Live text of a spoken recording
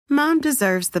Mom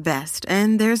deserves the best,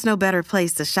 and there's no better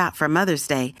place to shop for Mother's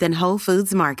Day than Whole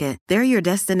Foods Market. They're your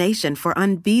destination for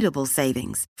unbeatable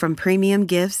savings, from premium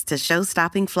gifts to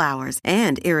show-stopping flowers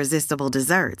and irresistible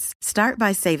desserts. Start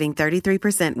by saving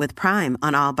 33% with Prime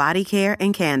on all body care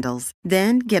and candles.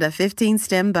 Then get a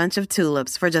 15-stem bunch of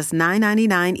tulips for just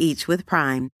 $9.99 each with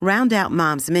Prime. Round out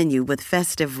Mom's menu with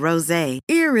festive rosé,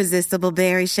 irresistible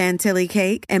berry chantilly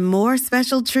cake, and more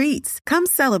special treats. Come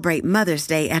celebrate Mother's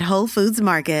Day at Whole Foods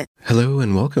Market. Hello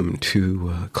and welcome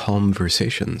to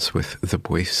Conversations with the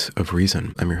Voice of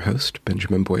Reason. I'm your host,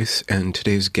 Benjamin Boyce, and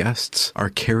today's guests are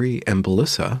Carrie and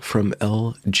Belissa from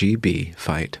LGB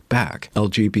Fight Back.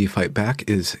 LGB Fight Back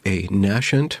is a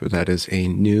nascent, that is a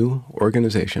new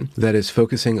organization that is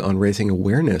focusing on raising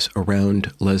awareness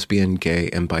around lesbian, gay,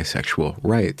 and bisexual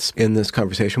rights. In this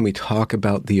conversation, we talk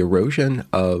about the erosion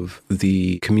of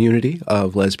the community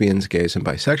of lesbians, gays, and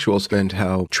bisexuals and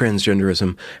how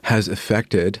transgenderism has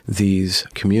affected these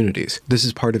communities. This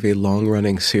is part of a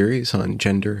long-running series on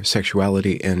gender,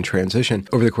 sexuality, and transition.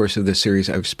 Over the course of this series,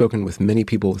 I've spoken with many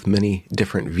people with many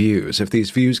different views. If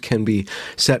these views can be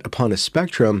set upon a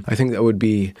spectrum, I think that would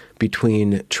be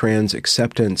between trans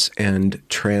acceptance and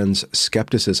trans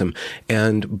skepticism.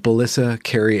 And Belissa,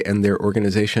 Carrie, and their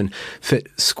organization fit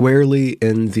squarely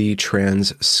in the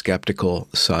trans skeptical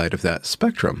side of that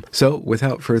spectrum. So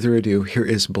without further ado, here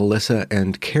is Belissa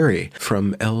and Carrie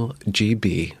from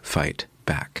LGB Fight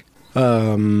Back.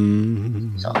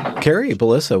 Carrie,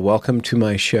 Belissa, welcome to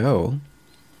my show.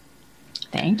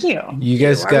 Thank you. You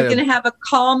guys Are we going to have a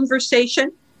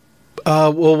conversation?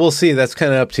 Well, we'll see. That's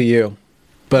kind of up to you.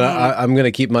 But I'm going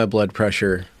to keep my blood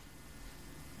pressure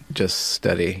just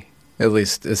steady, at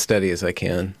least as steady as I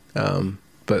can.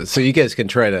 But so you guys can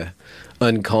try to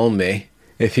uncalm me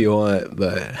if you want,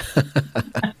 but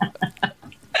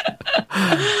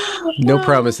no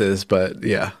promises. But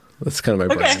yeah, that's kind of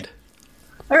my brand.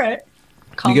 All right.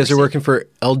 You guys are working for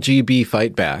LGB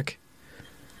Fight Back.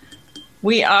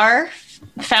 We are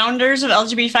founders of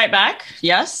LGB Fight Back.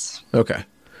 Yes. Okay.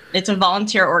 It's a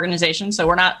volunteer organization, so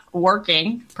we're not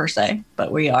working per se,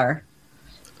 but we are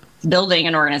building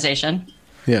an organization.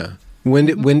 Yeah. When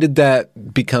did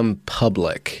that become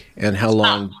public, and how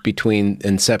long between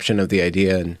inception of the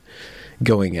idea and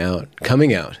coming out,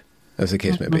 as the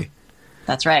case may be?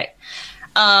 That's right.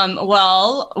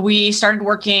 Well, we started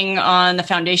working on the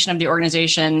foundation of the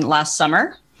organization last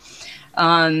summer.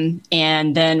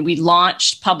 And then we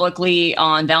launched publicly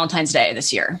on Valentine's Day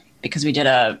this year because we did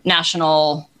a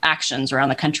national actions around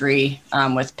the country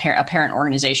with a parent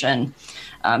organization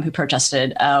who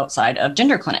protested outside of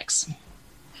gender clinics.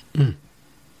 Mm.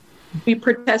 We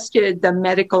protested the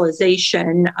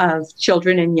medicalization of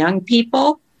children and young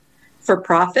people for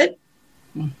profit.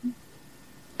 Mm-hmm.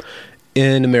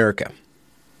 In America.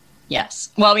 Yes.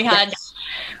 Well, we had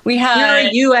We're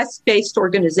a U.S.-based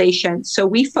organization, so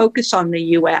we focus on the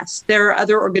U.S. There are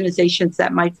other organizations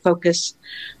that might focus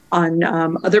on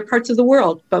other parts of the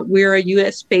world, but we're a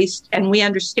U.S.-based, and we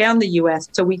understand the U.S.,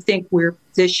 so we think we're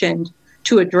positioned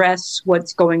to address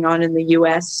what's going on in the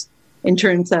U.S. in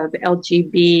terms of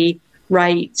LGBT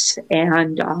rights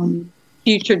and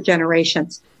future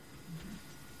generations.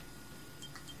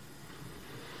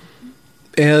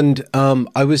 And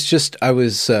I was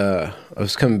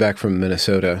coming back from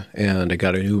Minnesota, and I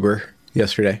got an Uber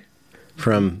yesterday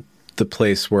from the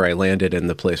place where I landed and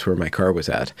the place where my car was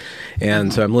at.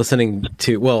 And so I'm listening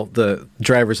to, the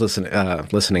driver's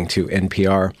listening to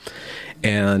NPR,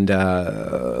 and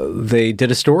they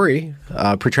did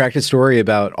a protracted story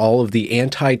about all of the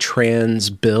anti-trans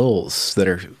bills that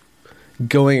are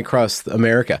going across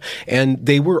America. And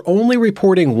they were only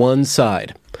reporting one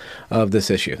side of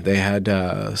this issue. They had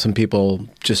some people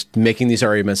just making these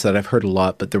arguments that I've heard a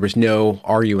lot, but there was no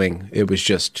arguing. It was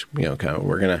just, kind of,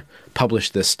 we're going to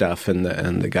publish this stuff, and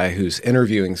the guy who's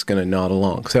interviewing is going to nod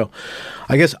along. So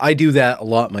I guess I do that a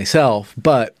lot myself,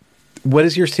 but what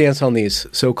is your stance on these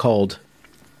so-called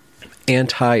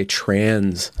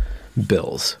anti-trans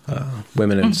bills?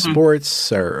 Women in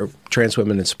sports, or trans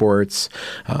women in sports,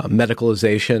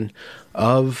 medicalization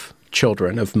of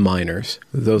children, of minors.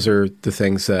 Those are the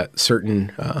things that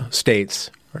certain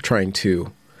states are trying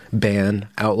to ban,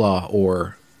 outlaw,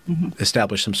 or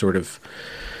establish some sort of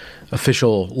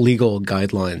official legal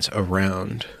guidelines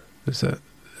around. It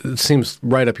seems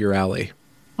right up your alley.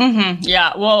 Mm-hmm.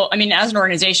 Yeah. Well, I mean, as an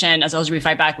organization, as LGBT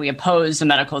Fight Back, we oppose the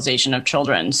medicalization of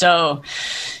children. So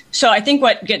I think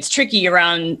what gets tricky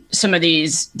around some of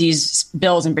these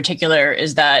bills in particular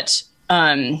is that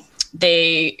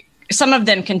some of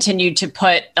them continue to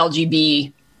put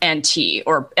LGB and T,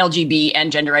 or LGB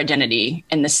and gender identity,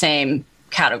 in the same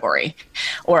category,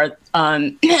 or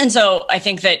and so I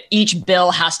think that each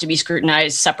bill has to be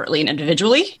scrutinized separately and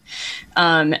individually,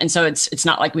 and so it's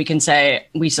not like we can say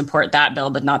we support that bill,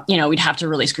 but not, we'd have to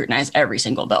really scrutinize every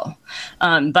single bill.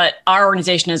 But our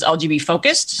organization is LGB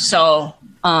focused,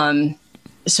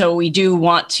 so we do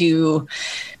want to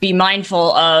be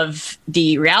mindful of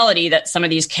the reality that some of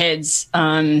these kids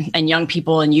and young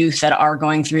people and youth that are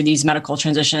going through these medical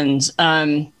transitions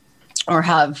or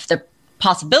have the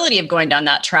possibility of going down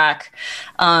that track.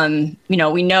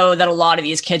 We know that a lot of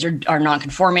these kids are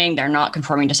non-conforming. They're not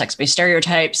conforming to sex-based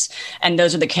stereotypes. And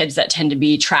those are the kids that tend to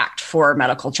be tracked for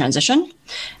medical transition.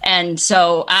 And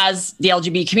so as the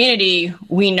LGBT community,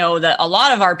 we know that a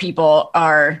lot of our people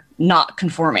are not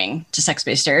conforming to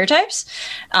sex-based stereotypes.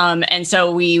 And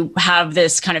so we have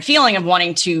this kind of feeling of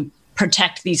wanting to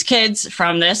protect these kids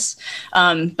from this.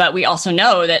 But we also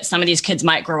know that some of these kids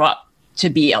might grow up to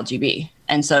be LGBT.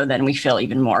 And so then we feel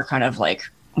even more kind of like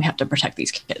we have to protect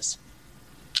these kids.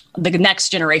 The next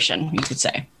generation, you could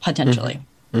say, potentially.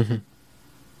 Mm-hmm.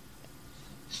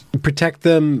 Mm-hmm. Protect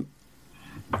them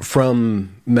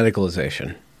from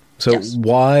medicalization. So yes.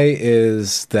 Why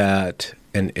is that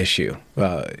an issue?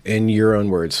 In your own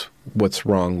words, what's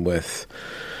wrong with,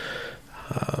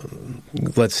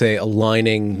 let's say,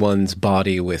 aligning one's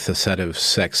body with a set of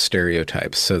sex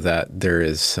stereotypes so that there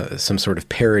is some sort of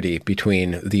parity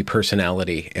between the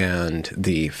personality and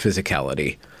the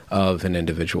physicality of an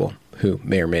individual who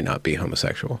may or may not be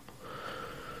homosexual?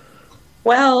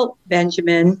 Well,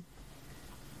 Benjamin,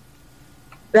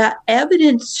 the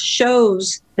evidence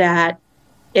shows that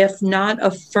if not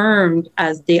affirmed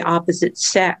as the opposite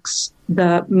sex,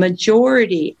 the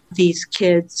majority of these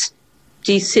kids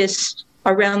desist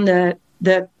around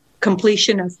the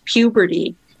completion of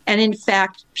puberty. And in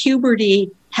fact,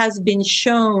 puberty has been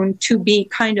shown to be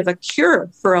kind of a cure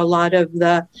for a lot of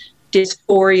the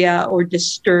dysphoria or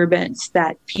disturbance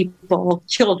that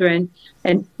children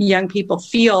and young people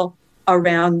feel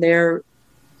around their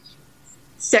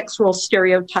sexual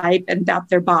stereotype and about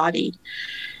their body.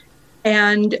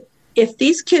 And if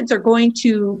these kids are going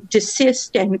to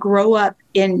desist and grow up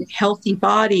in healthy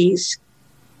bodies,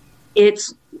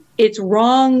 it's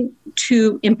wrong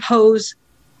to impose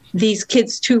these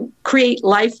kids to create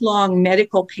lifelong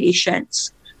medical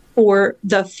patients for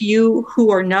the few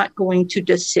who are not going to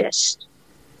desist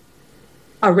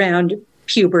around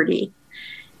puberty.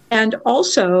 And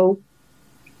also,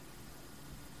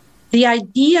 the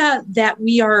idea that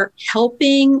we are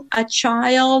helping a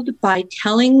child by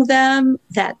telling them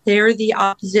that they're the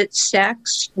opposite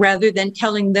sex rather than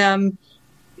telling them,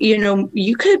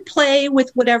 you could play with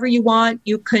whatever you want,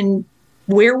 you can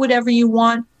wear whatever you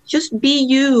want, just be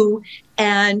you.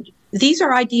 And these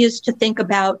are ideas to think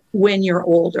about when you're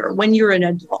older, when you're an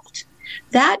adult.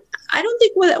 That I don't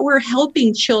think that we're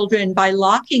helping children by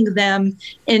locking them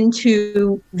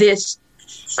into this,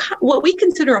 what we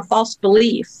consider a false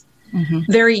belief.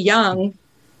 Mm-hmm. Very young.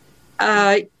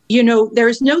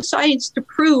 There's no science to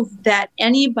prove that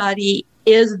anybody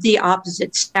is the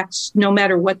opposite sex, no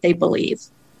matter what they believe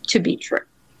to be true.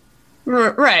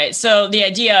 Right. So the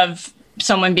idea of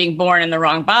someone being born in the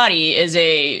wrong body is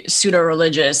a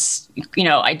pseudo-religious,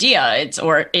 idea.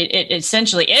 It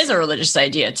essentially is a religious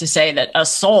idea to say that a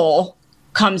soul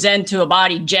comes into a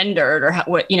body gendered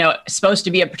or supposed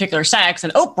to be a particular sex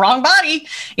and wrong body,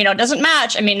 it doesn't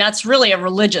match. I mean, that's really a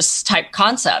religious type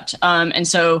concept. And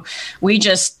so we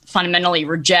just fundamentally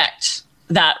reject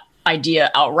that idea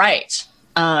outright.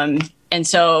 And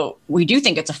so we do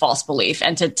think it's a false belief.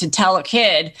 And to tell a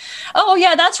kid, oh,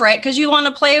 yeah, that's right, because you want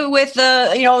to play with,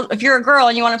 if you're a girl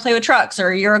and you want to play with trucks,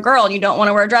 or you're a girl and you don't want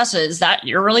to wear dresses, that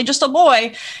you're really just a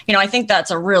boy. I think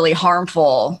that's a really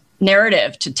harmful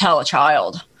narrative to tell a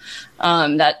child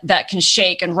that can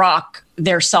shake and rock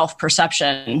their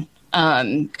self-perception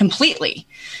completely,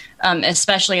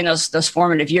 especially in those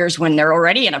formative years when they're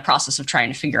already in a process of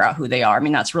trying to figure out who they are. I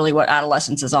mean, that's really what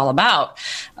adolescence is all about.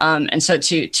 And so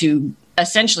to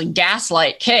essentially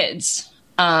gaslight kids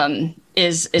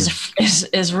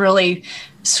is really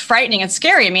frightening and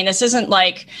scary. I mean, this isn't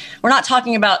like, we're not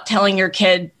talking about telling your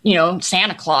kid,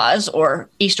 Santa Claus or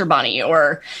Easter Bunny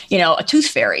or, a tooth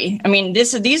fairy. I mean,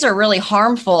 these are really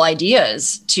harmful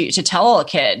ideas to tell a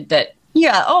kid that,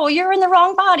 you're in the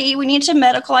wrong body. We need to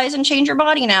medicalize and change your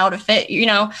body now to fit,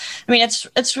 I mean,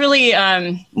 it's really,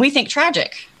 we think,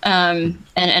 tragic and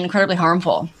incredibly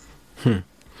harmful.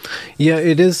 Yeah,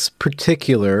 it is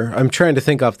particular. I'm trying to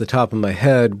think off the top of my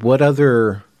head, what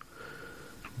other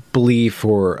belief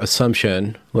or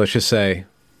assumption, let's just say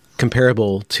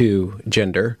comparable to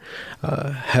gender,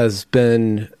 has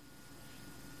been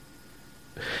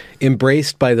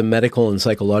embraced by the medical and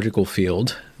psychological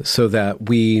field so that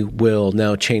we will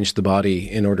now change the body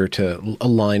in order to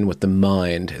align with the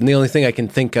mind. And the only thing I can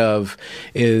think of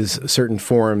is certain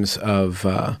forms of,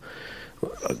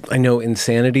 I know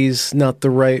insanity's not the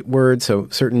right word, so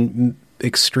certain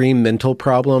extreme mental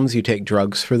problems, you take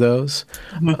drugs for those.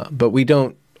 But we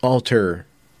don't alter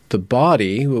the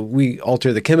body. We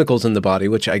alter the chemicals in the body,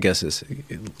 which I guess is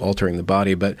altering the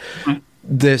body. But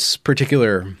this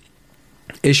particular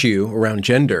issue around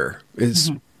gender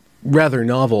is rather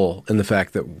novel in the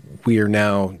fact that we are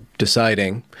now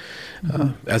deciding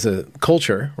as a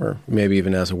culture, or maybe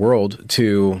even as a world,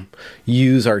 to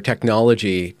use our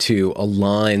technology to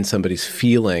align somebody's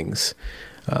feelings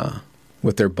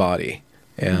with their body.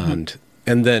 And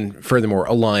then furthermore,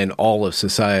 align all of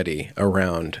society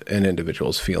around an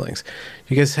individual's feelings.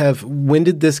 You guys when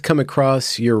did this come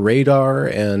across your radar,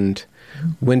 and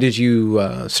when did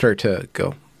you start to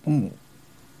go,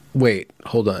 wait,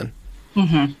 hold on?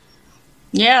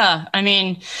 Yeah, I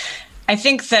mean, I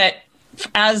think that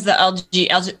as the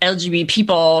LGBT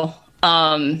people,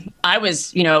 I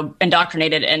was,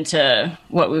 indoctrinated into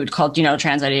what we would call,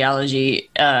 trans ideology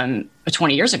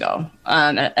 20 years ago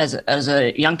as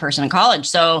a young person in college.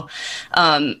 So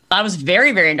I was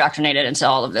very, very indoctrinated into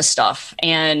all of this stuff.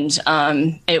 And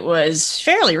it was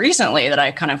fairly recently that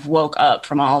I kind of woke up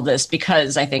from all of this,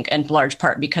 because I think in large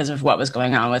part because of what was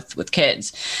going on with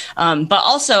kids. But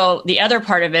also the other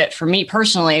part of it for me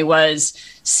personally was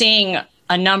seeing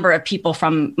a number of people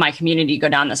from my community go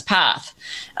down this path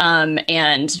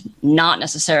and not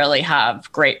necessarily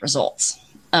have great results,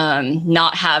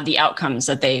 not have the outcomes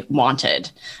that they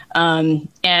wanted. And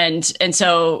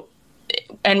so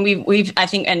we've, I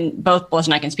think, and both Bliss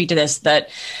and I can speak to this, that,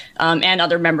 and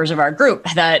other members of our group,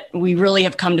 that we really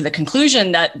have come to the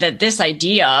conclusion that this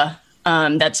idea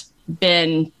that's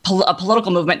been a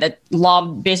political movement that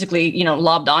lobbed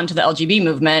onto the LGBT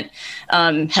movement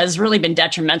has really been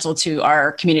detrimental to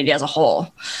our community as a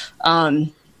whole.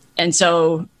 And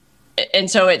so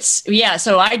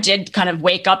so I did kind of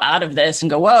wake up out of this and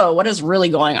go, whoa, what is really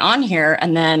going on here?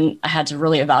 And then I had to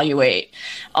really evaluate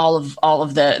all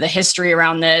of the history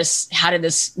around this. How did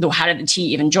the T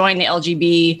even join the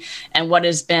LGB, and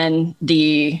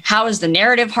how is the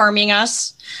narrative harming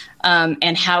us?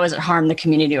 And how has it harmed the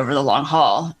community over the long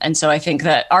haul? And so I think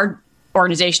that our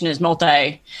organization is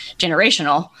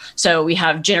multi-generational. So we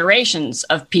have generations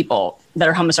of people that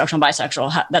are homosexual and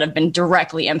bisexual that have been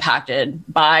directly impacted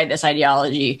by this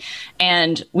ideology.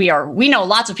 And we know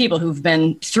lots of people who've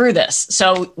been through this.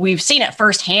 So we've seen it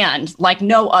firsthand, like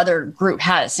no other group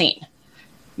has seen.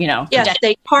 Yes,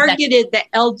 they targeted the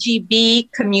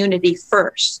LGBT community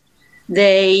first.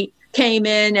 They came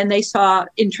in and they saw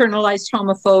internalized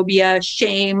homophobia,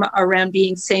 shame around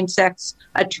being same-sex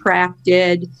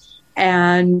attracted,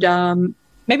 and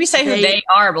maybe say who they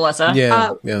are, Melissa.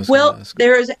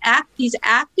 There's these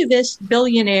activist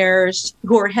billionaires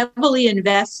who are heavily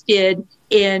invested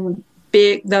in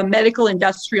the medical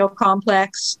industrial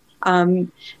complex. I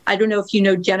don't know if you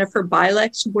know Jennifer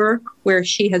Bilek's work, where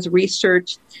she has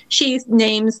researched. She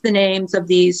names the names of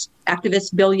these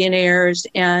activist billionaires,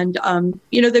 and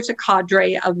there's a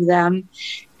cadre of them,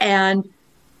 and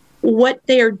what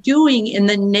they're doing in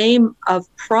the name of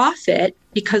profit,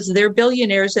 because they're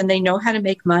billionaires and they know how to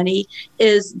make money,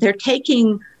 is they're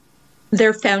taking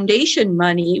their foundation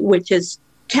money, which is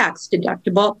tax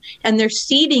deductible, and they're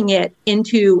seeding it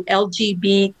into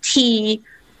LGBT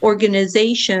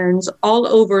organizations all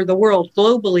over the world,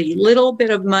 globally. Little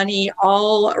bit of money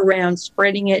all around,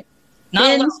 spreading it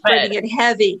spreading it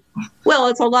heavy. Well,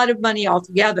 it's a lot of money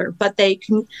altogether, but a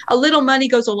little money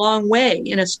goes a long way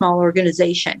in a small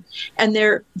organization. And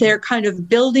they're kind of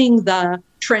building the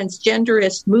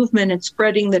transgenderist movement and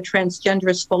spreading the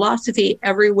transgenderist philosophy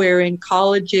everywhere in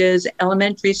colleges,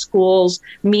 elementary schools,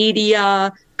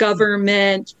 media,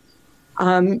 government,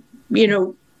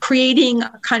 creating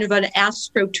a kind of an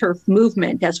AstroTurf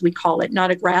movement, as we call it, not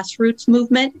a grassroots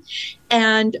movement.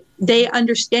 And they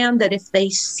understand that if they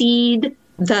seed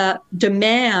the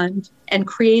demand and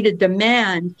create a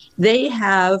demand, they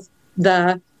have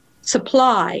the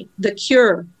supply, the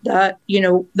cure, what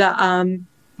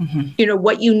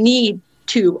you need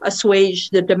to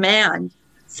assuage the demand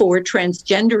for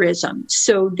transgenderism.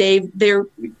 So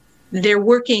they're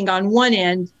working on one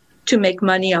end to make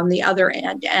money on the other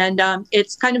end. And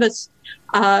it's kind of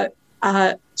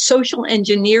a social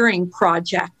engineering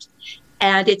project.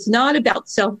 And it's not about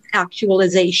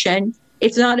self-actualization.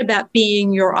 It's not about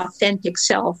being your authentic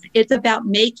self. It's about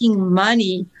making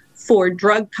money for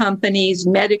drug companies,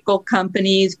 medical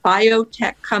companies,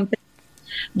 biotech companies.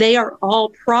 They are all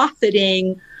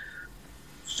profiting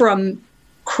from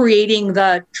creating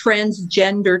the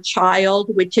transgender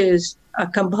child, which is a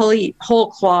complete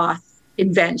whole cloth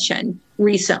invention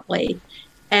recently,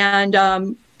 and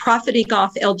profiting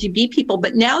off LGBT people.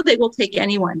 But now they will take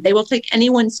anyone. They will take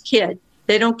anyone's kid.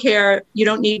 They don't care. You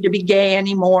don't need to be gay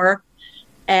anymore.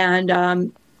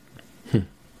 And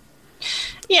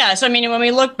yeah, so I mean, when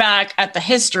we look back at the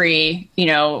history, you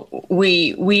know,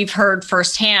 we've heard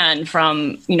firsthand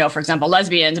from, you know, for example,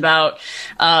 lesbians about,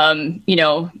 you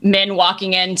know, men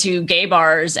walking into gay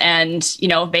bars and, you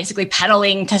know, basically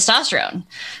peddling testosterone.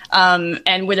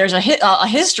 And where there's a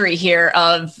history here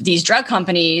of these drug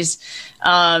companies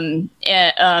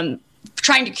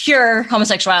trying to cure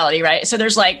homosexuality, right? So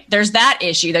there's that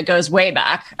issue that goes way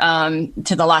back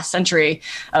to the last century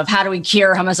of how do we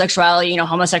cure homosexuality, you know,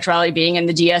 homosexuality being in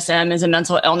the DSM is a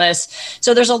mental illness.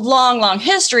 So there's a long, long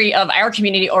history of our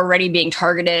community already being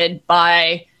targeted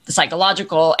by the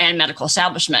psychological and medical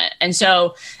establishment. And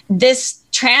so this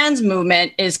trans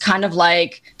movement is kind of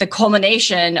like the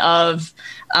culmination of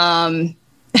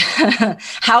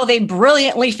how they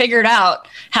brilliantly figured out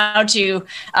how to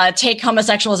take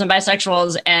homosexuals and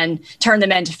bisexuals and turn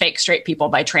them into fake straight people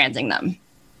by transing them.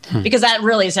 Because that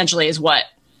really essentially is what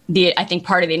I think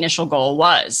part of the initial goal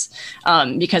was.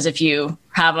 Because if you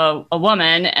have a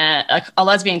woman, a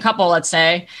lesbian couple, let's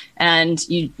say, and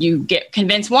you get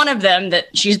convince one of them that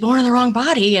she's born in the wrong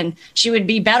body and she would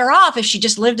be better off if she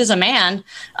just lived as a man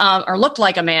or looked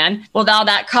like a man, well, now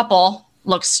that couple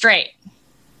looks straight.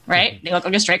 Right? They look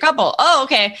like a straight couple. Oh,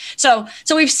 okay. So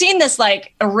we've seen this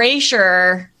like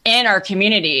erasure in our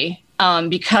community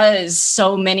because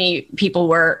so many people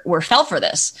fell for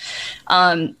this.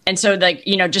 And so like,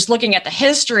 you know, just looking at the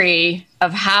history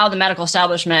of how the medical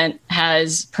establishment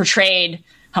has portrayed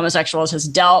homosexuals, has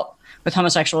dealt with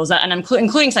homosexuals, and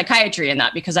including psychiatry in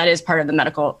that, because that is part of the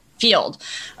medical field.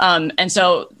 And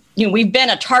so, you know, we've been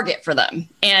a target for them.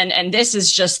 And this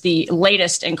is just the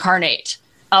latest incarnate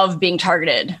of being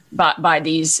targeted by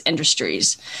these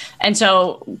industries. And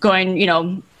so going, you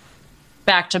know,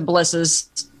 back to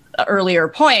Belissa's earlier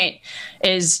point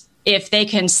is if they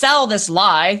can sell this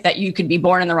lie that you could be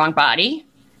born in the wrong body,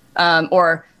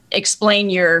 or explain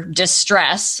your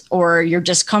distress or your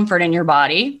discomfort in your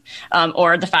body,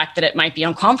 or the fact that it might be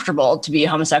uncomfortable to be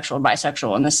homosexual or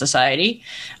bisexual in this society.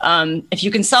 If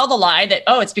you can sell the lie that,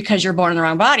 oh, it's because you're born in the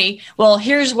wrong body, well,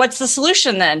 what's the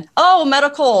solution then? Oh,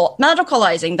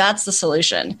 medicalizing, that's the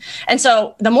solution. And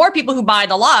so the more people who buy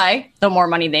the lie, the more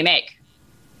money they make.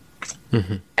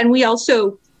 Mm-hmm. And we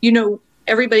also, you know,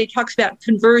 everybody talks about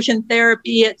conversion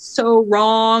therapy. It's so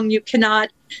wrong. You cannot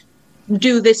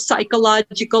do this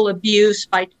psychological abuse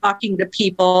by talking to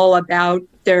people about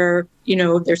their, you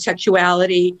know, their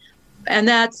sexuality. And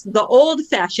that's the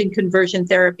old-fashioned conversion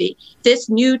therapy. This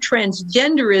new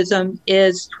transgenderism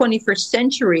is 21st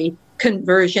century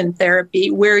conversion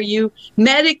therapy, where you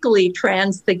medically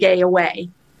trans the gay away.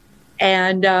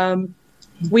 And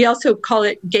we also call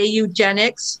it gay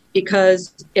eugenics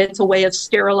because it's a way of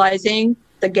sterilizing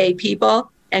the gay people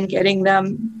and getting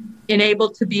them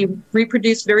enabled to be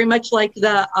reproduced, very much like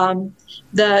the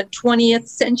 20th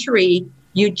century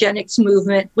eugenics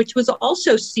movement, which was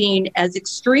also seen as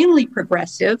extremely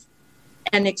progressive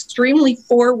and extremely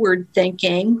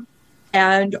forward-thinking.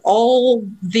 And all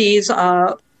these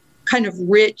kind of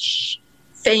rich,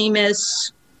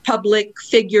 famous public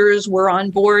figures were on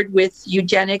board with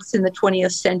eugenics in the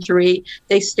 20th century.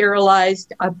 They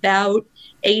sterilized about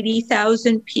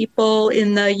 80,000 people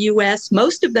in the U.S.,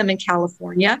 most of them in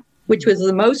California, which was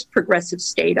the most progressive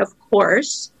state, of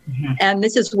course. Mm-hmm. And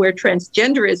this is where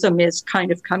transgenderism is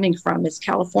kind of coming from, is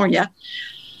California.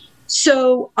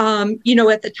 So, you know,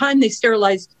 at the time they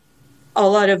sterilized a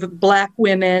lot of Black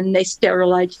women, they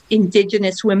sterilized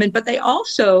Indigenous women, but they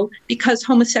also, because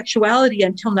homosexuality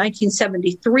until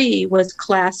 1973 was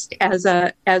classed as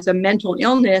a mental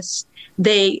illness,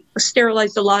 they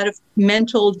sterilized a lot of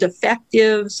mental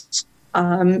defectives.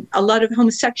 A lot of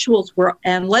homosexuals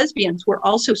and lesbians were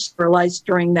also sterilized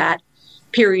during that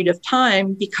period of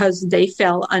time because they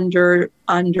fell under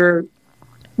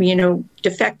you know,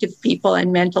 defective people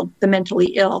and the mentally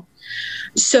ill.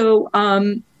 So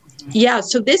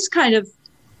so this kind of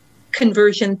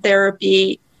conversion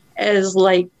therapy is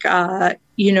like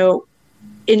you know,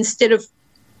 instead of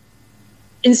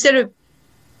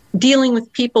dealing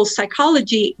with people's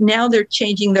psychology, now they're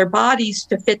changing their bodies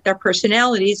to fit their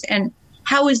personalities. And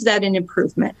how is that an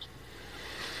improvement?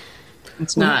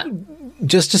 It's not.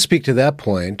 Just to speak to that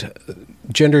point,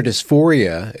 gender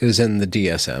dysphoria is in the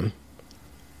DSM,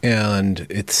 and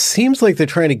it seems like they're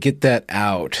trying to get that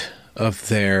out of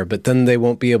there, but then they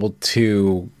won't be able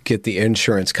to get the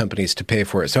insurance companies to pay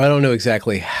for it. So I don't know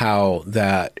exactly how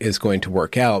that is going to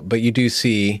work out, but you do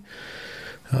see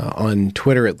on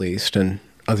Twitter at least and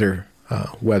other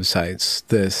websites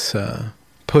this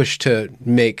push to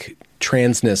make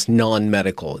transness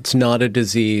non-medical. It's not a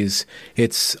disease.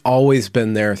 It's always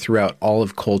been there throughout all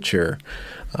of culture.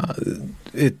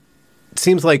 It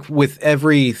seems like with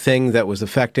everything that was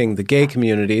affecting the gay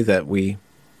community that we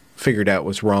figured out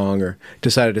was wrong or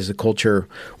decided as a culture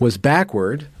was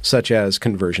backward, such as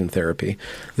conversion therapy,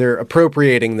 they're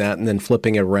appropriating that and then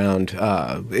flipping it around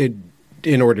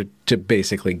in order to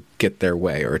basically get their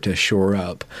way or to shore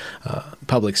up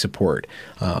public support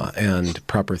and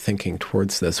proper thinking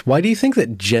towards this. Why do you think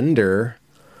that gender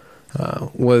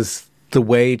was the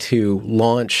way to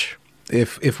launch,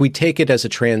 if we take it as a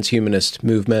transhumanist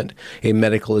movement, a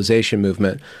medicalization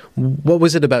movement, what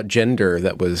was it about gender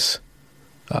that was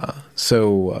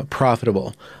so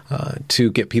profitable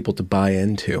to get people to buy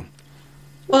into?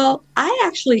 Well, I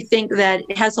actually think that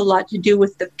it has a lot to do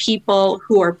with the people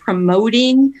who are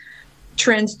promoting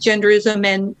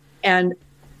transgenderism and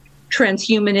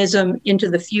transhumanism into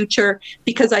the future,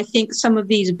 because I think some of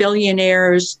these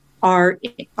billionaires are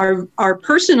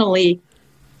personally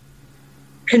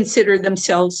consider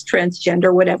themselves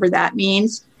transgender, whatever that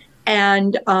means.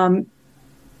 And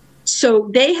so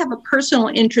they have a personal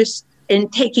interest in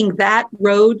taking that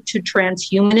road to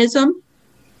transhumanism.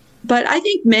 But I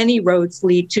think many roads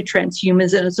lead to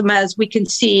transhumanism, as we can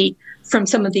see from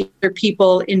some of the other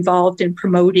people involved in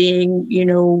promoting,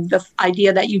 the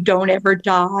idea that you don't ever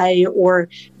die or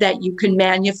that you can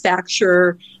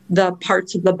manufacture the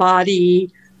parts of the body,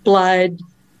 blood,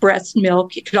 breast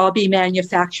milk. It could all be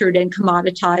manufactured and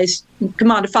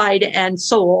commodified and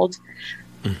sold.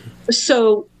 Mm-hmm.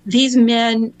 So these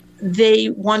men, they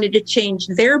wanted to change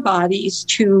their bodies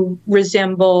to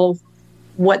resemble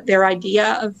what their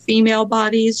idea of female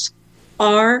bodies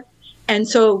are. And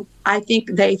so I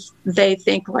think they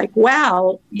think like,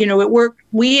 wow, it worked.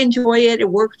 We enjoy it. It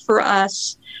worked for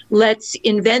us. Let's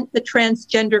invent the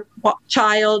transgender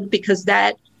child because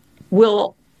that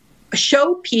will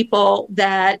show people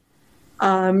that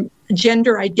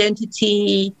gender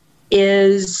identity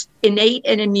is innate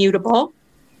and immutable,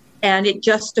 and it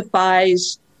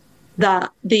justifies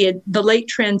the late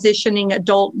transitioning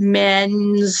adult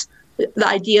men's the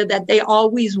idea that they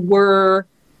always were,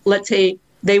 let's say,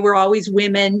 they were always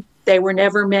women, they were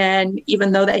never men,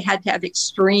 even though they had to have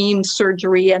extreme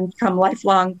surgery and become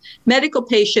lifelong medical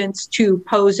patients to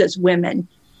pose as women.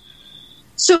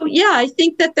 So, yeah, I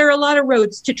think that there are a lot of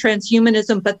roads to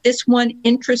transhumanism, but this one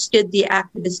interested the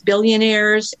activist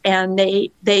billionaires, and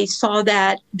they saw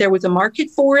that there was a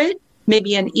market for it,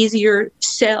 maybe an easier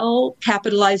sell,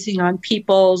 capitalizing on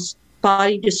people's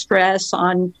body distress,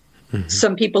 on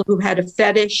some people who had a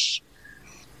fetish.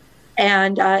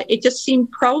 And it just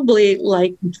seemed probably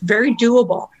like very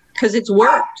doable because it's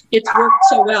worked. It's worked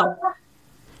so well.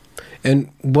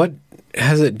 And what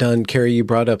has it done? Carrie, you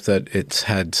brought up that it's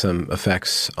had some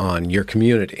effects on your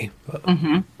community.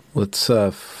 Mm-hmm. Let's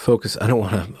focus. I don't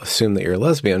want to assume that you're a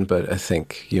lesbian, but I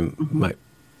think you might.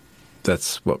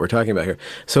 That's what we're talking about here.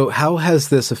 So how has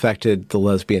this affected the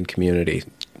lesbian community,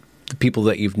 the people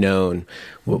that you've known?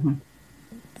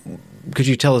 Could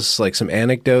you tell us like some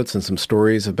anecdotes and some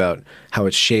stories about how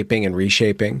it's shaping and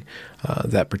reshaping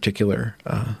that particular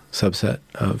subset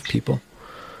of people?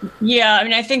 Yeah, I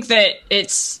mean, I think that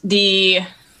the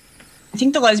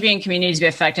lesbian community has been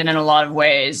affected in a lot of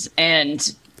ways,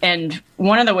 and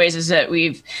one of the ways is that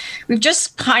we've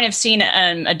just kind of seen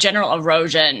a general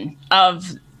erosion of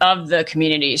the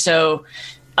community. So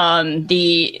I'm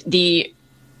Gen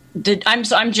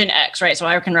X, right? So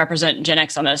I can represent Gen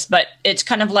X on this, but it's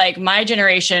kind of like my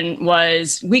generation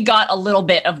we got a little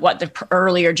bit of what the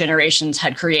earlier generations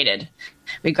had created.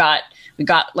 We got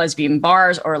lesbian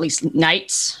bars, or at least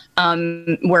nights,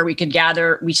 where we could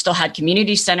gather. We still had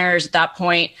community centers at that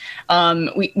point.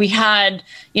 We had,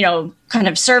 kind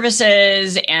of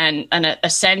services and a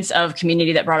sense of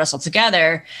community that brought us all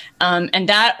together. And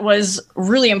that was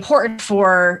really important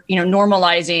for,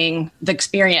 normalizing the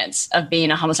experience of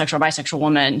being a homosexual, bisexual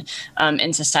woman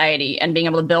in society, and being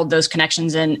able to build those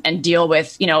connections and deal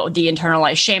with, the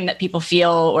internalized shame that people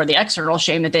feel or the external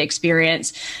shame that they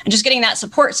experience, and just getting that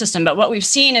support system. But what we've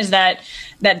seen is that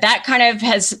kind of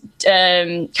has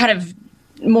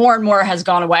more and more has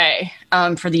gone away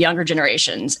for the younger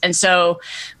generations. And so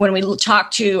when we talk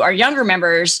to our younger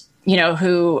members,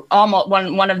 who almost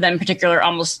one of them in particular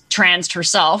almost transed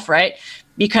herself, right?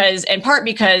 In part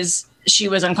because she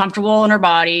was uncomfortable in her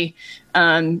body.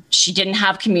 She didn't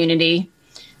have community.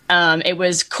 It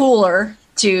was cooler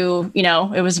to,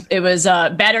 it was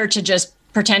better to just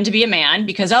pretend to be a man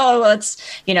because,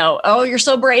 you're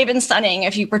so brave and stunning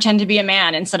if you pretend to be a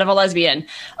man instead of a lesbian.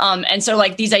 And so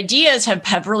like these ideas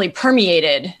have really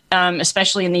permeated,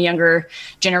 especially in the younger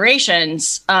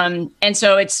generations. And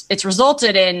so it's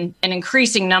resulted in an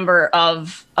increasing number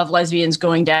of lesbians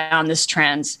going down this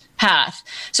trans path.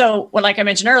 So like I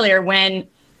mentioned earlier, when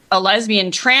a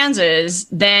lesbian transes,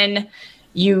 then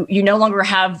you no longer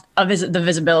have the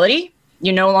visibility.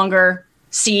 You no longer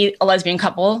see a lesbian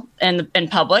couple in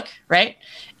public, right?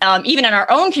 Even in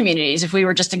our own communities, if we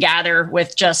were just to gather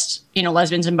with just,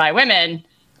 lesbians and bi women,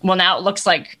 well, now it looks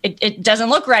like it doesn't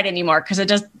look right anymore because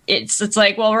it's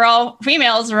like, well, we're all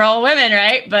females, we're all women,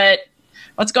 right? But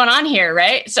what's going on here,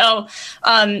 right? So,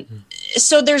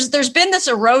 so there's been this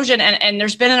erosion, and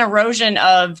there's been an erosion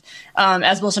of,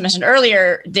 as Melissa mentioned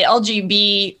earlier, the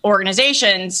LGBT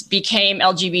organizations became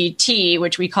LGBT,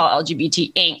 which we call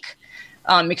LGBT Inc.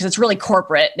 Because it's really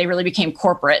corporate. They really became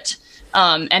corporate.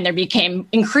 And they became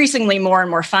increasingly more and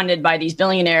more funded by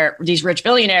these rich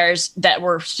billionaires that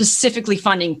were specifically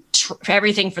funding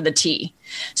everything for the T.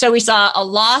 So we saw a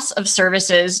loss of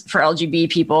services for LGBT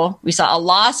people. We saw a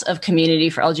loss of community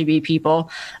for LGBT people,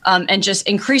 and just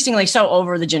increasingly so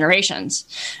over the generations.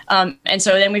 And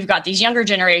so then we've got these younger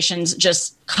generations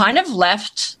just kind of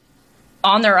left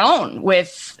on their own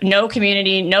with no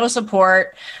community, no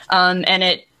support,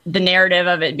 and the narrative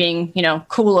of it being,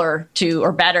 cooler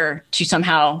or better to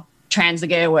somehow trans the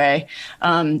gay away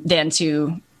than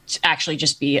to actually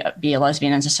just be a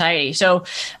lesbian in society. So,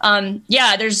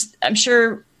 there's, I'm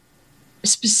sure,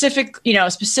 specific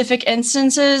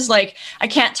instances. Like, I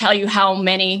can't tell you how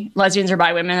many lesbians or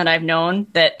bi women that I've known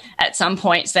that at some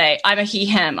point say, I'm a he,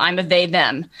 him, I'm a they,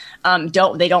 them. They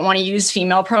don't want to use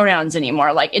female pronouns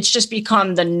anymore. Like, it's just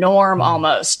become the norm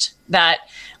almost that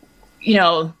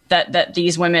that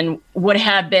these women would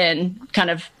have been kind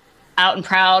of out and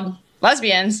proud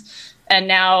lesbians and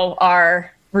now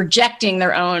are rejecting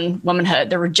their own womanhood.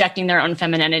 They're rejecting their own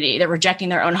femininity. They're rejecting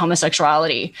their own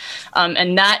homosexuality.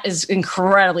 And that is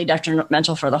incredibly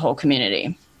detrimental for the whole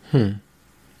community.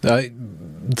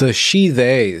 The she,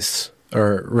 theys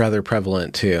are rather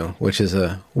prevalent too, which is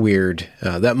a weird,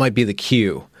 that might be the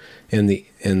Q in the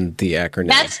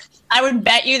acronym. I would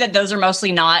bet you that those are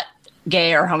mostly not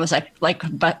gay or homosexual, like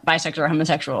bisexual or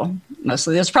homosexual.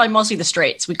 Mostly, those are probably mostly the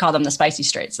straights. We call them the spicy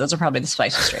straights. Those are probably the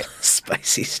spicy straights.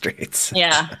 Spicy straights.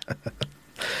 Yeah.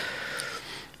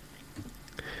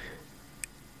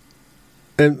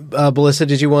 And Melissa,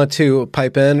 did you want to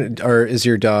pipe in, or is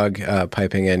your dog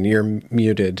piping in? You're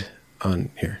muted on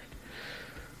here.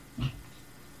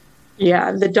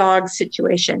 Yeah, the dog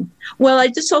situation. Well, I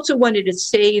just also wanted to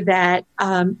say that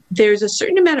there's a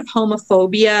certain amount of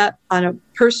homophobia on a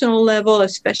personal level,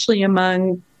 especially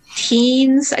among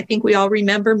teens. I think we all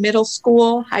remember middle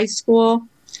school, high school.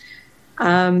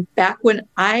 Back when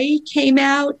I came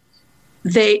out,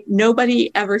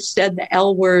 nobody ever said the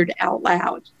L word out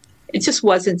loud. It just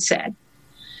wasn't said.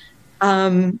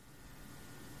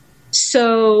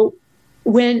 So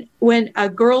when a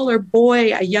girl or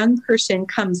boy, a young person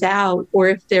comes out, or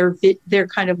if they're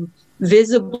kind of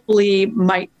visibly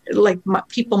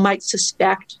people might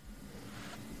suspect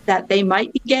that they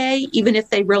might be gay, even if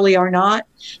they really are not,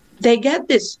 they get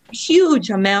this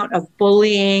huge amount of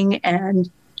bullying,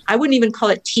 and I wouldn't even call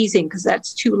it teasing because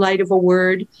that's too light of a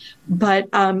word, but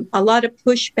a lot of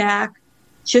pushback.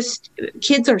 Just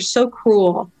kids are so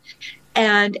cruel.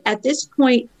 And at this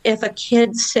point, if a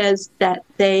kid says that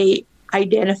they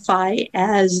identify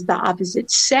as the opposite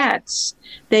sex,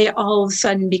 they all of a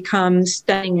sudden become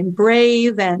stunning and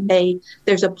brave, and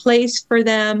there's a place for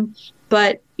them.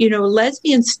 But,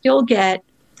 lesbians still get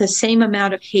the same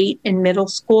amount of hate in middle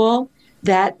school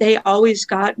that they always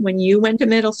got when you went to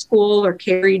middle school, or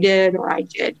Carrie did, or I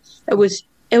did. It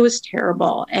was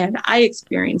terrible, and I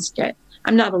experienced it.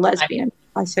 I'm not a lesbian,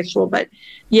 bisexual, but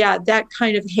yeah, that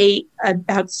kind of hate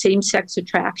about same-sex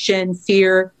attraction,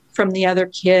 fear from the other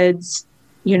kids.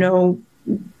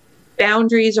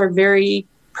 Boundaries are very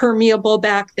permeable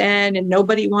back then, and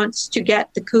nobody wants to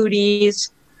get the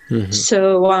cooties. Mm-hmm.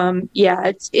 So,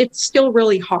 it's still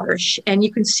really harsh. And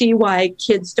you can see why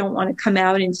kids don't want to come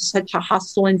out into such a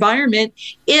hostile environment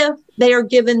if they are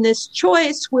given this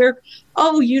choice where,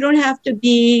 you don't have to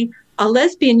be a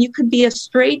lesbian. You could be a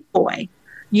straight boy.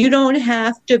 You don't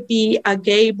have to be a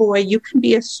gay boy. You can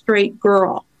be a straight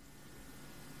girl.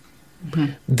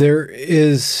 Mm-hmm. There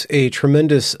is a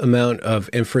tremendous amount of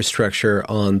infrastructure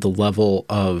on the level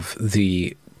of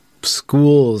the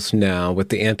schools now with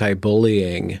the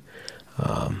anti-bullying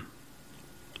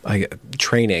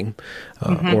training,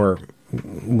 mm-hmm. or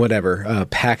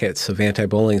packets of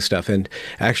anti-bullying stuff. And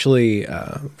actually,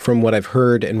 from what I've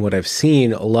heard and what I've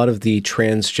seen, a lot of the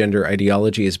transgender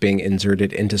ideology is being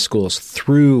inserted into schools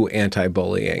through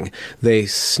anti-bullying. They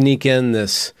sneak in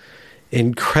this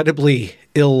incredibly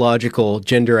illogical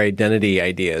gender identity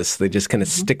ideas. They just kind of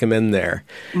stick them in there.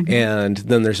 And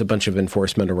then there's a bunch of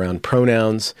enforcement around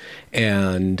pronouns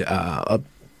and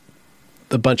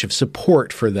a bunch of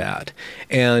support for that,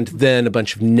 and then a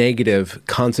bunch of negative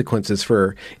consequences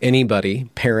for anybody,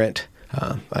 parent,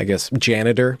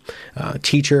 janitor,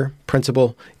 teacher,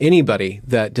 principal, anybody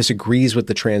that disagrees with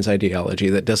the trans ideology,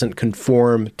 that doesn't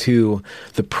conform to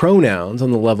the pronouns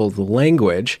on the level of the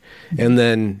language. And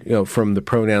then, from the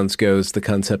pronouns goes the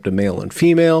concept of male and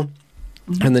female.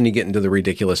 And then you get into the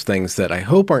ridiculous things that I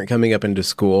hope aren't coming up into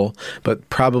school, but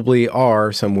probably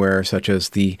are somewhere, such as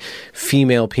the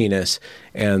female penis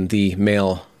and the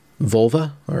male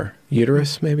vulva or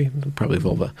uterus, maybe, probably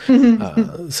vulva.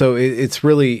 So it's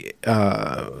really,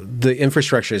 the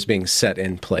infrastructure is being set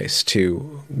in place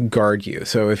to guard you.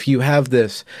 So if you have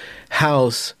this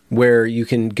house where you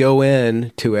can go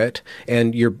in to it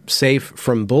and you're safe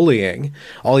from bullying,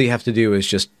 all you have to do is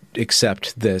just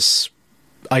accept this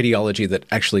ideology that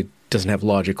actually doesn't have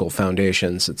logical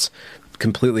foundations. It's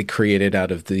completely created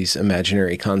out of these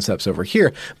imaginary concepts over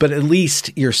here, but at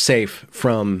least you're safe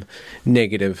from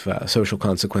negative social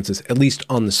consequences, at least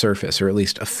on the surface, or at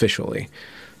least officially.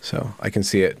 So I can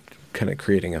see it kind of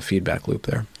creating a feedback loop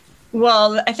there.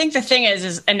 Well, I think the thing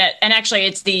is actually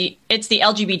it's the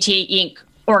LGBT Inc.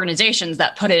 organizations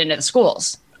that put it into the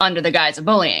schools under the guise of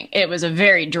bullying. It was a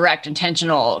very direct,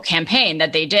 intentional campaign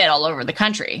that they did all over the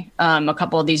country. A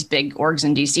couple of these big orgs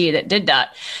in DC that did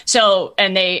that. So,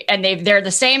 they're the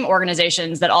same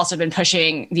organizations that also been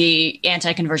pushing the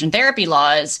anti-conversion therapy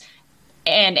laws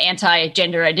and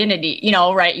anti-gender identity.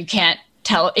 Right? You can't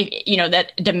tell,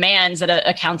 that demands that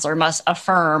a counselor must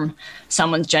affirm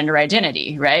someone's gender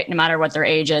identity, right? No matter what their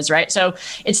age is, right? So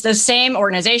it's the same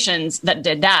organizations that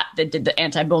did the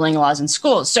anti-bullying laws in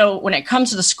schools. So when it comes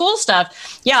to the school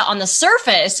stuff, yeah, on the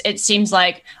surface, it seems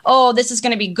like, oh, this is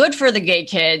going to be good for the gay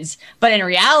kids. But in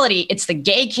reality, it's the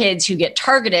gay kids who get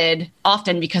targeted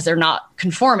often because they're not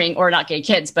conforming, or not gay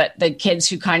kids, but the kids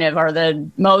who kind of are the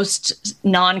most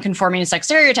non-conforming sex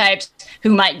stereotypes who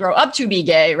might grow up to be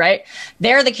gay, right?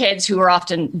 They're the kids who are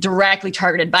often directly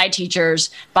targeted by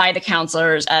teachers, by the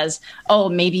counselors as, oh,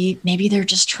 maybe they're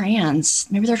just trans.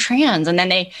 Maybe they're trans. And then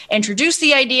they introduce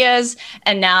the ideas,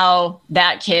 and now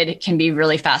that kid can be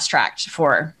really fast-tracked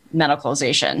for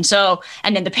medicalization. So,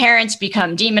 and then the parents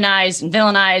become demonized and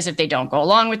villainized if they don't go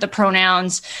along with the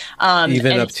pronouns.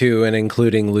 Even up to and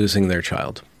including losing their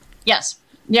child. Yes.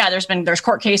 Yeah, there's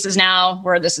court cases now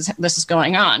where this is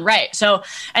going on, right? So,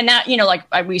 and that,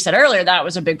 like we said earlier, that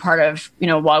was a big part of,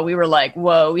 why we were like,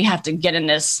 whoa, we have to get in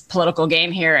this political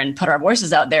game here and put our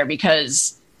voices out there,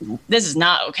 because this is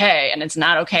not okay, and it's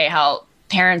not okay how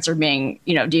parents are being,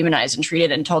 demonized and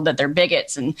treated and told that they're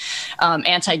bigots and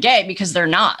anti-gay, because they're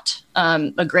not.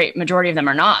 A great majority of them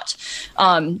are not.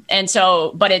 And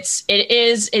so, but it's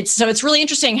really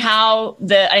interesting how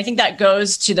I think that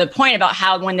goes to the point about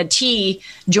how when the T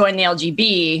joined the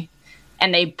LGB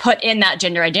and they put in that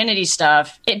gender identity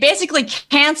stuff, it basically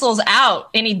cancels out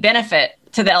any benefit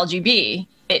to the LGB.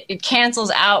 It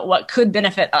cancels out what could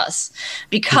benefit us,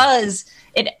 because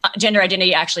gender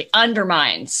identity actually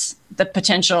undermines the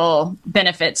potential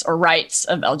benefits or rights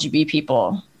of LGBT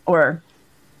people, or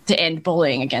to end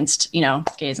bullying against,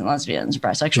 gays and lesbians,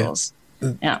 bisexuals.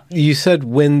 Yeah. You said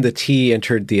when the T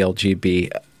entered the LGB.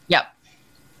 Yep.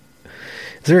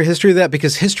 Is there a history of that?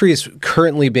 Because history is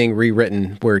currently being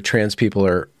rewritten where trans people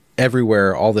are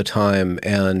everywhere all the time,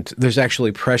 and there's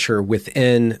actually pressure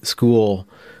within school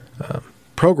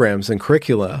programs and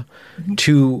curricula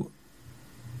to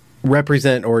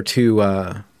represent, or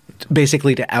to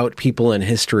basically to out people in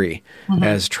history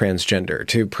as transgender,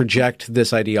 to project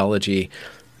this ideology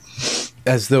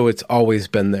as though it's always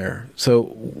been there. So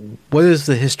what is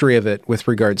the history of it with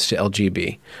regards to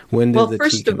LGB? When did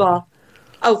first of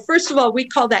all, we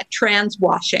call that trans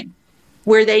washing,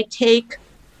 where they take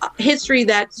history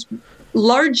that's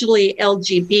largely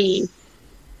LGB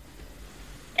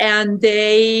and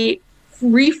they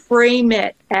reframe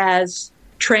it as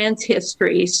trans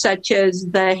history, such as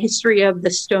the history of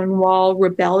the Stonewall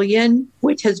Rebellion,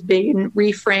 which has been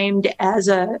reframed as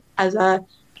a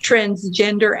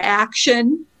transgender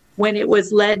action when it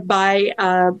was led by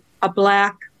a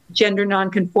Black gender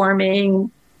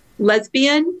nonconforming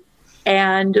lesbian,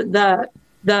 and the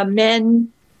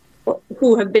men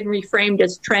who have been reframed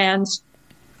as trans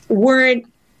weren't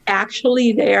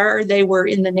actually there. They were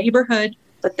in the neighborhood.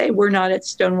 but they were not at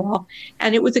Stonewall.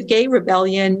 And it was a gay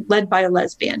rebellion led by a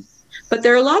lesbian. But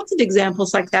there are lots of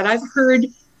examples like that. I've heard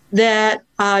that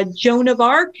Joan of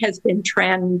Arc has been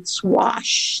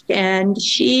transwashed, and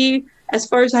she, as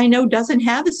far as I know, doesn't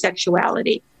have a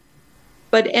sexuality.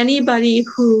 But anybody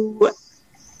who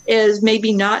is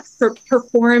maybe not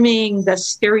performing the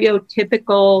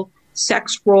stereotypical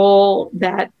sex role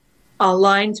that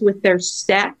aligns with their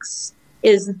sex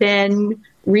is then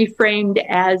reframed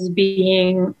as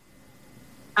being,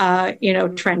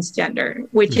 transgender,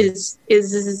 which is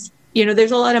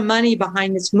there's a lot of money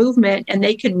behind this movement, and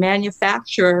they can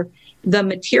manufacture the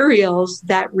materials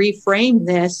that reframe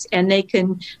this, and they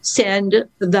can send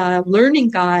the learning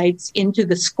guides into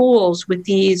the schools with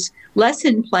these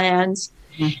lesson plans.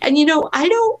 And, we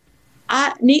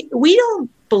don't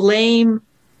blame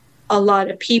a lot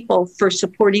of people for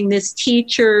supporting this,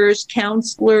 teachers,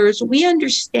 counselors. We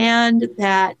understand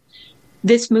that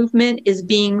this movement is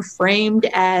being framed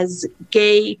as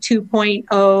gay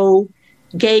 2.0,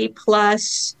 gay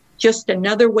plus, just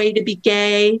another way to be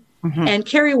gay. Mm-hmm. And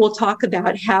Carrie will talk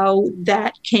about how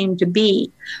that came to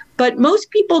be. But most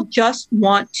people just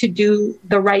want to do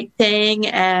the right thing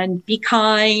and be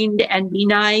kind and be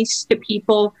nice to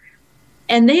people.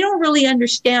 And they don't really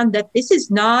understand that this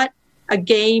is not a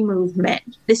gay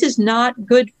movement. This is not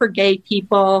good for gay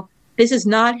people. This is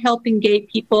not helping gay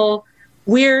people.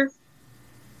 We're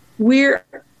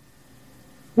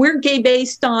gay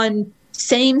based on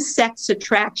same-sex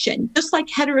attraction, just like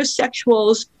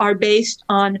heterosexuals are based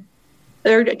on,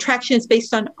 their attraction is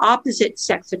based on opposite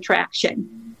sex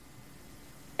attraction.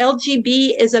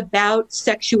 LGB is about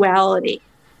sexuality.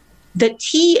 The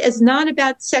T is not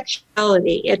about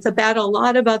sexuality. It's about a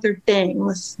lot of other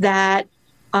things that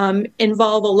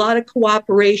involve a lot of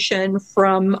cooperation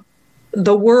from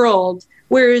the world,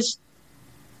 whereas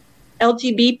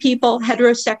LGBT people,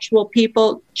 heterosexual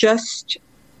people, just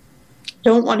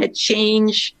don't want to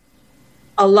change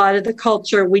a lot of the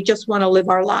culture. We just want to live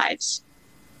our lives.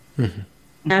 Mm-hmm.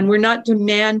 And we're not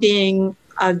demanding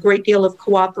a great deal of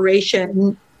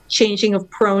cooperation, changing of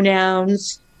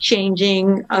pronouns,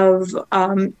 changing of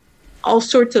all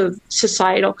sorts of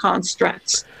societal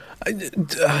constructs.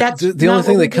 The only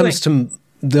thing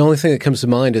that comes to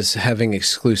mind is having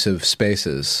exclusive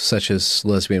spaces, such as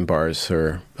lesbian bars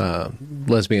or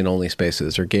lesbian only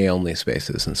spaces or gay only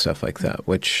spaces and stuff like that,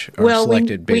 which are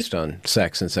selected based on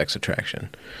sex and sex attraction.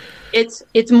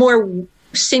 It's more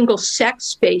single sex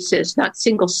spaces, not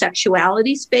single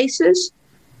sexuality spaces.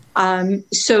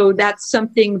 So that's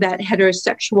something that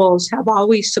heterosexuals have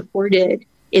always supported,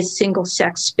 is single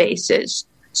sex spaces.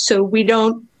 So we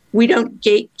don't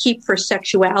gatekeep for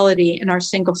sexuality in our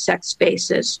single sex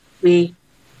spaces. Gay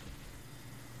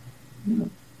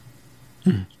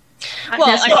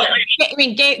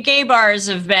bars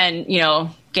have been,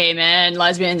 gay men,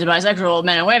 lesbians, and bisexual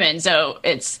men and women. So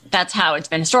that's how it's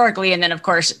been historically. And then, of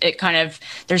course,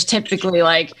 there's typically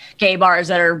like gay bars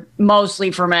that are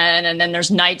mostly for men, and then there's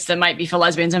nights that might be for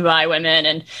lesbians and bi women.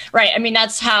 And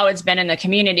that's how it's been in the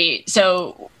community.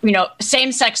 So,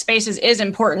 same-sex spaces is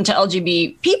important to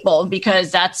LGBT people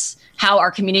because that's how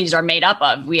our communities are made up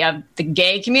of. We have the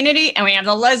gay community and we have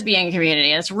the lesbian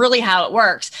community. That's really how it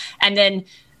works. And then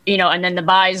and then the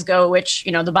bis go,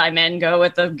 the bi men go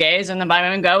with the gays and the bi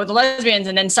women go with the lesbians.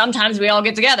 And then sometimes we all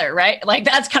get together, right? Like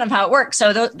that's kind of how it works.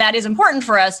 So that is important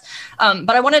for us. But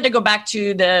I wanted to go back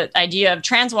to the idea of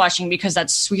transwashing because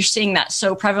we're seeing that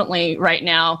so prevalently right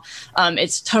now.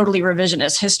 It's totally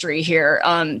revisionist history here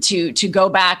to go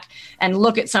back and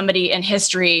look at somebody in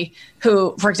history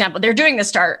who, for example, they're doing the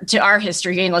start to our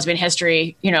history, gay and lesbian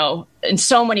history, in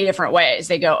so many different ways.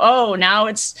 They go, oh, now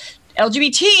it's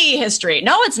LGBT history.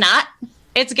 No, it's not.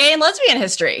 It's gay and lesbian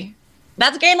history.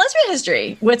 That's gay and lesbian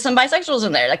history with some bisexuals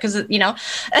in there, because and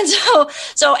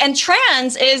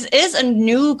trans is a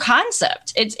new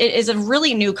concept. It is a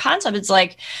really new concept. It's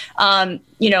like,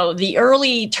 the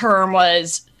early term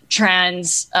was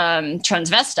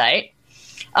transvestite.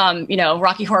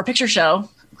 Rocky Horror Picture Show.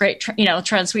 Great,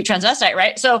 sweet transvestite,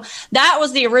 right? So that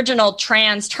was the original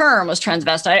trans term, was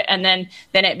transvestite, and then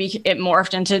it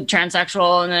morphed into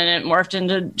transsexual, and then it morphed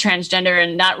into transgender,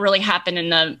 and that really happened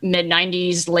in the mid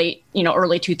 '90s,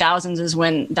 early 2000s is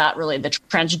when that really, the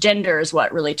transgender is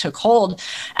what really took hold,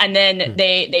 and then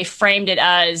they framed it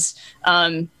as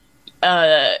and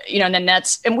then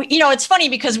it's funny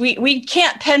because we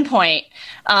can't pinpoint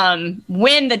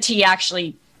when the T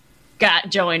actually got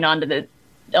joined onto the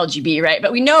LGB, right?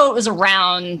 But we know it was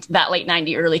around that late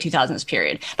 90s, early 2000s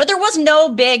period. But there was no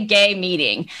big gay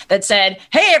meeting that said,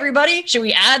 hey, everybody, should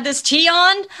we add this T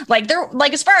on?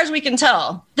 As far as we can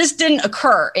tell, this didn't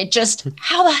occur. It just,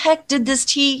 how the heck did this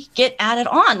tea get added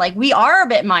on? Like, we are a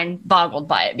bit mind boggled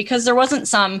by it, because there wasn't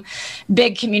some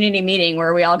big community meeting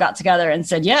where we all got together and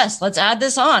said, yes, let's add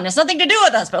this on. It's nothing to do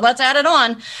with us, but let's add it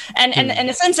on. And in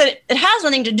the sense that it has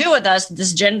nothing to do with us,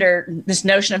 this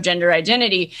notion of gender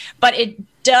identity, but it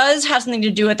does have something to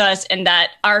do with us in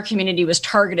that our community was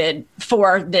targeted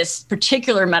for this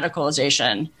particular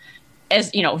medicalization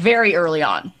as, very early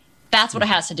on. That's what it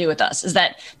has to do with us, is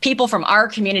that people from our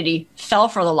community fell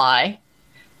for the lie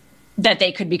that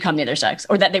they could become the other sex,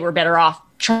 or that they were better off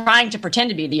trying to pretend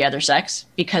to be the other sex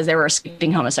because they were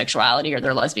escaping homosexuality or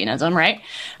their lesbianism, right?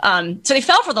 So they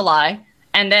fell for the lie,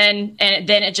 and then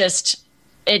it just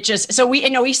so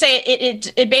we say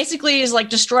it basically is like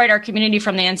destroyed our community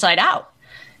from the inside out,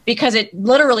 because it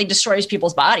literally destroys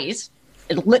people's bodies.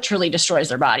 It literally destroys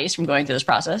their bodies from going through this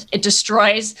process. It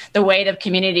destroys the way the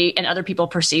community and other people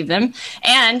perceive them.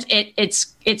 And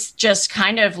it's just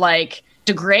kind of like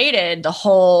degraded the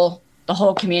whole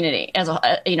community as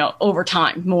over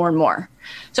time, more and more.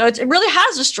 So it really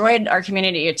has destroyed our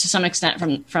community to some extent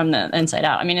from the inside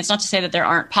out. I mean, it's not to say that there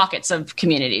aren't pockets of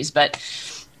communities, but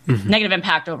negative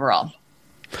impact overall.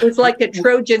 It's like a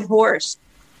Trojan horse.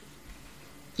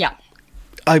 Yeah.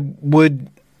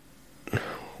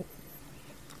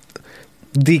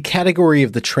 The category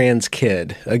of the trans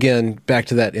kid, again, back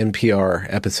to that NPR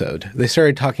episode, they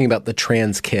started talking about the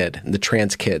trans kid and the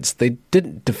trans kids. They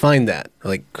didn't define that.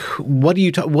 Like, what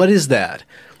is that?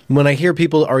 When I hear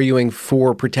people arguing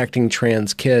for protecting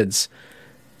trans kids,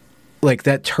 like,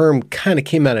 that term kind of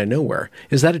came out of nowhere.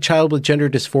 Is that a child with gender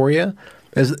dysphoria?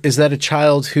 Is that a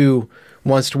child who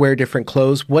wants to wear different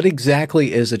clothes? What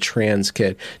exactly is a trans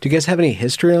kid? Do you guys have any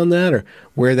history on that, or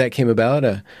where that came about?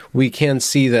 We can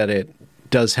see that it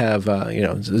does have,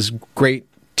 this great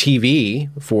TV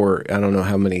for, I don't know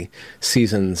how many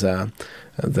seasons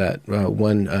that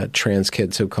one trans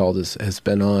kid, so-called, has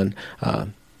been on,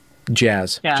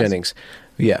 Jazz Jennings.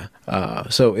 Yeah.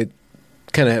 So it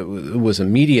kind of was a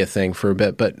media thing for a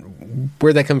bit, but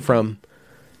where'd that come from?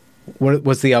 What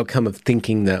was the outcome of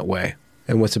thinking that way?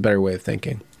 And what's a better way of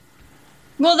thinking?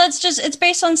 Well, it's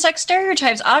based on sex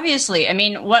stereotypes, obviously. I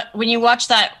mean, when you watch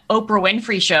that Oprah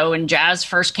Winfrey show and Jazz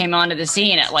first came onto the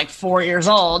scene at like 4 years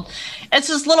old, it's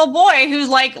this little boy who's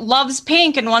like loves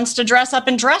pink and wants to dress up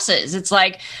in dresses. It's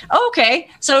like, okay,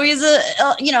 so he's a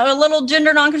little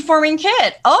gender nonconforming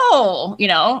kid. Oh,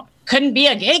 couldn't be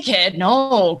a gay kid.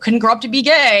 No, couldn't grow up to be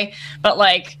gay. But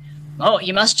like, oh,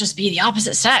 he must just be the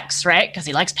opposite sex, right? Because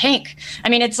he likes pink. I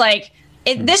mean, it's like,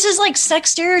 this is like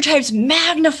sex stereotypes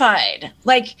magnified.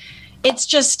 Like, it's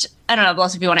just, I don't know,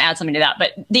 Bless, if you want to add something to that,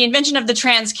 but the invention of the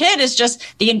trans kid is just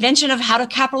the invention of how the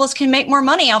capitalists can make more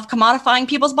money off commodifying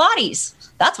people's bodies.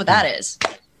 That's what that is.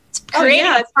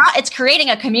 It's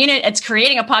creating a community. It's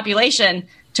creating a population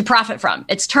to profit from.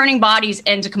 It's turning bodies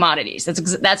into commodities.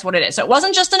 That's what it is. So it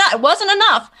wasn't enough. It wasn't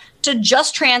enough to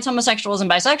just trans homosexuals and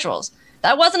bisexuals.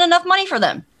 That wasn't enough money for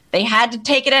them. They had to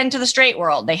take it into the straight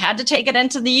world. They had to take it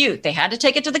into the youth. They had to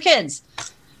take it to the kids.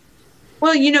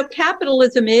 Well,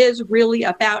 capitalism is really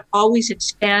about always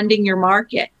expanding your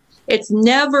market. It's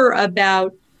never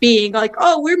about being like,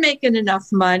 oh, we're making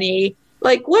enough money.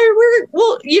 Like we're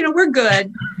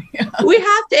good. Yeah. We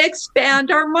have to expand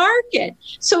our market.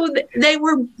 So they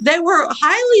were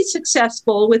highly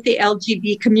successful with the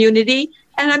LGBT community.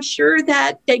 And I'm sure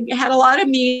that they had a lot of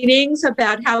meetings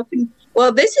about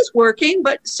this is working,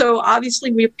 but so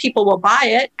obviously people will buy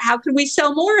it. How can we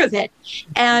sell more of it?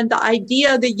 And the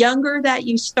idea, the younger that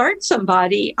you start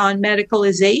somebody on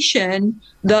medicalization,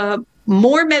 the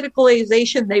more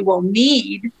medicalization they will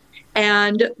need,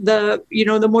 and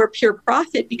the more pure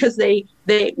profit, because they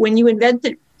when you invent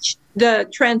the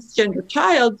transgender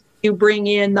child, you bring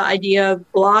in the idea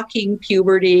of blocking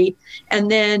puberty, and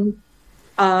then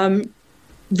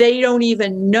they don't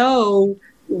even know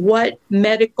what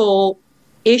medical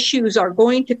issues are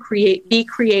going to be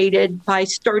created by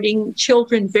starting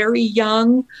children very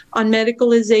young on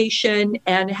medicalization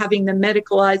and having them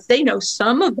medicalized. They know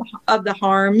some of the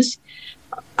harms,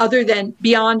 other than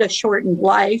beyond a shortened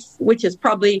life, which is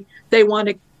probably they want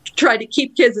to try to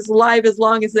keep kids alive as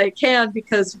long as they can,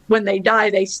 because when they die,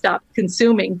 they stop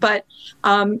consuming. But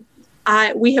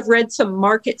we have read some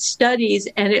market studies,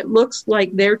 and it looks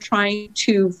like they're trying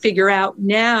to figure out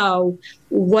now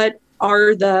what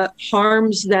are the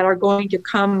harms that are going to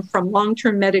come from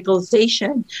long-term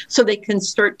medicalization, so they can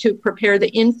start to prepare the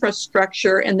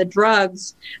infrastructure and the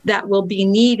drugs that will be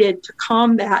needed to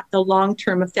combat the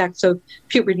long-term effects of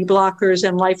puberty blockers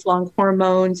and lifelong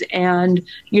hormones, and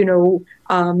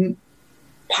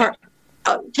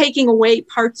taking away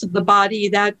parts of the body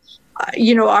that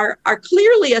are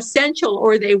clearly essential,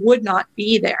 or they would not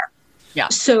be there. Yeah.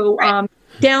 So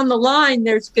down the line,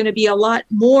 there's going to be a lot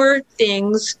more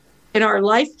things in our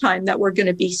lifetime that we're going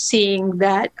to be seeing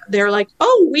that they're like,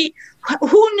 oh,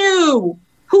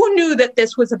 who knew that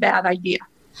this was a bad idea?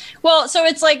 Well, so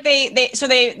it's like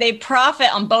they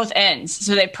profit on both ends.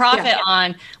 So they profit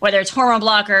on whether it's hormone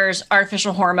blockers,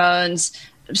 artificial hormones,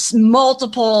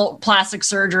 multiple plastic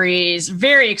surgeries,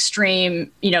 very extreme,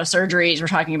 surgeries we're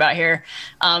talking about here.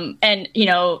 And,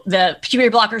 the puberty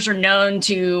blockers are known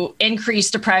to increase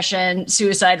depression,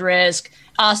 suicide risk,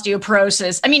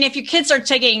 osteoporosis. I mean, if your kids start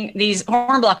taking these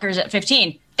hormone blockers at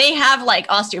 15, they have like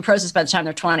osteoporosis by the time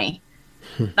they're 20.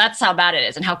 That's how bad it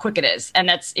is and how quick it is. And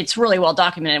it's really well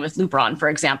documented with Lupron, for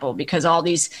example, because all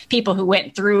these people who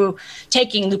went through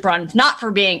taking Lupron, not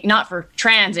for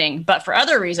transing, but for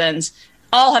other reasons,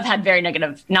 all have had very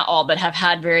negative, not all, but have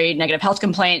had very negative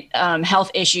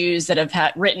health issues that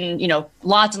have written,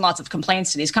 lots and lots of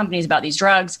complaints to these companies about these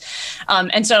drugs.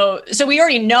 And so we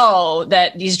already know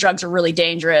that these drugs are really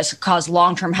dangerous, cause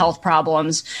long-term health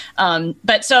problems.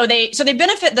 But so they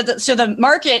benefit, the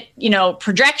market,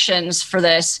 projections for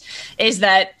this is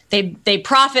that they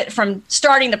profit from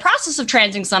starting the process of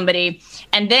transing somebody.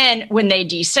 And then when they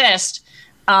desist,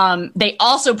 they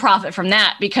also profit from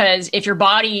that, because if your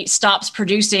body stops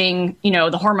producing,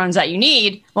 the hormones that you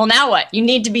need, well, now what? You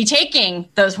need to be taking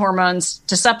those hormones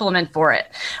to supplement for it,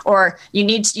 or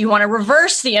you want to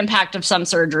reverse the impact of some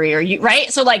surgery,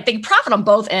 right? So like they profit on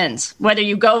both ends, whether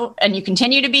you go and you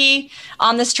continue to be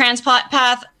on this transplant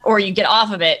path or you get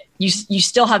off of it, you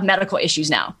still have medical issues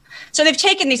now. So they've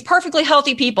taken these perfectly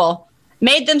healthy people,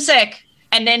 made them sick,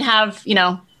 and then have,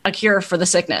 a cure for the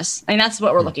sickness. I mean, that's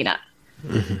what we're looking at.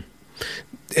 Mm-hmm.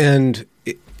 And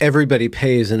everybody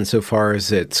pays insofar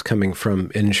as it's coming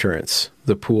from insurance,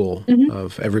 the pool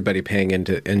of everybody paying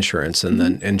into insurance, and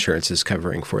then insurance is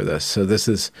covering for this. So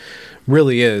this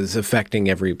really is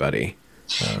affecting everybody.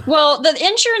 Well, the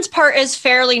insurance part is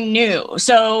fairly new.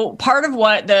 So part of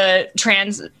what the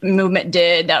trans movement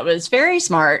did that was very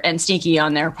smart and sneaky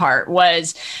on their part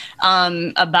was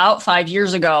about 5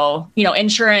 years ago,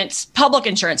 insurance, public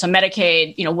insurance, so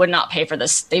Medicaid, would not pay for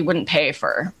this. They wouldn't pay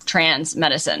for trans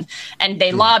medicine. And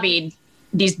they lobbied,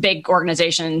 these big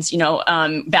organizations,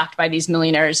 backed by these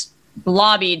millionaires,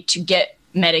 lobbied to get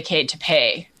Medicaid to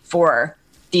pay for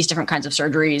these different kinds of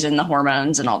surgeries and the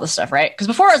hormones and all this stuff, right? Because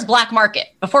before it was black market.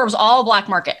 Before it was all black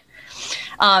market.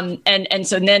 And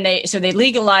so then they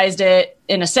legalized it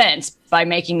in a sense by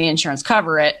making the insurance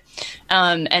cover it.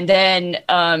 And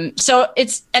they're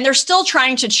still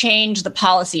trying to change the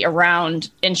policy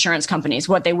around insurance companies,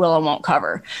 what they will and won't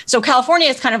cover. So California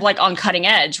is kind of like on cutting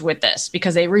edge with this,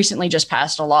 because they recently just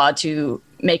passed a law to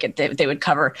make it, they would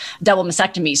cover double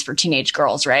mastectomies for teenage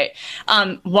girls, right?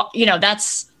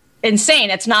 That's insane.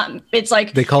 It's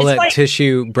like they call that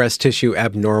breast tissue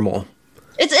abnormal.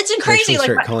 It's crazy. They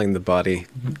start calling the body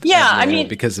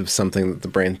because of something that the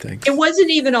brain thinks. It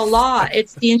wasn't even a law.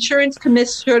 It's the insurance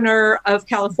commissioner of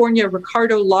California,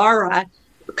 Ricardo Lara,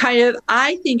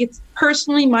 I think it's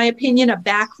personally my opinion, a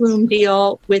backroom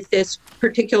deal with this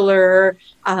particular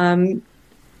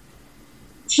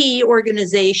key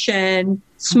organization,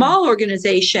 small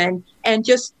organization, and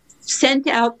just sent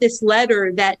out this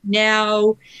letter that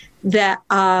now that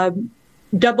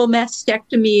double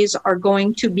mastectomies are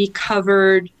going to be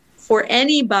covered for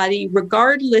anybody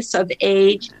regardless of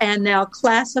age, and now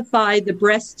classify the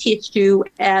breast tissue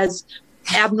as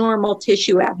abnormal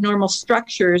tissue, abnormal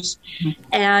structures.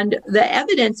 And the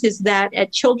evidence is that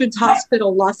at Children's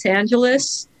Hospital Los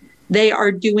Angeles, they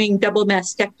are doing double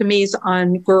mastectomies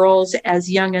on girls as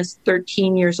young as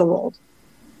 13 years old.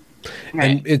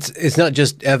 And it's not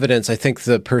just evidence. I think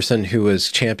the person who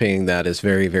was championing that is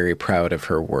very, very proud of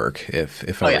her work,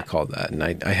 if I recall that. And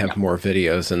I have more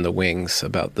videos in the wings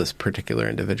about this particular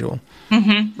individual.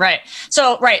 Mm-hmm. Right.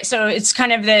 So it's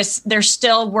kind of this, they're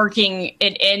still working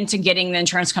it into getting the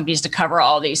insurance companies to cover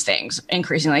all these things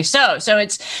increasingly. So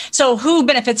who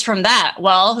benefits from that?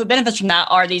 Well, who benefits from that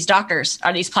are these doctors,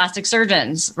 are these plastic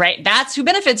surgeons, right? That's who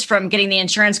benefits from getting the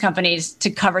insurance companies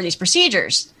to cover these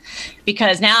procedures.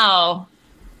 Because now,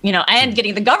 and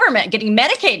getting the government, getting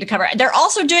Medicaid to cover it. They're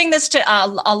also doing this to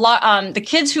a lot, the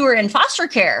kids who are in foster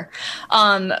care,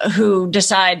 who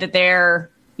decide that they're,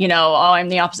 I'm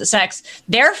the opposite sex.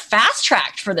 They're fast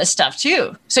tracked for this stuff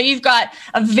too. So you've got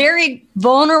a very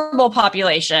vulnerable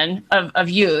population of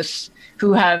youth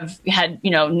who have had,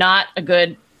 not a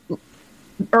good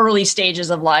early stages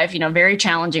of life, very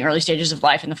challenging early stages of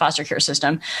life in the foster care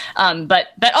system. But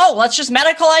let's just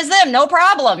medicalize them. No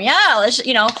problem. Yeah.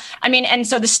 And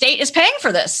so the state is paying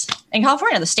for this in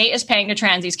California. The state is paying to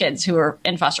trans these kids who are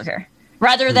in foster care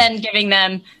rather than giving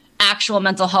them actual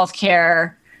mental health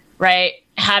care, right?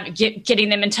 Getting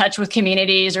them in touch with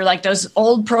communities or like those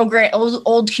old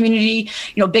community,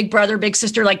 Big Brother, Big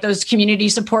Sister, like those community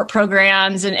support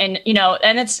programs. And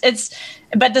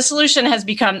but the solution has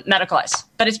become medicalized,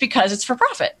 but it's because it's for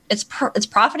profit. It's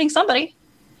profiting somebody.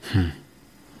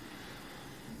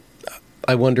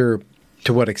 I wonder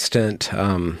to what extent,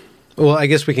 well, I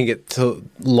guess we can get to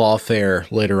lawfare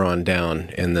later on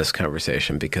down in this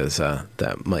conversation because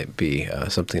that might be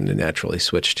something to naturally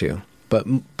switch to. But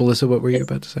Melissa, what were you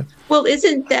about to say? Well,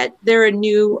 isn't that there a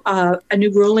new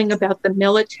ruling about the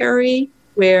military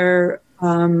where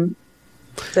the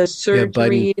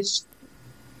surgeries?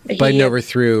 Yeah, Biden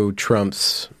overthrew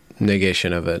Trump's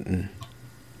negation of it, and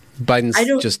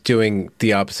Biden's just doing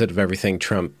the opposite of everything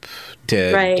Trump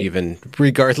did, right, even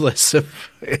regardless of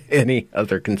any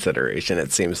other consideration.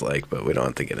 It seems like, but we don't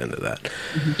have to get into that.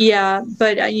 Yeah,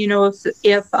 but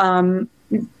if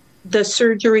the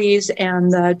surgeries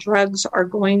and the drugs are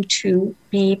going to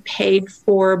be paid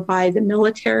for by the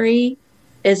military,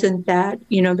 isn't that,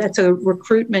 that's a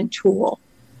recruitment tool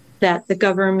that the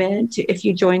government, if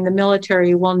you join the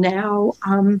military, will now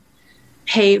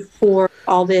pay for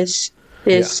all this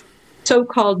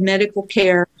so-called medical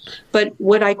care. But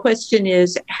what I question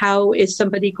is, how is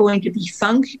somebody going to be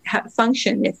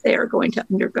function if they are going to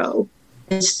undergo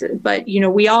this? But,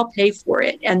 we all pay for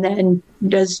it. And then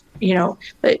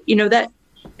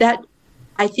that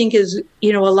I think is,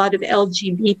 a lot of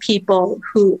LGBT people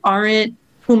who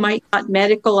might not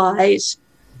medicalize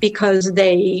because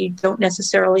they don't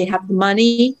necessarily have the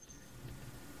money,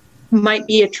 might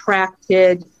be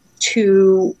attracted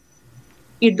to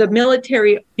the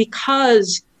military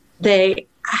because they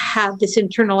have this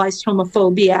internalized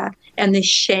homophobia and this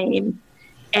shame.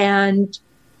 And,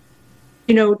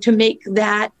 to make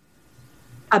that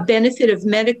a benefit of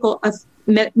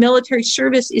military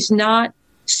service is not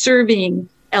serving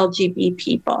LGBT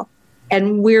people.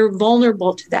 And we're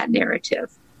vulnerable to that narrative.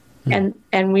 And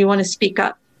we want to speak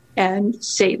up and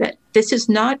say that this is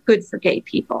not good for gay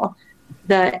people.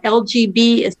 The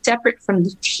LGB is separate from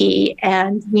the T,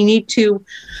 and we need to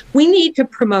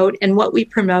promote, and what we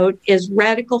promote is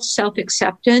radical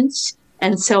self-acceptance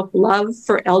and self-love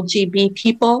for LGB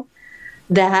people,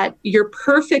 that you're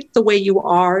perfect the way you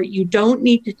are. You don't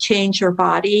need to change your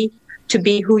body to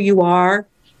be who you are.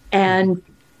 And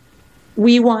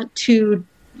we want to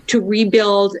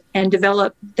rebuild and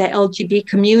develop the LGBT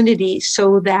community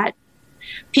so that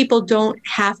people don't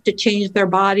have to change their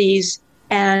bodies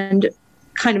and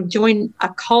kind of join a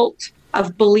cult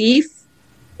of belief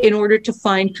in order to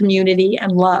find community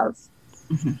and love.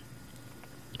 Mm-hmm.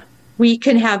 We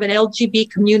can have an LGBT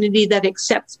community that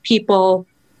accepts people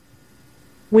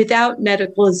without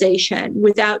medicalization,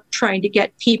 without trying to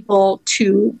get people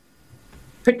to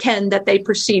pretend that they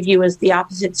perceive you as the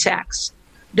opposite sex,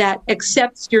 that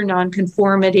accepts your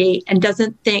nonconformity and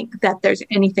doesn't think that there's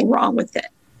anything wrong with it.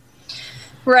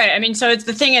 Right. I mean, so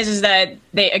the thing is that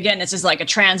this is like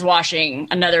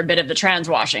another bit of the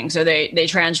transwashing. So they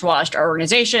transwashed our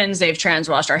organizations, they've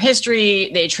transwashed our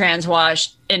history, they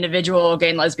transwashed individual gay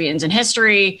and lesbians in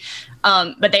history.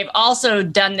 But they've also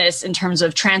done this in terms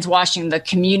of transwashing the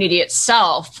community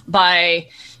itself by,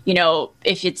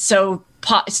 if it's so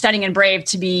stunning and brave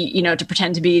to be, to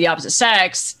pretend to be the opposite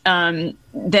sex,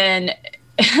 then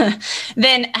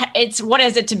it's, what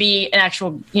is it to be an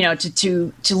actual,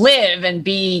 to live and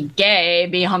be gay,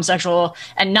 be homosexual,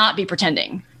 and not be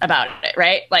pretending about it,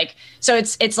 right? Like, so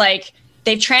it's like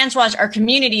they've transwashed our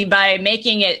community by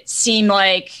making it seem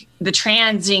like the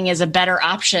transing is a better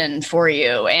option for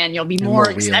you, and you'll be more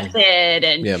accepted,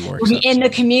 and you'll be in the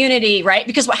community, right?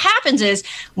 Because what happens is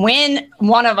when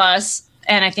one of us,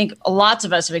 and I think lots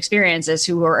of us have experienced this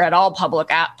who are at all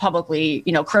publicly,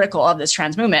 critical of this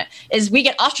trans movement, is we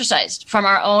get ostracized from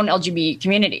our own LGBT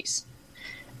communities.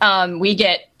 We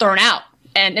get thrown out.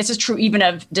 And this is true even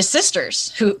of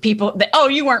desisters,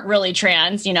 you weren't really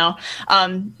trans,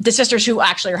 desisters who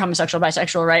actually are homosexual,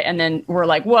 bisexual, right? And then we're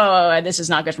like, whoa, this is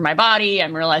not good for my body.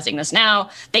 I'm realizing this now.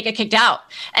 They get kicked out.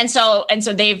 And so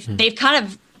they've kind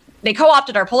of they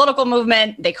co-opted our political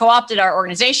movement, they co-opted our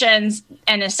organizations,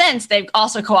 and in a sense, they've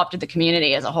also co-opted the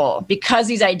community as a whole because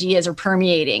these ideas are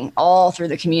permeating all through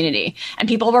the community and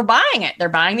people are buying it. They're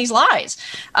buying these lies.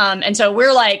 And so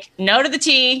we're like, no to the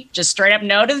T, just straight up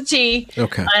no to the T.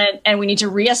 Okay. And we need to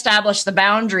reestablish the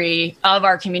boundary of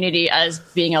our community as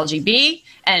being LGB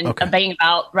and being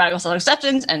about radical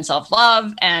self-acceptance and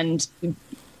self-love, and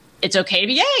it's okay to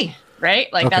be gay,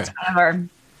 right? Like that's kind of our...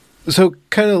 So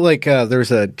kind of like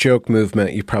there's a joke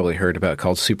movement you probably heard about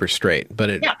called super straight, but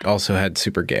it also had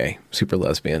super gay, super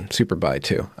lesbian, super bi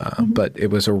too. But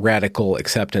it was a radical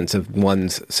acceptance of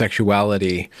one's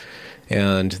sexuality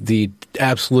and the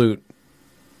absolute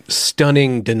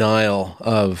stunning denial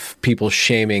of people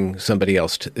shaming somebody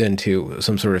else into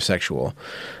some sort of sexual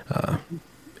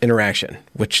interaction,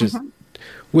 which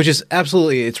is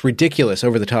absolutely, it's ridiculous,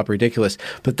 over the top ridiculous.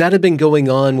 But that had been going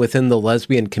on within the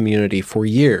lesbian community for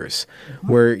years,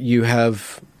 where you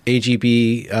have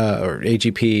AGB or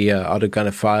AGP,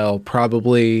 autogynephile,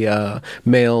 probably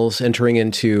males entering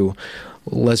into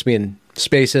lesbian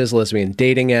spaces, lesbian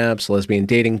dating apps, lesbian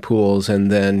dating pools,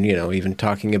 and then, even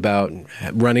talking about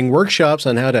running workshops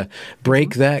on how to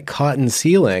break that cotton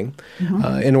ceiling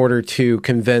in order to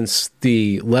convince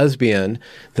the lesbian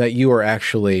that you are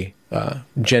actually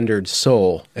gendered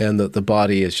soul, and that the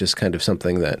body is just kind of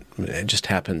something that it just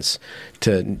happens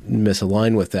to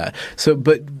misalign with that. So,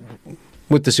 but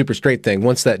with the super straight thing,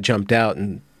 once that jumped out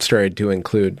and started to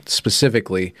include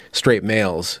specifically straight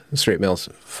males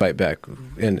fight back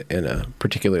in a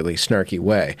particularly snarky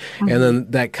way. And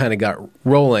then that kind of got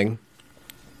rolling,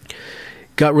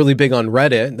 got really big on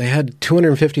Reddit. They had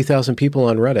 250,000 people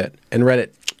on Reddit, and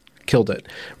Reddit killed it.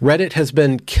 Reddit has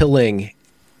been killing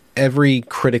every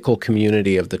critical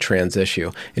community of the trans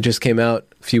issue. It just came out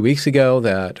a few weeks ago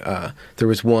that there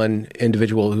was one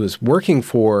individual who was working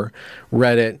for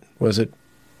Reddit,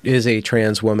 is a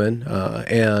trans woman,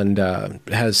 and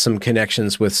has some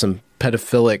connections with some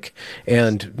pedophilic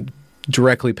and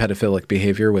directly pedophilic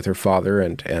behavior with her father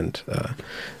and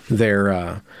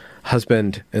their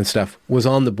husband and stuff, was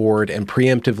on the board and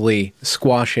preemptively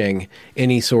squashing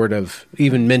any sort of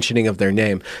even mentioning of their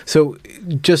name. So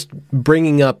just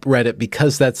bringing up Reddit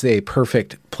because that's a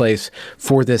perfect place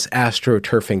for this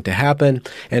astroturfing to happen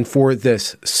and for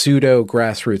this pseudo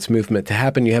grassroots movement to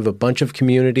happen. You have a bunch of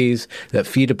communities that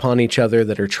feed upon each other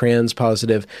that are trans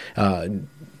positive,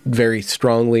 very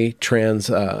strongly trans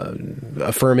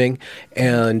affirming,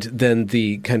 and then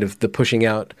the kind of the pushing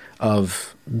out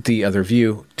of the other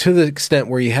view to the extent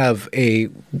where you have a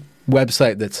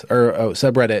website or a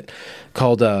subreddit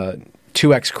called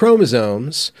 2X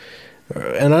Chromosomes,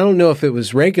 and I don't know if it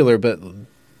was regular, but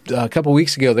a couple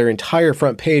weeks ago their entire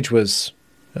front page was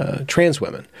trans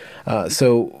women.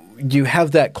 So you have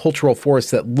that cultural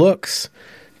force that looks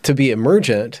to be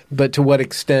emergent, but to what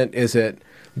extent is it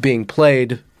being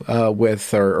played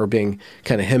with or being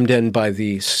kind of hemmed in by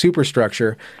the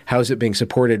superstructure? How is it being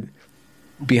supported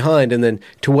behind? And then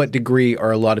to what degree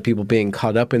are a lot of people being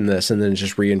caught up in this and then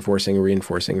just reinforcing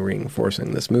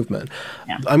this movement?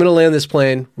 Yeah. I'm going to land this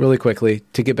plane really quickly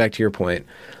to get back to your point.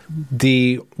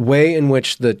 The way in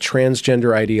which the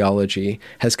transgender ideology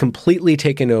has completely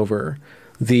taken over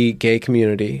the gay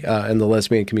community and the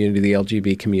lesbian community, the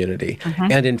LGBT community,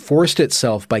 and enforced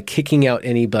itself by kicking out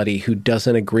anybody who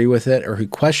doesn't agree with it or who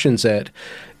questions it,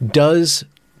 does,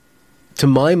 to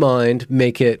my mind,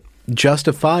 make it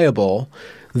justifiable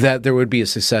that there would be a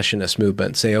secessionist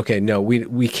movement. Say, okay, no,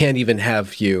 we can't even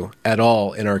have you at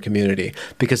all in our community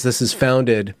because this is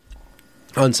founded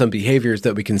on some behaviors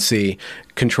that we can see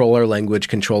control our language,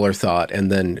 control our thought,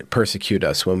 and then persecute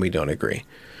us when we don't agree.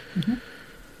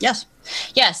 Yes.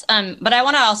 But I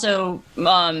want to also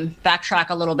backtrack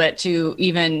a little bit to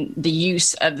even the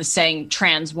use of the saying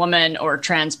trans woman or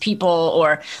trans people,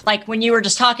 or like when you were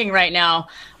just talking right now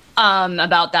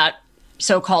about that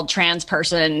so-called trans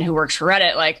person who works for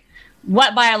Reddit, like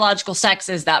what biological sex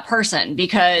is that person?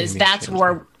 Because that's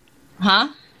where,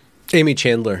 Amy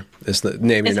Chandler is the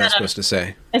name you're not supposed to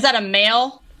say. Is that a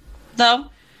male, though?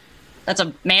 That's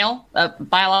a male, a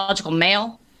biological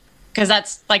male? Because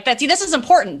this is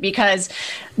important because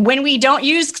when we don't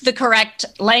use the correct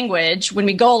language, when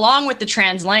we go along with the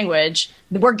trans language,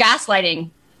 we're gaslighting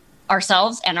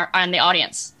ourselves and the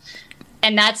audience.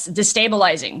 And that's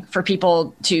destabilizing for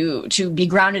people to be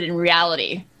grounded in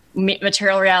reality.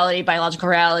 material reality, biological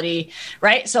reality,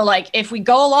 right? So like if we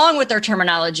go along with their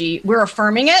terminology, we're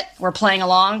affirming it, we're playing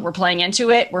along, we're playing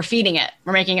into it, we're feeding it,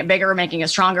 we're making it bigger, we're making it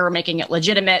stronger, we're making it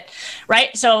legitimate,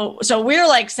 right? So we're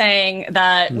like saying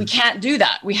that we can't do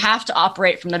that. We have to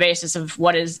operate from the basis of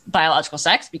what is biological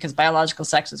sex, because biological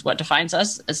sex is what defines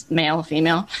us as male,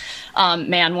 female,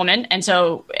 man, woman. And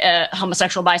so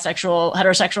homosexual, bisexual,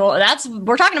 heterosexual,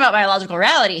 we're talking about biological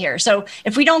reality here. So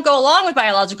if we don't go along with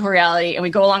biological reality and we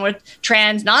go along with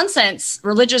trans nonsense,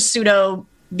 religious pseudo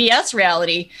BS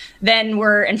reality, then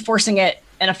we're enforcing it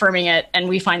and affirming it. And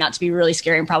we find that to be really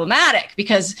scary and problematic,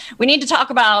 because we need to talk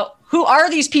about who are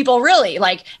these people really?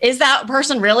 Like, is that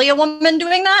person really a woman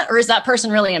doing that? Or is that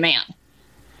person really a man?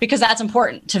 Because that's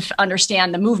important to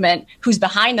understand the movement, who's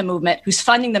behind the movement, who's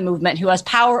funding the movement, who has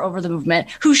power over the movement,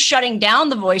 who's shutting down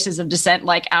the voices of dissent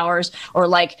like ours, or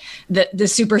like the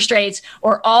super straights,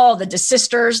 or all the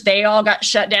desisters, they all got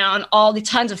shut down. All the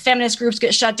tons of feminist groups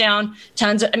get shut down.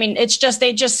 It's just,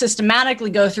 they just systematically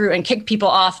go through and kick people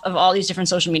off of all these different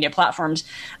social media platforms.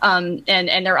 And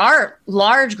there are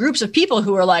large groups of people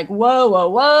who are like,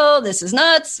 whoa, this is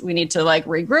nuts. We need to like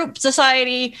regroup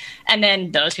society. And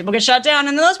then those people get shut down,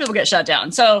 and then those people get shut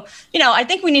down. So, I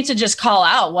think we need to just call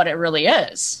out what it really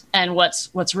is and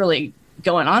what's really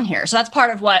going on here. So that's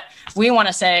part of what we want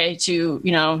to say to,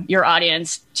 your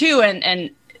audience too.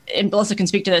 And Belissa can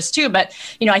speak to this too. But,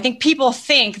 I think people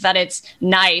think that it's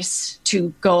nice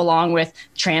to go along with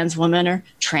trans woman or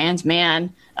trans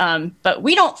man. But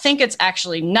we don't think it's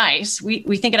actually nice.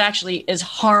 We think it actually is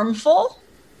harmful,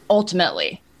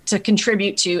 ultimately, to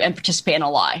contribute to and participate in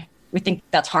a lie. We think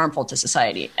that's harmful to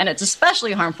society. And it's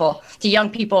especially harmful to young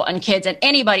people and kids and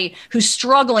anybody who's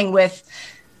struggling with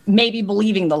maybe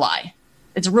believing the lie.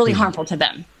 It's really harmful to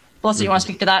them. Belissa, you want to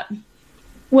speak to that?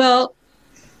 Well,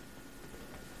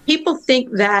 people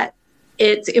think that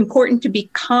it's important to be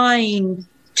kind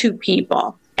to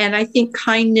people. And I think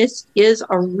kindness is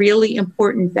a really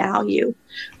important value.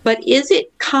 But is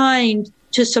it kind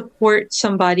to support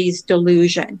somebody's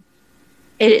delusion?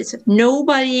 It is.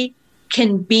 Nobody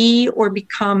can be or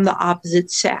become the opposite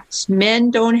sex.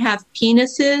 Men don't have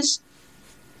penises.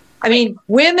 I mean,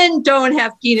 women don't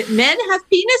have penises. Men have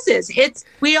penises.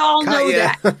 We all know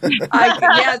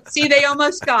that. See, they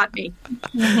almost got me.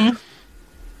 Mm-hmm.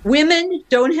 Women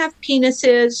don't have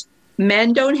penises.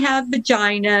 Men don't have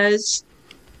vaginas.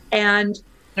 And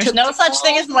there's no such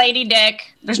thing as lady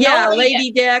dick. There's no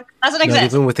lady dick. Doesn't exist. Not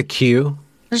even with a Q.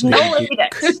 There's no lady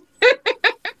dicks.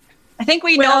 I think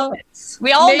we know this.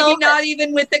 We all know. Maybe not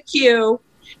even with a Q.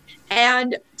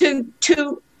 And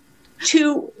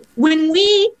to when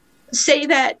we say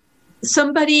that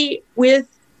somebody with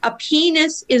a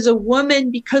penis is a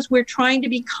woman because we're trying to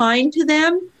be kind to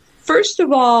them, first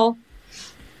of all,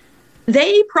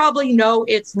 they probably know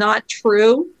it's not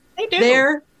true. They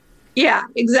do. Yeah,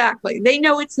 exactly. They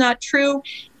know it's not true.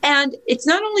 And it's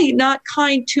not only not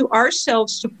kind to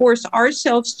ourselves to force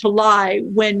ourselves to lie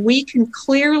when we can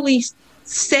clearly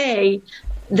say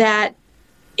that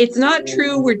it's not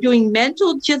true. We're doing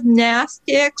mental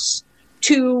gymnastics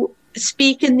to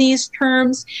speak in these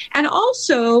terms. And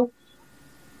also,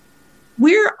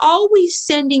 we're always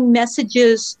sending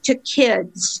messages to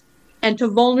kids and to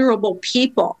vulnerable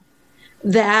people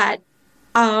that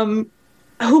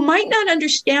who might not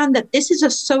understand that this is a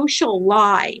social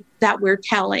lie that we're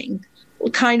telling,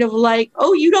 kind of like,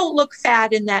 oh, you don't look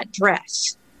fat in that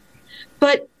dress.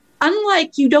 But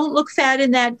unlike you don't look fat in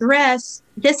that dress,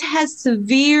 this has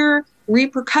severe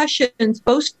repercussions,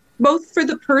 both for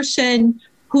the person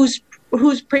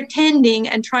who's pretending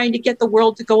and trying to get the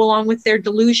world to go along with their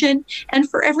delusion, and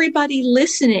for everybody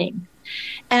listening.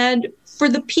 And for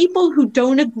the people who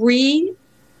don't agree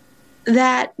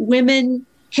that women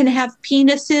can have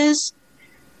penises,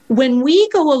 when we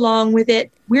go along with it,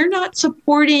 we're not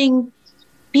supporting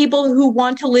people who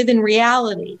want to live in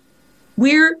reality.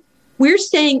 We're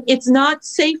saying it's not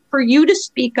safe for you to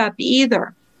speak up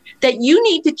either, that you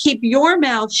need to keep your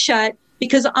mouth shut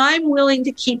because I'm willing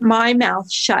to keep my mouth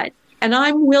shut, and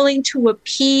I'm willing to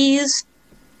appease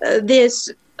this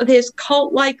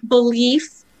cult-like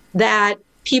belief that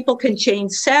people can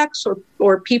change sex,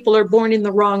 or people are born in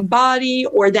the wrong body,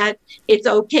 or that it's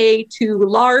okay to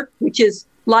LARP, which is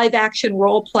live action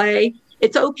role play.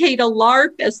 It's okay to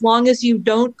LARP as long as you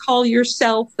don't call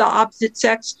yourself the opposite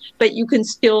sex, but you can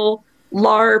still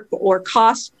LARP or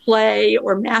cosplay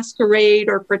or masquerade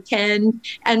or pretend.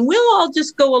 And we'll all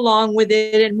just go along with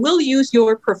it, and we'll use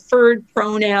your preferred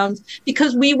pronouns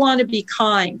because we want to be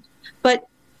kind. But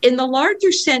in the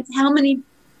larger sense, how many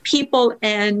people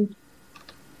and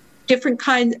different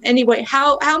kinds, anyway,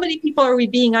 how many people are we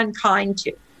being unkind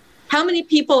to? How many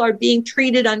people are being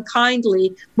treated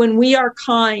unkindly when we are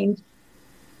kind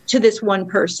to this one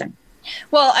person?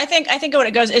 Well, I think what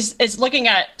it goes is looking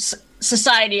at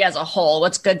society as a whole,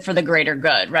 what's good for the greater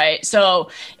good, right?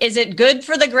 So is it good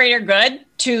for the greater good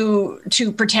to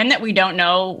pretend that we don't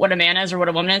know what a man is or what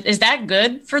a woman is? Is that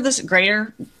good for this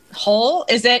greater whole?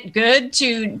 Is it good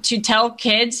to tell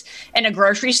kids in a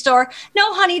grocery store,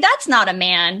 no, honey, that's not a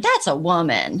man, that's a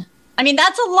woman? I mean,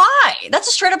 that's a lie. That's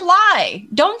a straight up lie.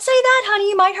 Don't say that, honey.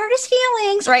 You might hurt his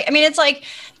feelings, right? I mean, it's like,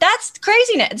 that's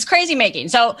craziness. It's crazy making.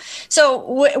 So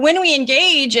when we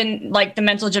engage in like the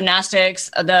mental gymnastics,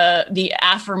 the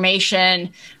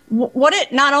affirmation, what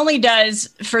it not only does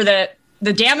for the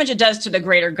damage it does to the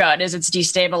greater good is it's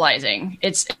destabilizing.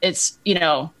 It's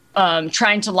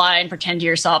trying to lie and pretend to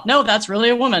yourself, no, that's really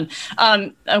a woman,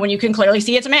 when you can clearly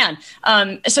see it's a man.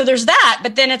 So there's that,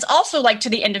 but then it's also like to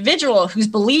the individual who's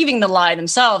believing the lie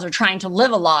themselves or trying to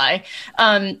live a lie.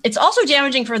 It's also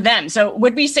damaging for them. So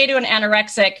would we say to an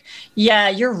anorexic, yeah,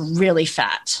 you're really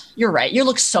fat. You're right. You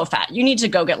look so fat. You need to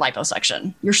go get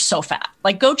liposuction. You're so fat.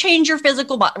 Like, go change your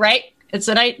physical body, right? It's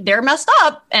that they're messed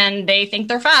up and they think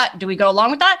they're fat. Do we go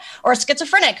along with that? Or a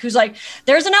schizophrenic who's like,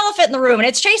 there's an elephant in the room and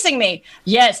it's chasing me.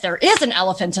 Yes, there is an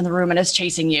elephant in the room and it's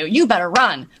chasing you. You better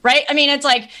run, right? I mean, it's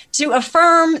like to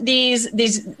affirm these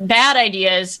bad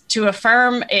ideas, to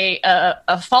affirm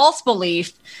a false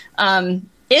belief,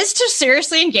 is to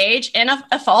seriously engage in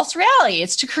a false reality.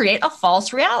 It's to create a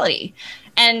false reality.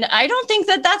 And I don't think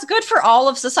that that's good for all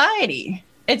of society.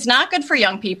 It's not good for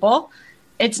young people.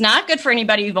 It's not good for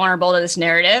anybody vulnerable to this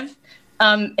narrative.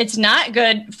 It's not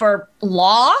good for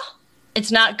law.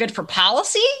 It's not good for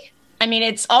policy. I mean,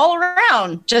 it's all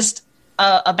around just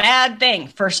a bad thing.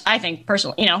 First, I think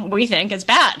personally, we think it's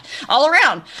bad all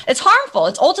around. It's harmful.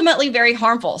 It's ultimately very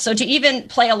harmful. So to even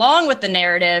play along with the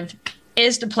narrative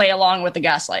is to play along with the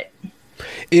gaslight.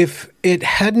 If it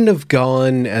hadn't have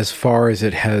gone as far as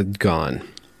it had gone,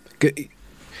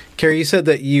 Carrie, you said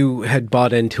that you had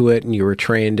bought into it and you were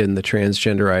trained in the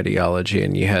transgender ideology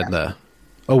and you had the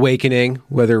awakening,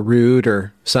 whether rude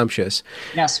or sumptuous.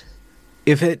 Yes.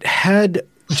 If it had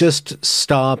just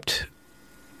stopped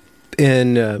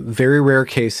in very rare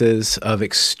cases of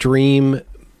extreme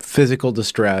physical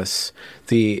distress,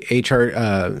 the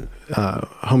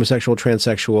homosexual,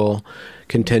 transsexual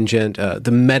contingent,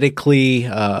 the medically,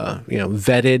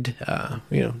 vetted,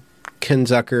 Ken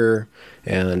Zucker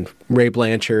and Ray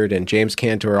Blanchard and James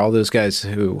Cantor, all those guys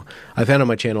who I found on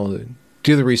my channel who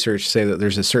do the research, say that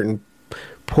there's a certain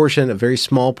portion, a very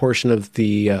small portion of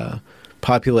the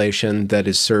population that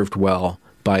is served well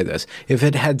by this. If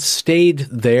it had stayed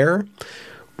there,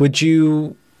 would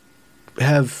you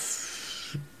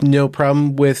have no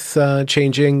problem with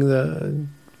changing the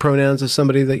pronouns of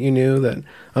somebody that you knew that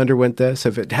underwent this?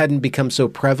 If it hadn't become so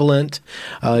prevalent,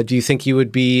 do you think you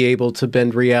would be able to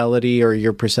bend reality or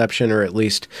your perception, or at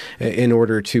least in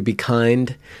order to be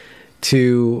kind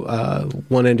to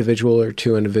one individual or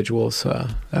two individuals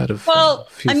out of a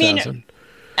few thousand?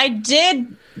 I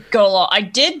did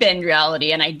bend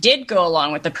reality, and I did go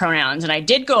along with the pronouns, and I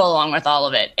did go along with all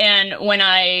of it. And when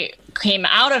I came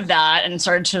out of that and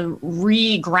started to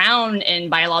re-ground in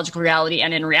biological reality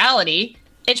and in reality,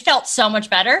 it felt so much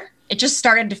better. It just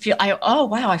started to feel, oh,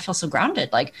 wow, I feel so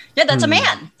grounded. Like, yeah, that's a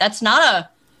man. That's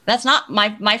not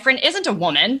my friend isn't a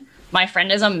woman. My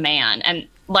friend is a man. And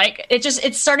like,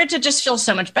 it started to just feel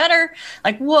so much better.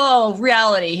 Like, whoa,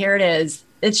 reality, here it is.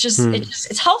 It's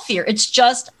it's healthier. It's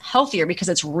just healthier because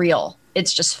it's real.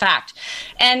 It's just fact.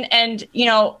 And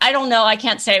I don't know. I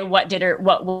can't say what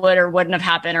would or wouldn't have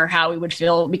happened or how we would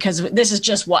feel, because this is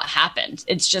just what happened.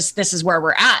 It's just, this is where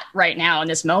we're at right now in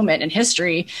this moment in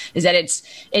history, is that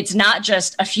it's not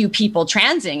just a few people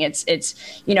transing. It's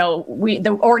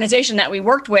the organization that we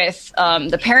worked with,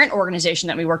 the parent organization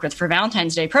that we worked with for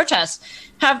Valentine's Day protests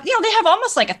they have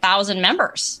almost like 1,000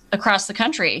 members across the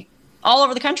country, all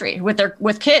over the country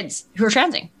with kids who are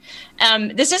transing.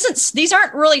 These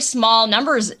aren't really small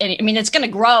numbers. I mean, it's going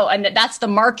to grow, and that's the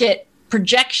market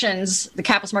projections, the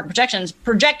capitalist market projections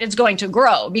project it's going to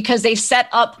grow because they set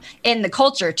up in the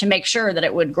culture to make sure that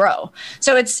it would grow.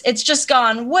 So it's just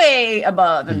gone way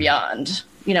above and beyond,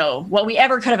 what we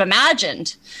ever could have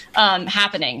imagined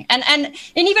happening. And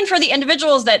even for the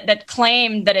individuals that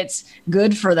claim that it's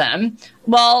good for them,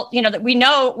 well,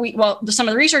 that some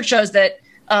of the research shows that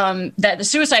that the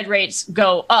suicide rates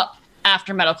go up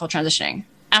after medical transitioning,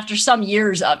 after some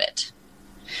years of it.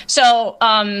 So,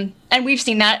 and we've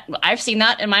seen that. I've seen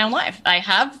that in my own life. I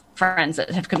have friends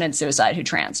that have committed suicide who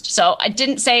transed. So I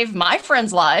didn't save my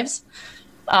friends' lives.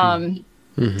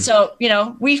 So,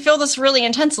 we feel this really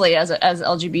intensely as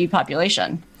LGBT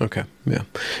population. Okay. Yeah.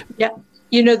 Yeah.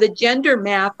 the Gender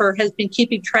Mapper has been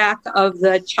keeping track of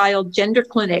the child gender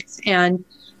clinics, and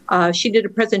she did a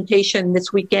presentation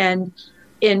this weekend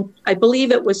in, I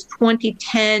believe it was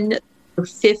 2010,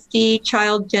 50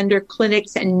 child gender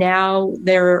clinics, and now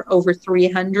there are over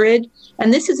 300.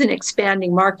 And this is an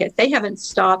expanding market. They haven't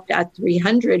stopped at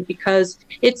 300 because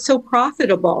it's so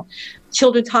profitable.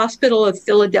 Children's Hospital of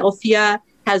Philadelphia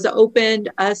has opened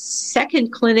a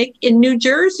second clinic in New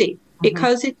Jersey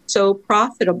because it's so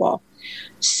profitable.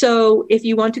 So if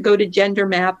you want to go to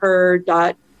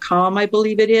gendermapper.com, I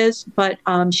believe it is, but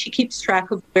she keeps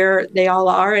track of where they all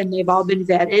are, and they've all been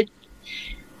vetted.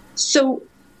 So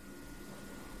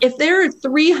if there are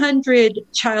 300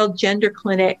 child gender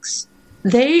clinics,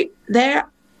 they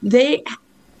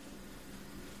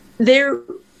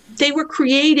were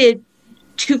created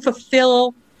to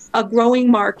fulfill a growing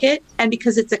market, and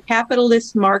because it's a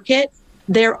capitalist market,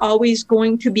 they're always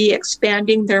going to be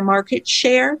expanding their market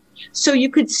share. So you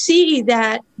could see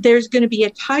that there's going to be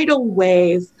a tidal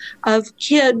wave of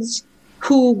kids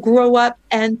who grow up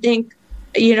and think,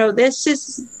 this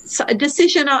is a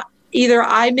decision either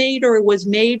I made or was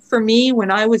made for me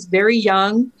when I was very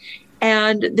young.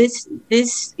 And this,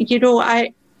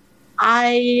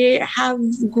 I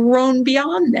have grown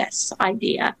beyond this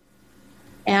idea.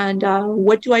 And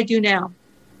what do I do now?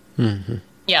 Mm-hmm.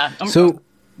 Yeah. So,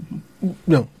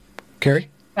 no, Carrie?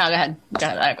 No, go ahead.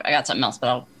 I got something else,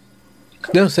 but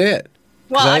No, say it.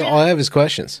 Well, all I have is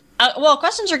questions.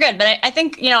 Questions are good, but I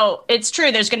think, it's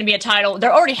true. There's going to be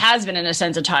there already has been, in a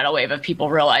sense, a tidal wave of people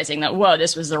realizing that, whoa,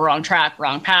 this was the wrong track,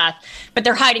 wrong path. But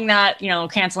they're hiding that,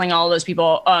 canceling all those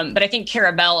people. But I think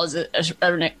Cara Bell is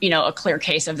a clear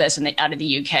case of this out of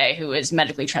the UK, who is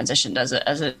medically transitioned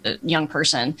as a young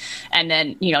person. And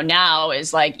then, now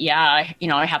is like, I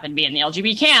happen to be in the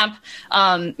LGBT camp,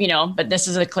 but this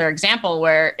is a clear example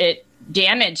where it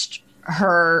damaged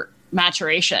her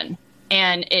maturation.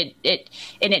 And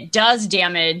it does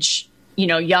damage,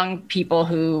 young people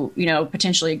who,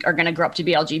 potentially are going to grow up to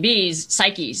be LGBTs,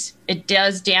 psyches. It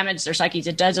does damage their psyches.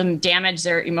 It does damage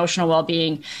their emotional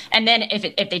well-being. And then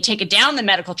if they take it down the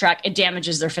medical track, it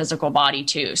damages their physical body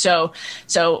too. So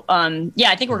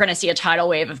I think we're going to see a tidal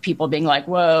wave of people being like,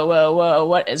 whoa,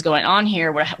 what is going on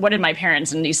here? What did my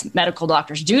parents and these medical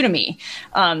doctors do to me?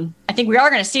 I think we are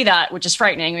going to see that, which is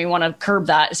frightening. We want to curb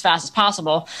that as fast as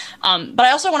possible. But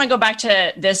I also want to go back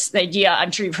to the idea,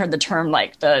 I'm sure you've heard the term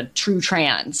like the true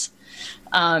trans.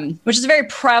 Which is a very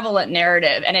prevalent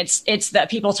narrative. And it's that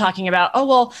people talking about, oh,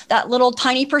 well, that little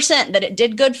tiny percent that it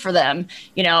did good for them,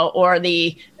 or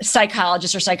the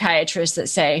psychologists or psychiatrists that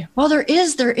say, well, there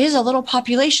is a little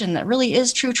population that really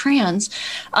is true trans.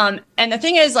 And the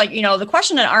thing is, the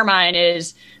question in our mind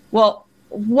is, well,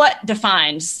 what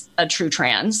defines a true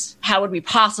trans? How would we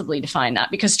possibly define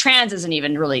that? Because trans isn't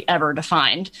even really ever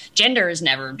defined. Gender is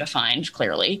never defined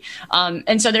clearly.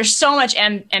 And so there's so much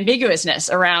ambiguousness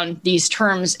around these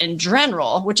terms in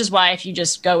general, which is why if you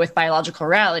just go with biological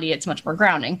reality, it's much more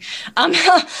grounding.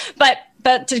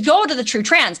 But to go to the true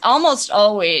trans, almost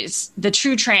always the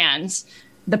true trans,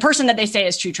 the person that they say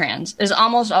is true trans is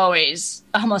almost always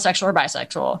a homosexual or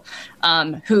bisexual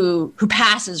who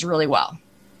passes really well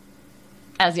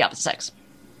as the opposite sex.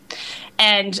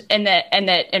 And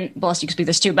Melissa, you can speak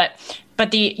this too, but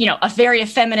the, a very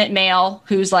effeminate male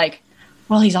who's like,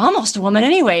 well, he's almost a woman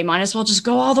anyway. Might as well just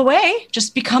go all the way.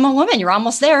 Just become a woman. You're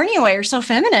almost there anyway. You're so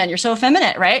feminine. You're so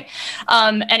effeminate, right?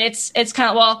 And it's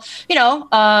kind of,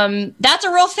 that's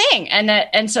a real thing.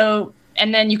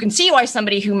 And then you can see why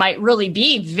somebody who might really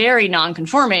be very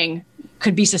non-conforming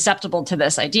could be susceptible to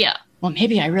this idea. Well,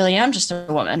 maybe I really am just a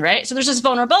woman, right? So there's this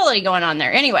vulnerability going on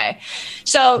there anyway.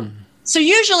 So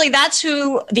usually that's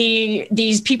who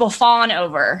these people fawn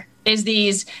over, is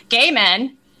these gay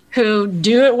men who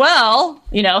do it well,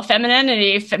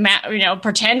 femininity,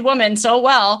 pretend woman so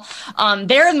well.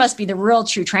 There must be the real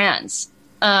true trans.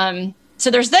 So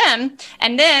there's them,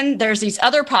 and then there's these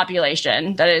other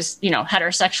population that is,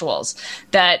 heterosexuals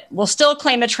that will still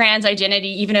claim a trans identity,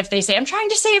 even if they say, I'm trying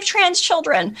to save trans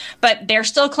children, but they're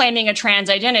still claiming a trans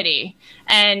identity.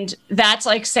 And that's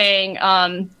like saying,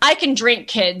 I can drink,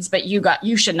 kids, but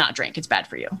you should not drink. It's bad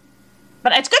for you.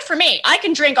 But it's good for me. I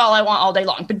can drink all I want all day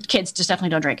long, but kids just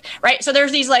definitely don't drink, right? So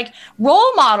there's these like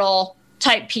role model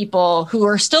type people who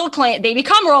are still they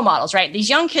become role models, right? These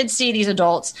young kids see these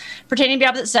adults pretending to be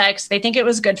opposite sex. They think it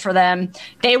was good for them.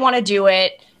 They want to do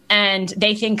it. And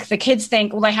the kids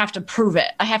think, well, I have to prove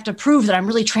it. I have to prove that I'm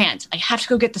really trans. I have to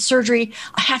go get the surgery.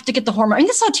 I have to get the hormone. I mean,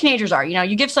 this is how teenagers are.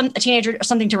 You give a teenager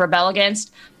something to rebel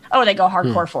against. Oh, they go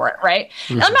hardcore for it, right?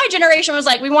 And my generation was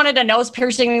like, we wanted a nose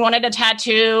piercing. We wanted a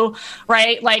tattoo,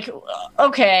 right? Like,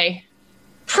 okay,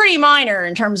 pretty minor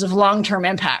in terms of long-term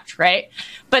impact, right?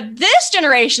 But this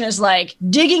generation is like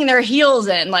digging their heels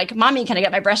in, like, mommy, can I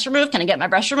get my breast removed? Can I get my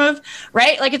breast removed?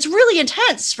 Right? Like, it's really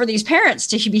intense for these parents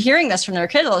to be hearing this from their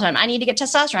kids all the time. I need to get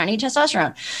testosterone. I need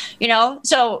testosterone, you know?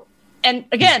 So, and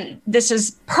again, this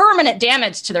is permanent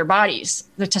damage to their bodies.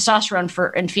 The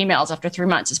testosterone in females after 3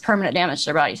 months is permanent damage to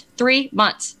their bodies. 3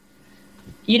 months.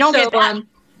 You don't get that.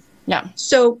 Yeah.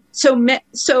 So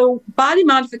body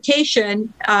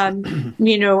modification,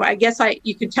 you know, I guess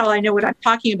you can tell I know what I'm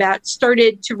talking about,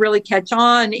 started to really catch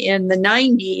on in the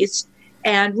 90s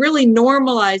and really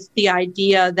normalized the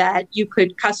idea that you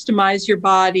could customize your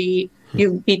body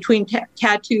between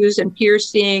tattoos and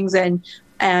piercings and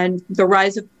the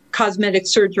rise of cosmetic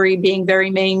surgery being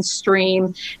very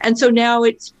mainstream. And so now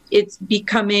it's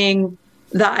becoming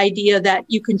the idea that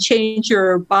you can change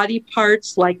your body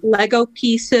parts like Lego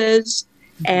pieces,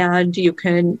 and you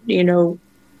can, you know,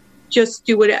 just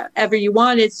do whatever you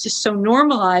want. It's just so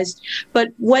normalized.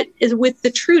 But what is with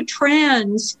the true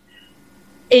trans,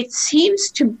 it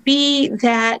seems to be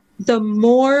that the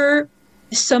more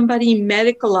somebody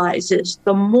medicalizes,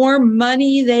 the more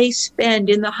money they spend,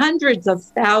 in the hundreds of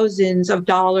thousands of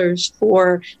dollars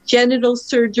for genital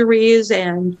surgeries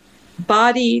and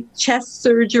body chest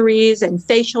surgeries and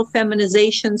facial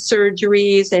feminization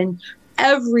surgeries and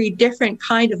every different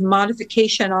kind of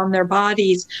modification on their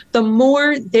bodies, the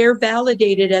more they're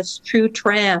validated as true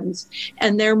trans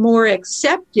and they're more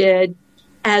accepted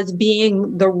as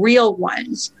being the real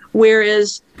ones.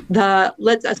 Whereas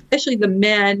especially the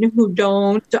men who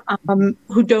don't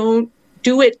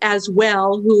do it as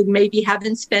well, who maybe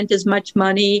haven't spent as much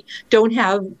money, don't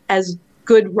have as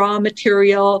good raw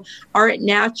material, aren't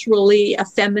naturally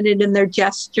effeminate in their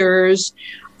gestures,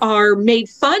 are made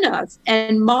fun of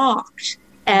and mocked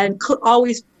and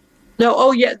always know,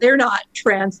 oh yeah, they're not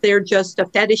trans, they're just a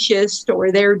fetishist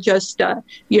or they're just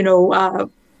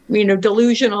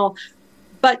delusional.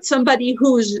 But somebody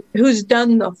who's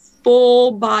done the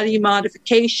full body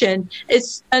modification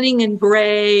is stunning and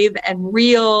brave and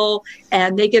real,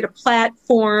 and they get a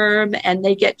platform and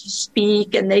they get to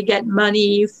speak and they get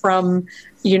money from,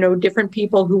 you know, different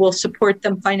people who will support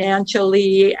them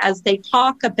financially as they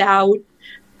talk about,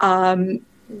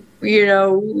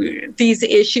 these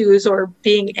issues or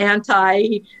being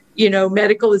anti,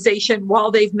 medicalization while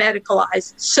they've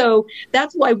medicalized. So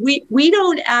that's why we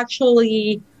don't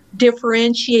actually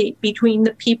differentiate between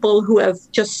the people who have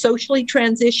just socially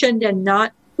transitioned and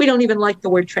not, we don't even like the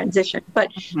word transition, but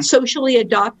socially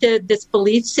adopted this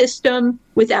belief system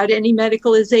without any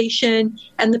medicalization,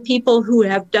 and the people who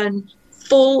have done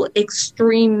full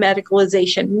extreme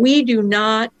medicalization. We do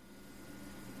not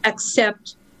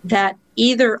accept that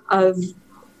either of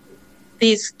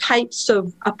these types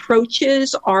of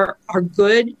approaches are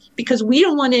good, because we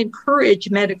don't want to encourage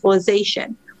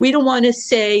medicalization. We don't want to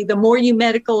say the more you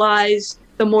medicalize,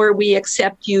 the more we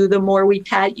accept you, the more we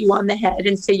pat you on the head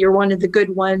and say you're one of the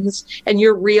good ones and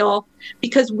you're real,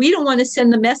 because we don't want to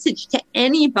send the message to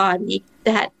anybody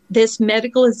that this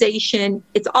medicalization,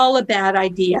 it's all a bad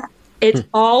idea. It's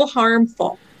all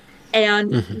harmful.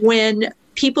 And when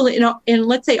people in,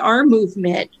 let's say, our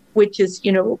movement, which is,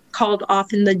 called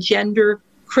often the gender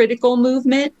critical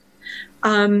movement,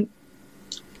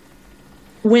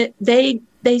 when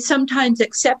they sometimes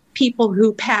accept people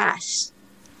who pass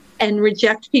and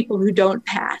reject people who don't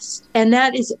pass. And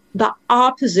that is the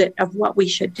opposite of what we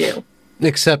should do.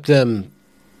 Accept them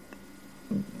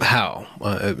how?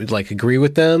 Like agree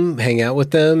with them, hang out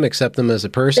with them, accept them as a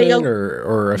person,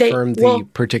 or affirm the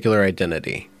particular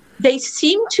identity? They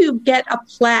seem to get a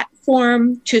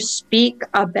platform to speak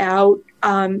about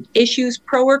issues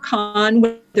pro or con,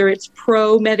 whether it's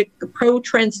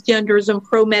pro-transgenderism,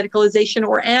 pro-medicalization,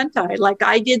 or anti. Like,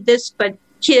 I did this, but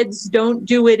kids don't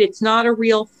do it. It's not a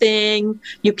real thing.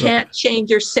 You can't change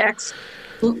your sex.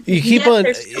 You keep on.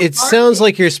 It sounds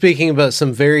like you're speaking about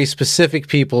some very specific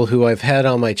people who I've had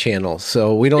on my channel,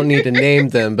 so we don't need to name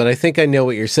them, but I think I know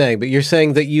what you're saying. But you're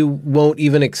saying that you won't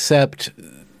even accept,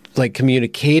 like,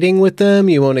 communicating with them?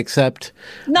 You won't accept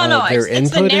their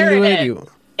input into it?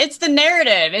 It's the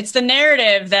narrative. It's the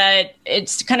narrative that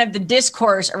it's kind of the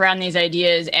discourse around these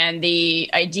ideas, and the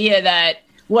idea that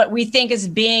what we think is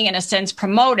being, in a sense,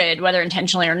 promoted, whether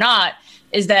intentionally or not,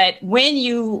 is that when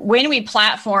we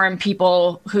platform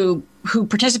people who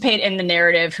participate in the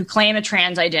narrative, who claim a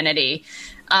trans identity,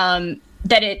 that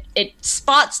it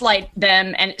spotlights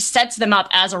them and sets them up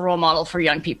as a role model for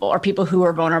young people or people who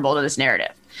are vulnerable to this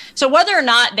narrative. So whether or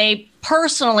not they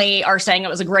personally are saying it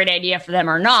was a great idea for them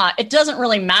or not, it doesn't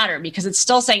really matter, because it's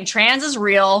still saying trans is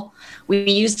real. We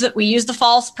use the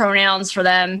false pronouns for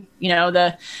them,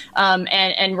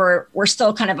 and we're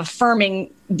still kind of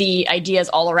affirming the ideas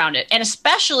all around it. And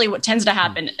especially what tends to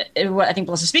happen, what I think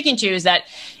Melissa's speaking to, is that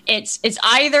it's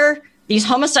either these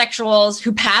homosexuals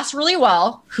who pass really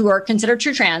well, who are considered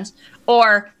true trans,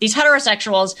 or these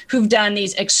heterosexuals who've done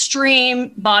these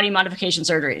extreme body modification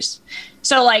surgeries.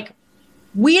 So like,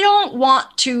 we don't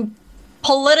want to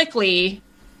politically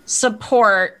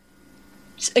support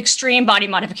extreme body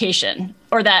modification,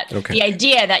 or that the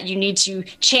idea that you need to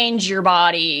change your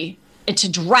body into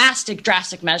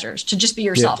drastic measures to just be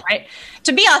yourself, right?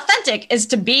 To be authentic is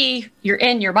to be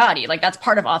in your body. Like, that's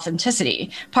part of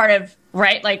authenticity, part of,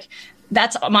 right? Like,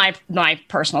 that's my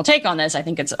personal take on this. I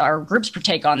think it's our group's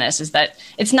take on this, is that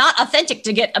it's not authentic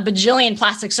to get a bajillion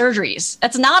plastic surgeries.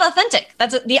 That's not authentic.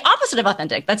 That's the opposite of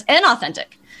authentic. That's inauthentic.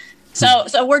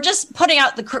 So we're just putting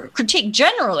out the critique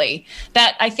generally,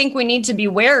 that I think we need to be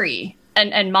wary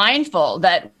and mindful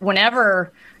that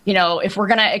whenever, if we're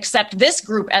going to accept this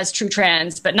group as true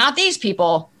trans, but not these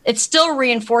people, it still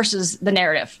reinforces the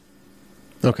narrative.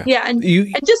 Okay. Yeah, and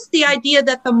just the idea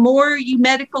that the more you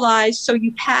medicalize, so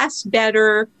you pass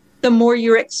better, the more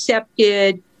you're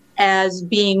accepted as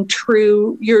being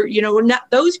true.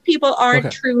 Not those people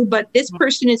aren't true, but this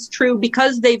person is true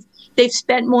because they've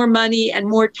spent more money and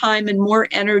more time and more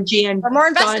energy and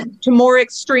gone to more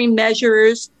extreme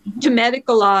measures to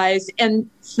medicalize, and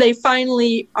they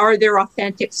finally are their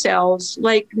authentic selves.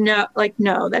 No,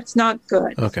 that's not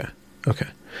good. Okay.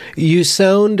 You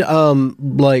sound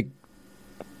like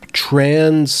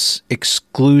trans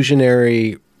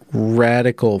exclusionary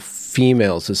radical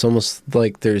females. It's almost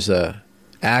like there's a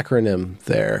acronym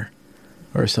there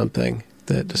or something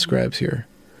that describes your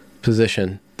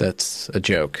position. That's a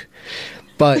joke,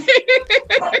 but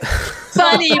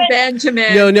funny,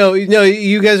 Benjamin. No.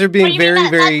 You guys are being very,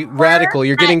 very radical.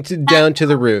 You're getting down to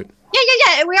the root.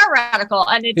 Yeah. We are radical,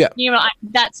 and it's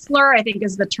that slur, I think,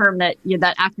 is the term that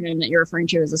acronym that you're referring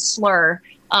to is a slur.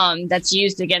 That's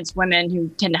used against women who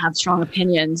tend to have strong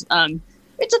opinions.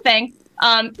 It's a thing.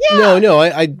 No,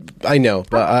 I know,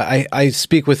 but I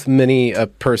speak with many a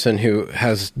person who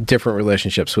has different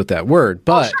relationships with that word.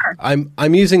 But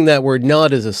I'm using that word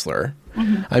not as a slur.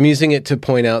 Mm-hmm. I'm using it to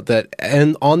point out that,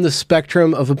 and on the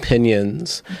spectrum of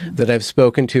opinions that I've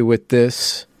spoken to with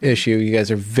this issue, you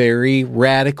guys are very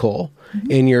radical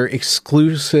in your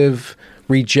exclusive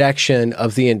rejection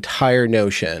of the entire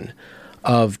notion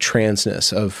of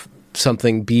transness, of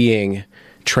something being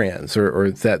trans,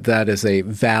 or that is a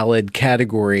valid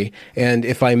category. And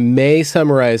if I may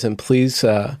summarize, and please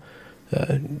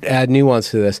add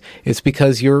nuance to this, it's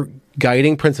because your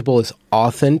guiding principle is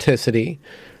authenticity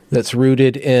that's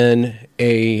rooted in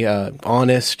a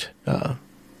honest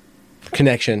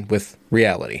connection with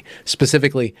reality,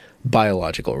 specifically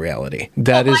biological reality.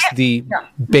 That is the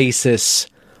basis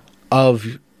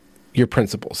of your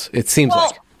principles, it seems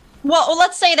like. Well,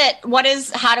 let's say that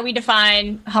how do we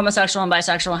define homosexual and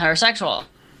bisexual and heterosexual?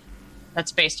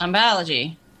 That's based on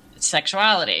biology. It's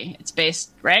sexuality. It's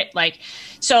based, right?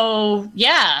 So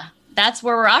that's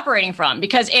where we're operating from.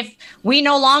 Because if we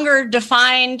no longer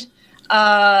defined,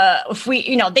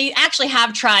 they actually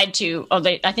have tried to,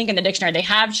 I think in the dictionary, they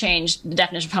have changed the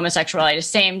definition of homosexuality to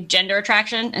same gender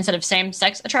attraction instead of same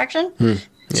sex attraction.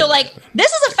 So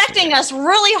this is affecting us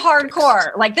really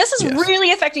hardcore. This is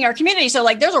really affecting our community. So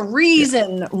there's a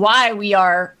reason why we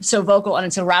are so vocal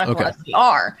and so radical as we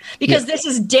are, because this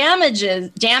has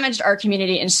damaged our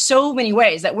community in so many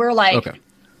ways that we're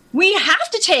we have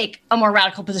to take a more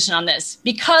radical position on this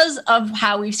because of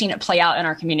how we've seen it play out in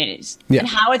our communities and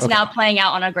how it's now playing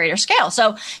out on a greater scale.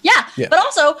 So but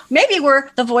also maybe we're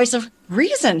the voice of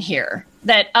reason here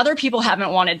that other people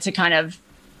haven't wanted to kind of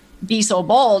be so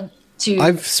bold.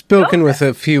 I've spoken with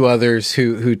a few others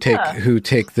who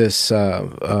take this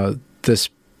this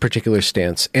particular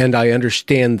stance, and I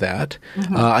understand that.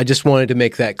 I just wanted to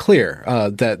make that clear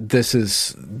that this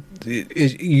is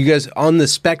you guys on the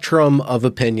spectrum of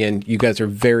opinion. You guys are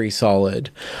very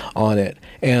solid on it,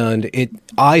 and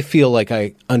I feel like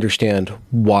I understand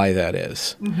why that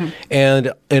is,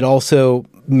 and it also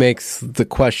makes the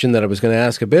question that I was going to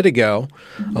ask a bit ago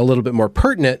a little bit more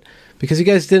pertinent, because you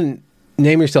guys didn't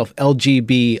name yourself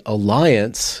LGB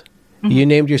Alliance. You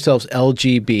named yourselves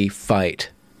LGB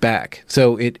Fight Back.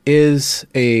 So it is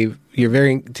you're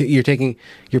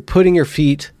putting your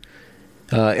feet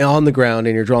on the ground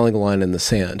and you're drawing a line in the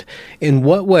sand. In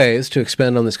what ways, to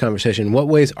expand on this conversation, what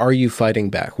ways are you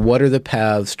fighting back? What are the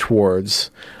paths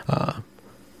towards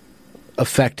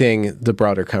affecting the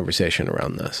broader conversation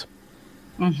around this?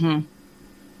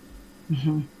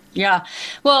 Mm-hmm. Yeah.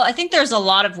 Well, I think there's a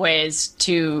lot of ways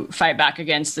to fight back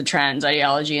against the trans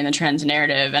ideology and the trans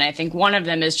narrative. And I think one of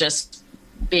them is just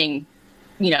being,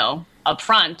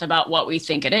 upfront about what we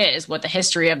think it is, what the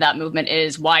history of that movement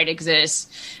is, why it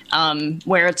exists,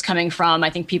 where it's coming from. I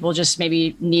think people just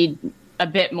maybe need a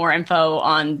bit more info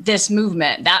on this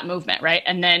movement, that movement, right?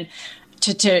 And then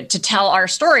to tell our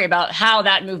story about how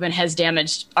that movement has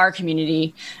damaged our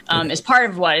community is part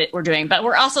of what we're doing. But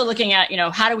we're also looking at,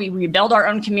 how do we rebuild our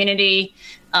own community?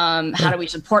 How do we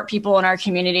support people in our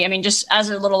community? I mean, just as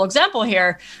a little example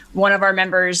here, one of our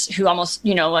members who almost,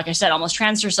 like I said, almost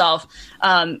trans herself,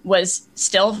 was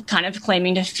still kind of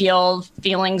claiming to feel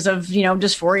feelings of,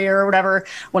 dysphoria or whatever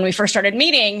when we first started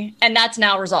meeting. And that's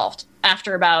now resolved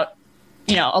after about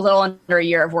a little under a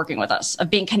year of working with us, of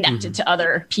being connected to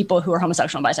other people who are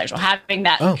homosexual and bisexual, having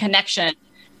that connection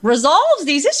resolves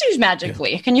these issues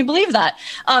magically. Can you believe that?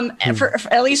 For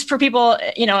at least for people,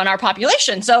 in our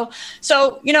population. So,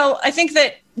 I think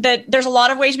that there's a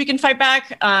lot of ways we can fight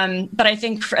back. But I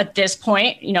think at this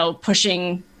point,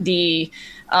 pushing the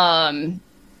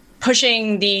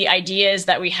ideas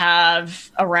that we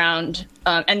have around,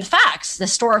 and the facts, the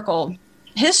historical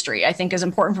history, I think is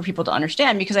important for people to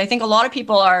understand, because I think a lot of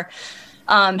people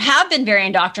have been very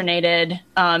indoctrinated,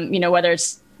 whether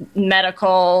it's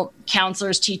medical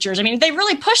counselors, teachers. I mean, they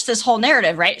really push this whole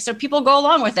narrative, right? So people go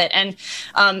along with it. And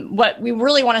what we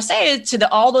really want to say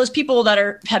to all those people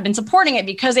that have been supporting it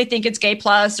because they think it's gay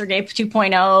plus or gay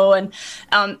 2.0,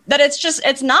 and that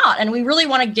it's not. And we really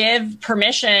want to give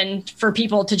permission for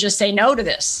people to just say no to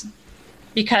this,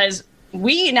 because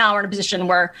we now are in a position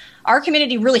where our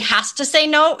community really has to say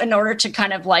no in order to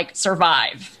kind of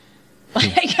survive,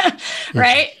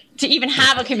 right? To even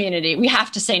have a community, we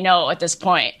have to say no at this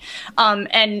point.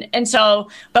 And so,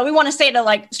 but we want to say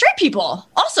to straight people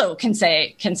also can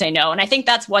say no. And I think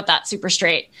that's what that super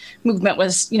straight movement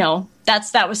was,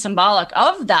 that was symbolic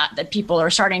of that people are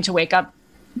starting to wake up,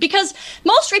 because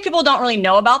most straight people don't really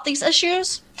know about these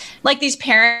issues. Like these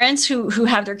parents who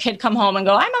have their kid come home and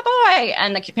go, I'm a boy.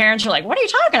 And the parents are like, what are you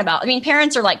talking about? I mean,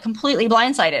 parents are completely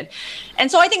blindsided.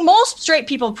 And so I think most straight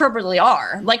people probably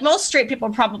are. Most straight people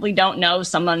probably don't know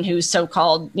someone who's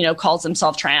so-called, calls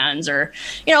themselves trans, or,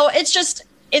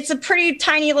 it's a pretty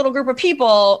tiny little group of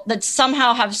people that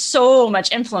somehow have so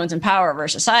much influence and power over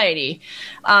society.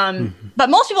 But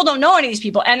most people don't know any of these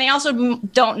people. And they also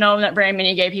don't know that very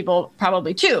many gay people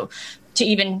probably too, to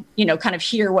even, kind of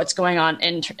hear what's going on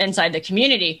inside the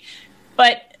community.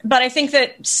 But I think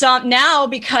that some now,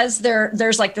 because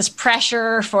there's this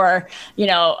pressure for,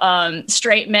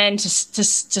 straight men to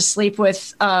sleep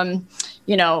with,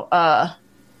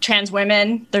 trans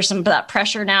women. There's some of that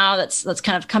pressure now that's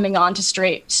kind of coming on to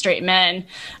straight men.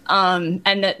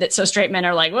 And that so straight men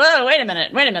are like, whoa, wait a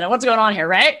minute, what's going on here,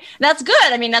 right? And that's good.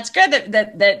 I mean, that's good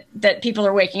that people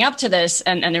are waking up to this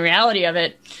and the reality of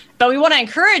it. But we want to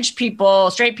encourage people,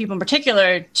 straight people in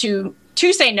particular, to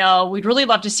say no. We'd really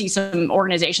love to see some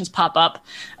organizations pop up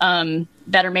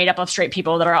that are made up of straight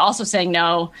people that are also saying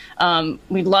no.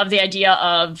 We love the idea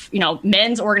of,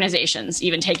 men's organizations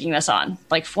even taking this on,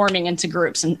 forming into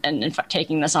groups and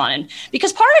taking this on. And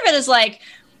because part of it is what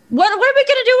are we going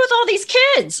to do with all these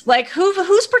kids?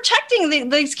 Who's protecting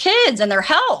these kids and their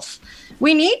health?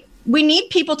 We need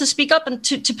people to speak up and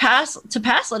to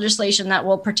pass legislation that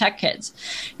will protect kids,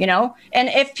 and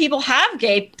if people have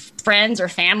gay friends or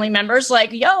family members,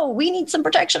 we need some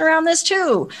protection around this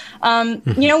too.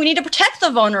 We need to protect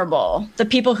the vulnerable, the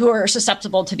people who are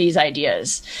susceptible to these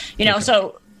ideas,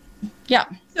 so yeah.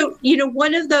 So,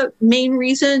 one of the main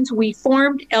reasons we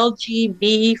formed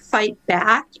LGB Fight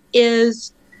Back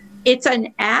is it's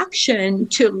an action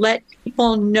to let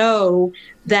people know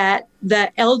that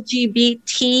the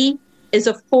LGBT is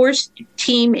a forced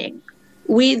teaming.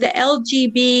 The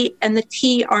LGB and the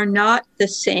T are not the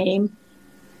same.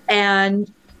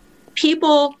 And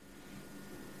people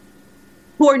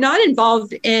who are not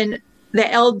involved in the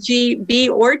LGB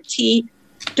or T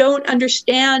don't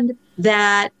understand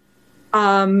that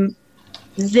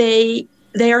they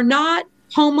are not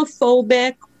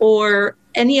homophobic or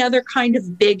any other kind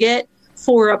of bigot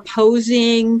for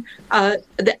opposing a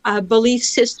belief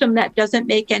system that doesn't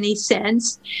make any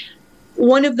sense.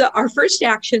 One of our first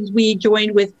actions, we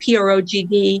joined with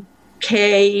PROGDK,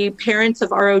 parents of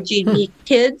ROGD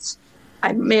kids.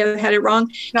 I may have had it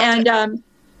wrong. And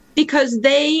because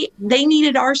they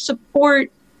needed our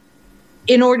support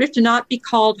in order to not be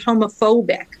called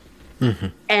homophobic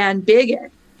and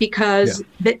bigot. because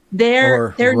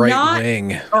they're right not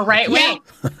wing. Or right wing.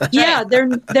 Yeah,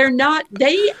 they're not.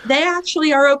 They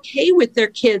actually are okay with their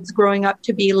kids growing up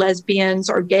to be lesbians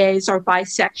or gays or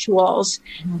bisexuals,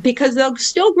 because they'll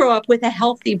still grow up with a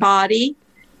healthy body,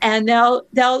 and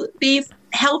they'll be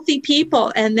healthy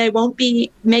people, and they won't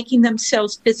be making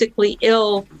themselves physically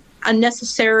ill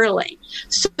unnecessarily.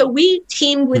 So we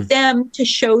teamed with them to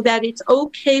show that it's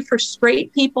okay for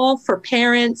straight people, for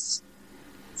parents,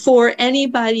 for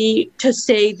anybody to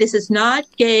say, this is not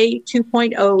gay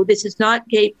 2.0, this is not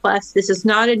gay plus, this is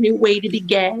not a new way to be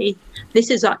gay. This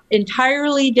is an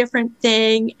entirely different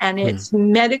thing, and it's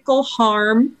medical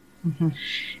harm.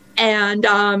 And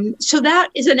so that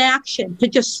is an action to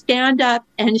just stand up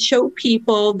and show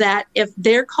people that if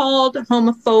they're called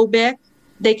homophobic,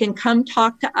 they can come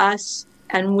talk to us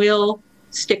and we'll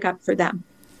stick up for them.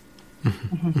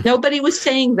 Nobody was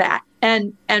saying that.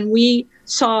 And we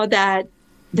saw that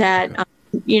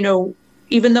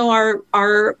even though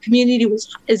our community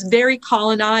is very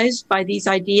colonized by these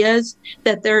ideas,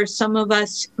 that there are some of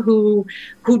us who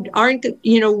aren't,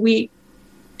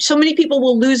 so many people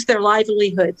will lose their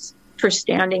livelihoods for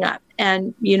standing up,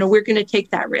 and we're going to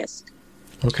take that risk.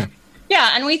 Okay.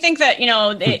 Yeah, and we think that,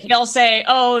 they'll say,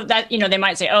 oh, that, they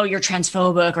might say, oh, you're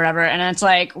transphobic or whatever. And it's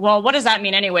like, well, what does that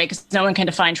mean anyway? Because no one can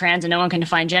define trans and no one can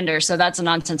define gender. So that's a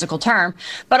nonsensical term.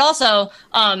 But also,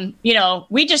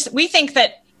 we think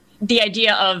that the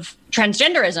idea of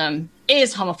transgenderism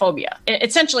is homophobia. It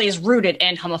essentially is rooted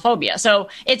in homophobia. So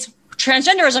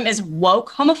transgenderism is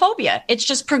woke homophobia. It's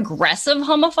just progressive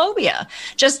homophobia.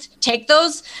 Just take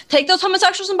those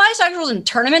homosexuals and bisexuals and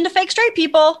turn them into fake straight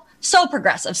people. So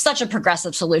progressive, such a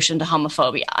progressive solution to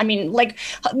homophobia. I mean, like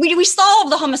we solve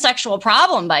the homosexual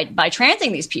problem by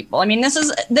transing these people. I mean, this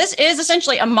is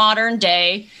essentially a modern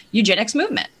day eugenics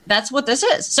movement. That's what this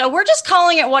is. So we're just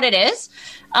calling it what it is.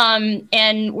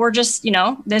 And we're just,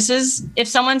 this is, if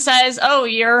someone says, oh,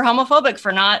 you're homophobic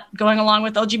for not going along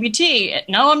with LGBT.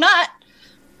 No, I'm not.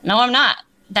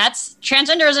 That's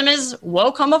transgenderism is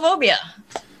woke homophobia.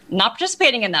 Not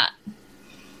participating in that.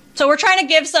 So we're trying to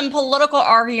give some political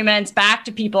arguments back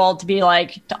to people to be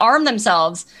like, to arm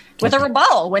themselves with a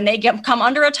rebuttal when they come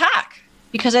under attack,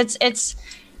 because it's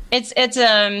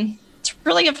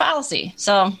really a fallacy.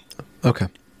 So. Okay.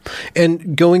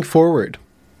 And going forward,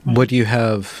 what do you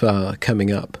have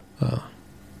coming up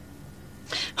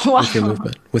with your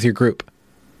movement, with your group?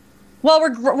 Well,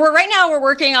 we're right now we're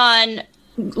working on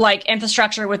like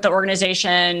infrastructure with the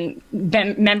organization,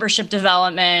 membership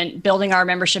development, building our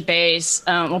membership base.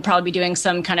 We'll probably be doing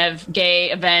some kind of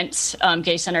gay events,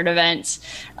 gay-centered events.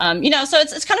 So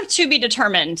it's kind of to be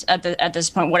determined at this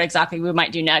point what exactly we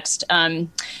might do next.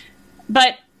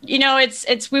 But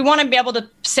we want to be able to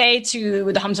say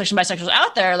to the homosexual and bisexuals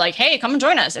out there, like, hey, come and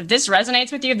join us. If this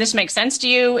resonates with you, if this makes sense to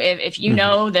you, if you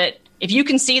know that, if you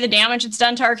can see the damage it's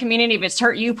done to our community, if it's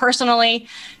hurt you personally,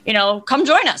 come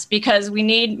join us, because we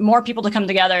need more people to come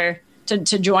together to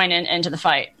join into the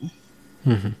fight.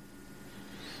 Mm-hmm.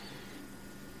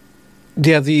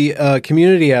 Yeah, the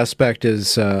community aspect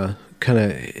is kind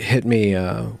of hit me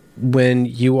when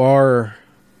you are...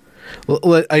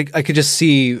 Well, I could just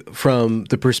see from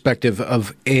the perspective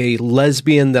of a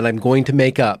lesbian that I'm going to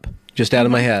make up just out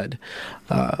of my head.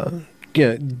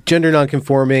 Gender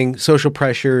nonconforming, social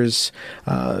pressures,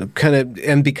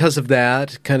 and because of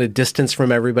that, kind of distance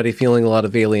from everybody, feeling a lot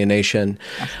of alienation,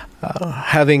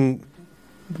 having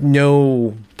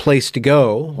no place to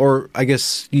go, or I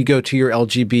guess you go to your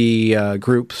LGB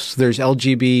groups. There's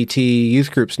LGBT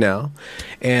youth groups now,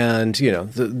 and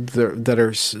that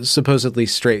are supposedly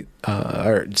straight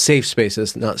or safe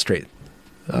spaces, not straight.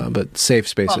 But safe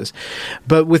spaces.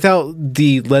 But without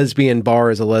the lesbian bar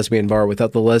as a lesbian bar,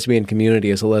 without the lesbian community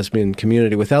as a lesbian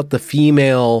community, without the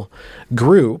female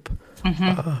group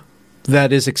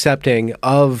that is accepting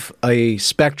of a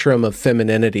spectrum of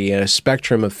femininity and a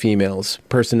spectrum of females,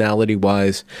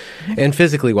 personality-wise and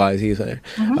physically-wise, even.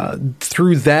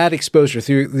 Through that exposure,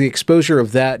 through the exposure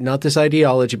of that, not this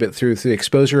ideology, but through the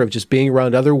exposure of just being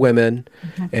around other women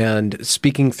and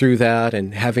speaking through that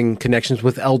and having connections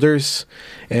with elders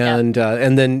and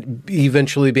then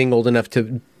eventually being old enough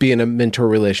to be in a mentor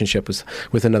relationship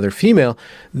with another female,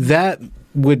 that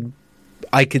would...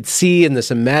 I could see in this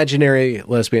imaginary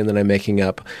lesbian that I'm making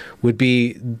up would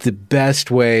be the best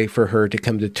way for her to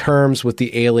come to terms with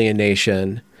the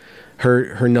alienation,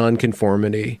 her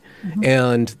nonconformity,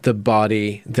 and the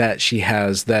body that she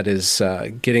has that is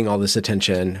getting all this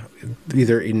attention,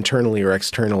 either internally or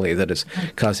externally, that is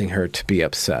causing her to be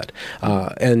upset.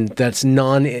 And that's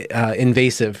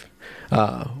non-invasive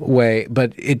way,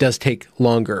 but it does take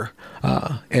longer.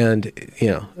 Longer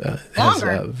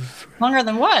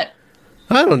than what?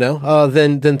 I don't know,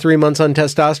 than 3 months on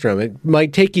testosterone. It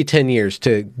might take you 10 years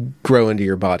to grow into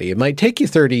your body. It might take you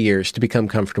 30 years to become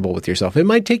comfortable with yourself. It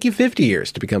might take you 50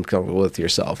 years to become comfortable with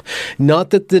yourself.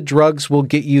 Not that the drugs will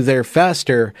get you there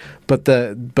faster, but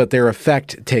their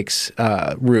effect takes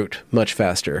root much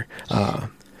faster.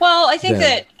 Well, I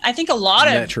think a lot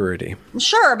of maturity.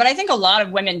 Sure, but I think a lot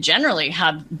of women generally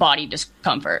have body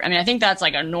discomfort. I mean, I think that's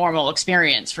like a normal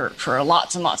experience for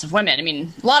lots and lots of women. I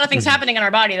mean, a lot of things happening in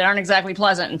our body that aren't exactly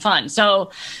pleasant and fun.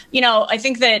 So, I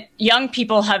think that young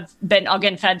people have been,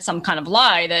 again, fed some kind of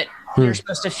lie that you're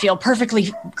supposed to feel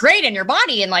perfectly great in your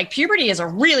body. And like puberty is a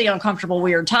really uncomfortable,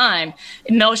 weird time,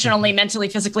 emotionally, mentally,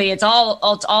 physically. It's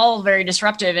all very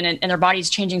disruptive, and their body's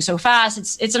changing so fast.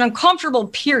 It's an uncomfortable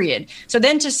period. So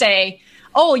then to say,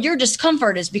 oh, your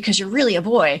discomfort is because you're really a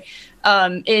boy,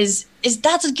 that's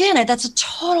a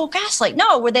total gaslight.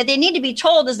 No, what they need to be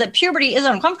told is that puberty is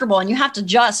uncomfortable and you have to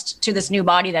adjust to this new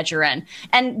body that you're in.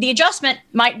 And the adjustment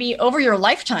might be over your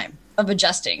lifetime of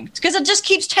adjusting, because it just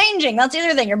keeps changing. That's the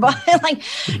other thing. Your body,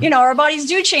 our bodies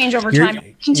do change over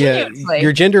time continuously. Yeah,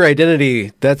 your gender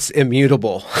identity, that's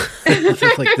immutable.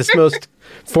 Like this most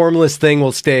formless thing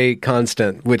will stay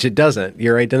constant, which it doesn't.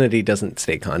 Your identity doesn't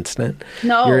stay constant.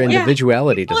 No, your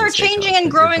individuality doesn't. People are changing and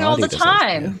growing all the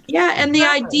time. Yeah, and the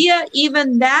idea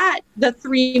even that the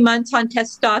 3 months on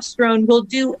testosterone will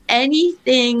do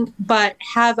anything but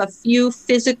have a few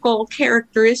physical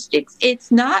characteristics.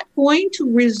 It's not going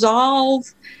to resolve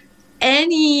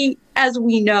any, as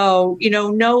we know,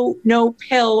 no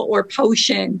pill or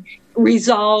potion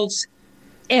resolves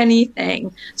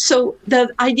anything. So the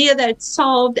idea that it's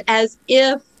solved as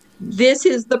if this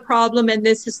is the problem and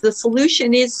this is the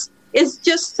solution is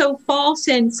just so false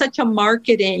and such a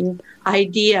marketing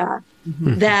idea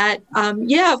that,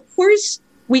 of course,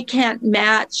 we can't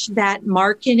match that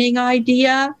marketing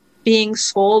idea being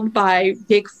sold by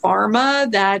Big Pharma,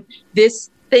 that this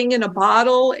thing in a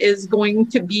bottle is going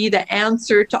to be the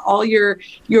answer to all your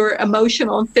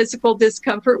emotional and physical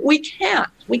discomfort. We can't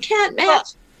match,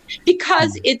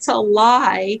 because it's a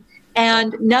lie,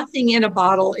 and nothing in a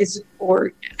bottle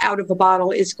or out of a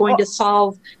bottle is going to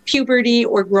solve puberty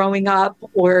or growing up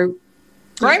or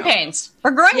growing pains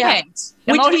or growing pains.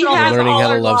 Which we have learning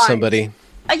how to love lives. somebody.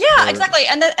 Exactly.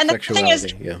 And the thing is,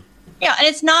 and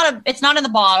it's not in the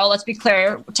bottle. Let's be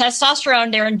clear.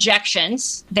 Testosterone, they're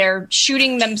injections. They're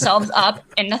shooting themselves up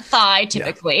in the thigh,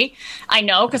 typically. Yeah. I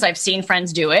know, because I've seen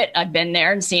friends do it. I've been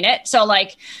there and seen it. So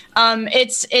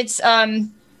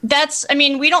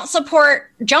we don't support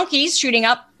junkies shooting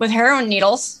up with heroin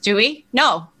needles, do we?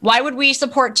 No. Why would we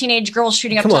support teenage girls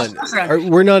shooting up testosterone?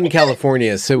 We're not in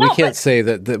California, so we can't say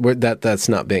that's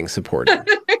not being supported.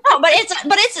 No, but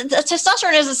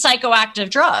testosterone is a psychoactive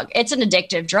drug. It's an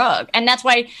addictive drug, and that's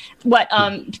why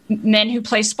men who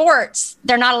play sports,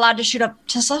 they're not allowed to shoot up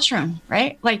testosterone,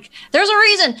 right? Like, there's a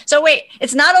reason. So wait,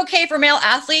 it's not okay for male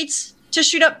athletes to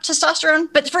shoot up testosterone,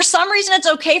 but for some reason it's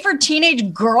okay for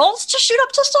teenage girls to shoot up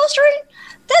testosterone?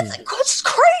 That's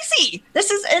crazy. This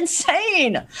is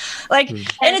insane. And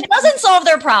it doesn't solve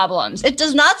their problems. It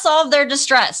does not solve their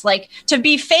distress. Like, to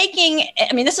be faking,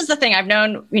 I mean, this is the thing. I've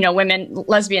known, women,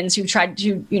 lesbians who tried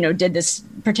to, did this,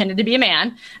 pretended to be a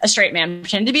man, a straight man,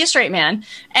 pretended to be a straight man,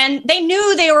 and they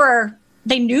knew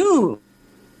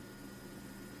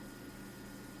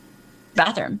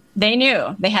bathroom. They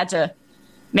knew they had to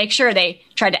make sure they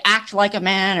tried to act like a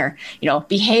man, or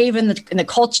behave in the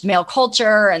culture, male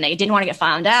culture, and they didn't want to get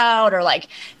found out, or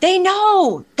they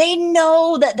know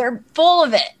that they're full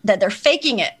of it, that they're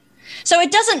faking it. So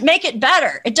it doesn't make it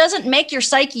better. It doesn't make your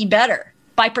psyche better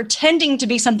by pretending to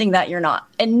be something that you're not.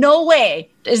 In no way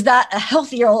is that a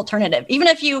healthier alternative, even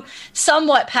if you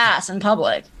somewhat pass in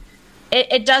public.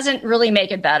 It doesn't really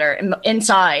make it better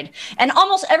inside. And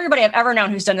almost everybody I've ever known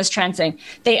who's done this trans thing,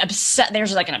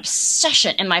 there's an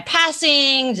obsession. Am I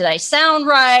passing? Did I sound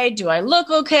right? Do I look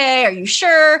okay? Are you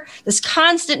sure? This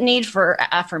constant need for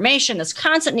affirmation, this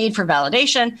constant need for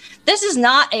validation. This is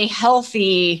not a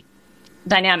healthy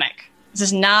dynamic. This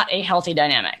is not a healthy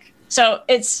dynamic. So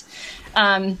it's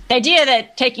the idea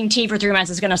that taking tea for 3 months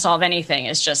is going to solve anything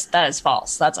that is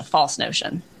false. That's a false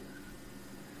notion.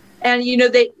 And,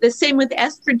 the same with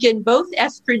estrogen. Both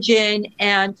estrogen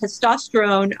and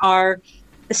testosterone are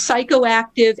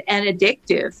psychoactive and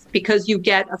addictive, because you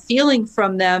get a feeling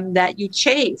from them that you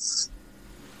chase.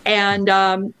 And,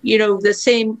 the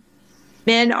same,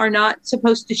 men are not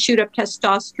supposed to shoot up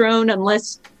testosterone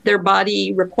unless their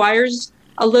body requires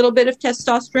a little bit of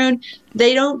testosterone.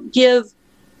 They don't give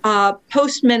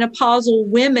postmenopausal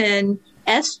women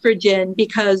estrogen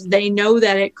because they know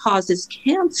that it causes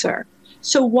cancer.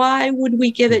 So why would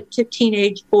we give it to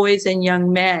teenage boys and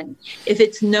young men if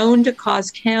it's known to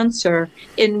cause cancer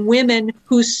in women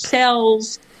whose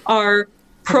cells are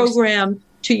programmed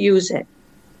to use it?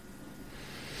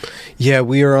 Yeah,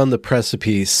 we are on the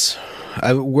precipice.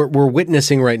 We're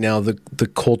witnessing right now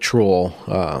the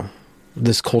cultural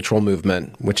this cultural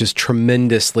movement, which is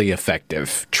tremendously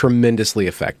effective.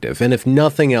 And if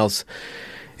nothing else,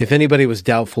 if anybody was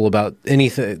doubtful about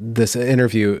anything, this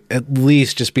interview, at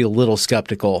least just be a little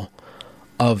skeptical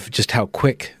of just how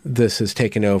quick this has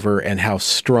taken over and how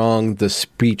strong the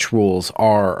speech rules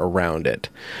are around it.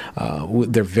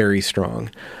 They're very strong.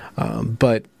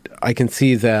 But I can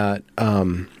see that,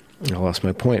 I lost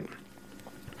my point.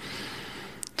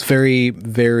 It's very,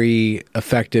 very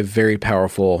effective, very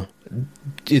powerful.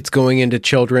 It's going into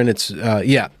children. It's,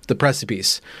 the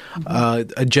precipice.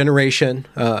 A generation,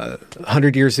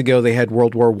 100 years ago, they had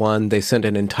World War I. They sent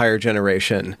an entire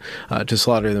generation to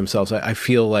slaughter themselves. I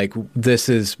feel like this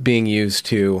is being used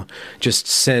to just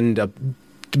send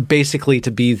basically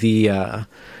to be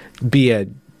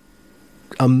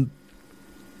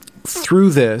through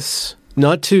this,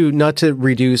 not to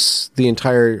reduce the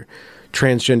entire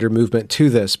transgender movement to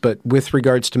this, but with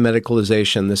regards to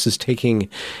medicalization, this is taking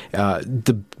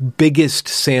the biggest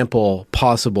sample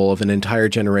possible of an entire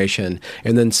generation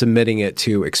and then submitting it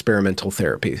to experimental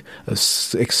therapies.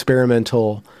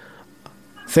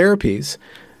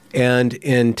 And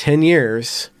in 10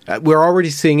 years, we're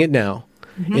already seeing it now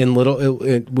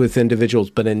with individuals,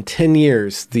 but in 10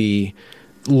 years, the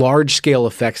large-scale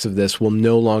effects of this will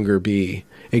no longer be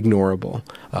ignorable.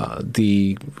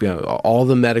 All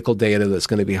the medical data that's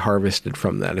going to be harvested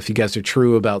from that. If you guys are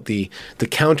true about the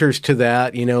counters to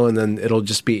that, and then it'll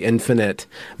just be infinite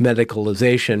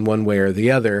medicalization one way or the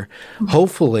other.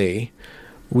 Hopefully,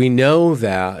 we know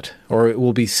that, or it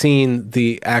will be seen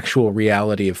the actual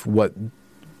reality of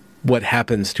what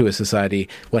happens to a society,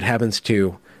 what happens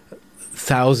to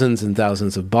thousands and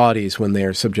thousands of bodies when they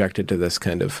are subjected to this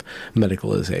kind of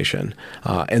medicalization.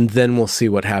 And then we'll see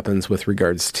what happens with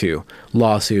regards to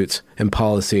lawsuits and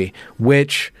policy,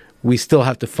 which we still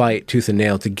have to fight tooth and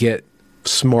nail to get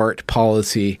smart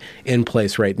policy in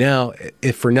place right now,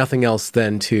 if for nothing else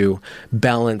than to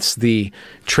balance the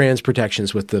trans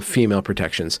protections with the female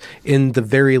protections, in the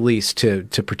very least to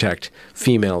protect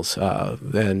females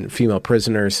and female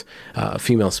prisoners,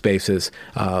 female spaces,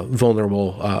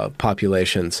 vulnerable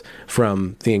populations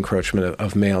from the encroachment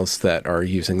of males that are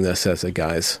using this as a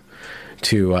guise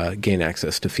to gain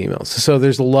access to females. So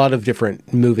there's a lot of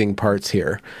different moving parts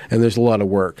here, and there's a lot of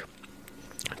work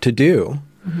to do.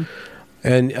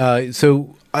 And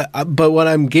but what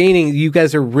I'm gaining, you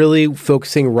guys are really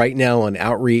focusing right now on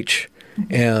outreach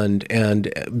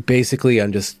and basically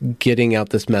on just getting out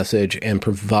this message and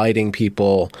providing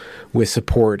people with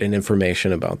support and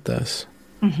information about this.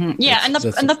 Yeah, and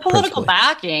the political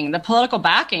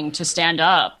backing to stand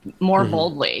up more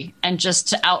boldly and just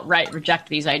to outright reject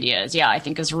these ideas. Yeah, I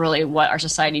think is really what our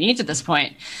society needs at this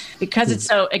point, because it's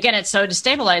so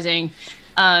destabilizing.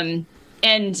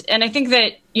 And I think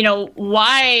that,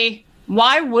 why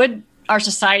would our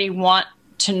society want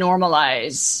to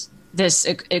normalize this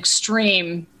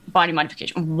extreme body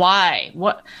modification? Why?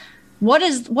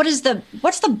 What's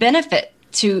the benefit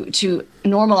to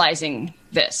normalizing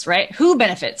this, right? Who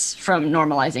benefits from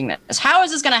normalizing this? How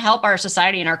is this going to help our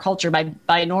society and our culture by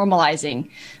normalizing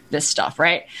this stuff,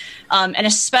 right? And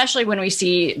especially when we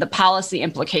see the policy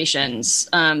implications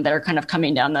that are kind of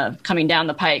coming down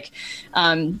the pike.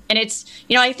 And it's,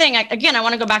 I think, I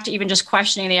want to go back to even just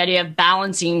questioning the idea of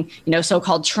balancing,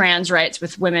 so-called trans rights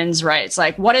with women's rights.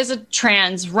 Like, what is a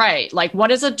trans right? Like,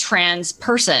 what is a trans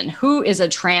person? Who is a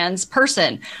trans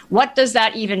person? What does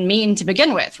that even mean to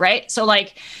begin with, right? So,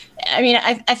 like,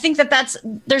 I think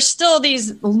there's still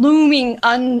these looming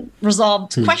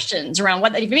unresolved questions around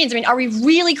what that even means. Are we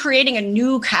really creating a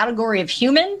new category of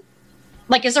human?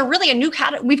 Like, is there really a new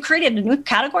we've created a new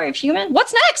category of human?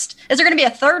 What's next? Is there going to be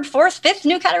a third, fourth, fifth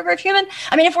new category of human?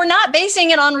 If we're not basing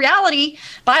it on reality,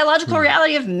 biological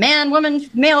reality of man,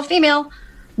 woman, male, female,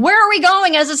 where are we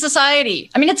going as a society?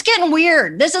 It's getting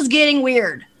weird. This is getting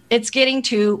weird. It's getting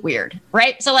too weird,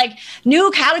 right? So, like, new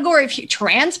category of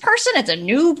trans person, it's a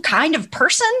new kind of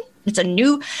person. It's a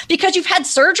new, because you've had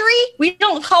surgery. We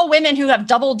don't call women who have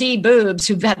double D boobs,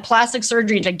 who've had plastic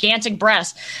surgery and gigantic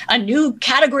breasts, a new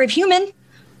category of human.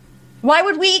 Why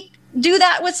would we do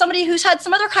that with somebody who's had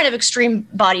some other kind of extreme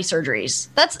body surgeries?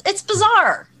 It's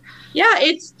bizarre. Yeah,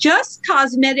 it's just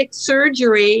cosmetic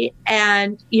surgery.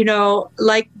 And,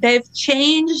 they've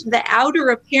changed the outer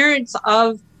appearance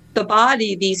of the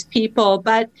body, these people,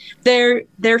 but their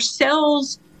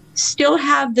cells still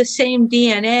have the same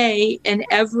DNA. In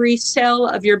every cell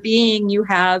of your being, you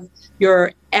have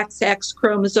your XX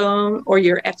chromosome or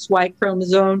your XY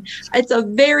chromosome. It's a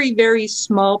very, very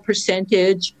small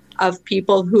percentage of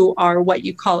people who are what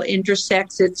you call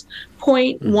intersex. It's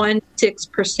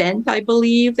 0.16%, I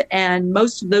believe. And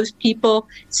most of those people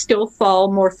still fall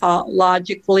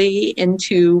morphologically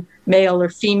into male or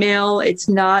female. It's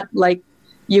not like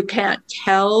you can't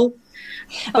tell.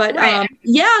 But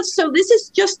so this is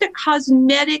just a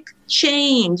cosmetic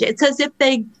change. It's as if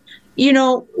they,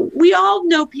 we all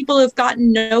know people have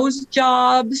gotten nose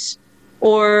jobs,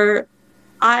 or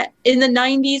in the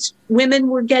 90s, women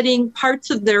were getting parts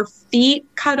of their feet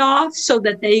cut off so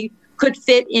that they could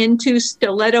fit into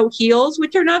stiletto heels,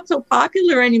 which are not so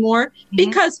popular anymore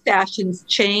because fashions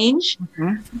change.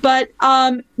 But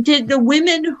did the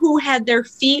women who had their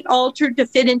feet altered to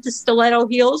fit into stiletto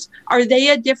heels, are they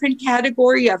a different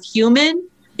category of human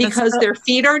because their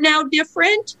feet are now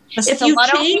different?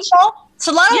 Stiletto people.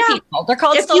 They're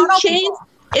called stiletto people.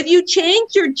 If you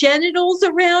change your genitals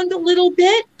around a little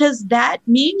bit, does that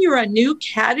mean you're a new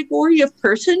category of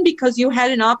person because you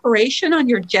had an operation on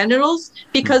your genitals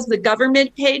because the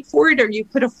government paid for it or you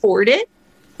could afford it?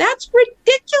 That's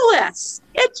ridiculous.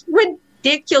 It's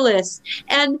ridiculous.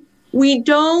 And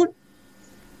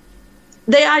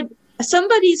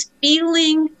somebody's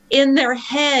feeling in their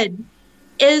head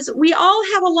is we all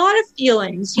have a lot of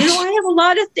feelings. I have a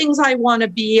lot of things I want to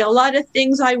be, a lot of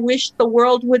things I wish the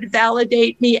world would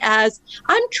validate me as.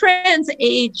 I'm trans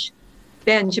age,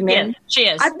 Benjamin. Yeah, she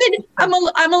is. I'm a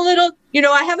little,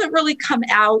 I haven't really come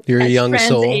out. You're as a young trans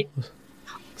soul. age.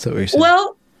 Is that what you're saying?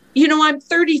 Well, I'm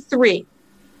 33.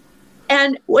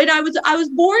 And when I was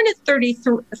born at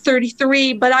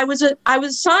 33, but I was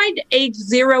assigned age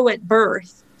 0 at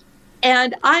birth.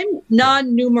 And I'm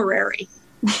non-numerary.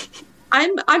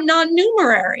 I'm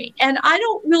non-numerary, and I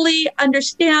don't really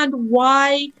understand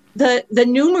why the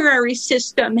numerary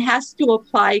system has to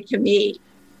apply to me.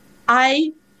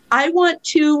 I'm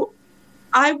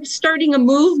starting a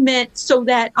movement so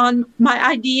that on my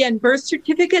ID and birth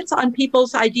certificates, on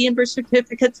people's ID and birth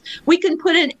certificates, we can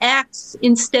put an X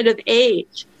instead of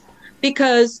age,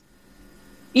 because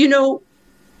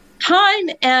time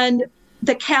and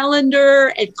the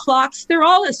calendar and clocks, they're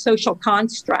all a social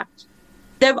construct.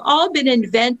 They've all been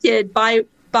invented by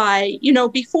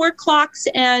before clocks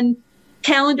and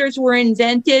calendars were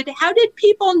invented. How did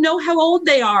people know how old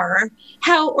they are,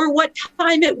 or what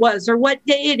time it was, or what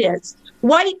day it is?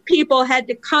 White people had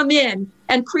to come in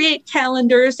and create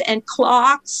calendars and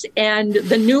clocks and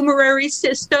the numerary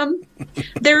system.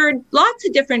 There are lots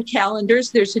of different calendars.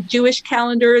 There's a Jewish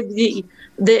calendar,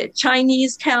 the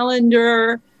Chinese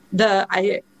calendar, the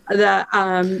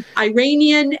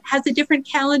Iranian has a different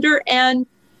calendar, and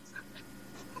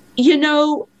they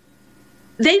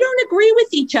don't agree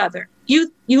with each other.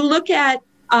 You look at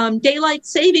daylight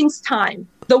savings time.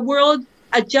 The world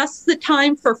adjusts the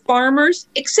time for farmers,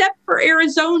 except for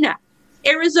Arizona.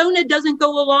 Arizona doesn't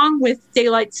go along with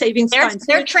daylight savings time.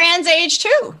 They're trans age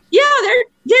too. Yeah,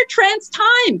 they're trans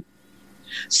time.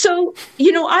 So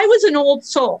I was an old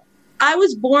soul. I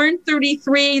was born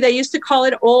 33. They used to call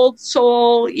it old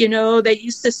soul. They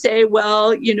used to say,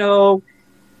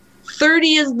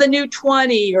 30 is the new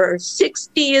 20 or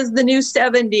 60 is the new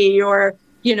 70 or,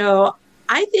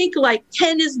 I think like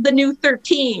 10 is the new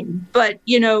 13. But,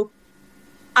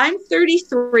 I'm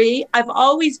 33. I've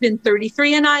always been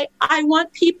 33. And I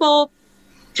want people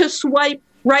to swipe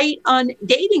right on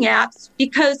dating apps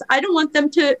because I don't want them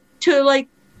to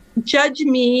judge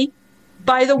me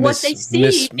by what they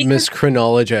see.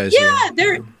 Mischronologize. Yeah,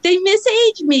 they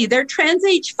misage me. They're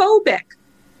trans-age phobic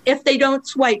if they don't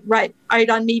swipe right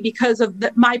on me because of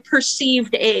my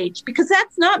perceived age, because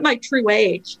that's not my true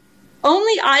age.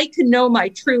 Only I can know my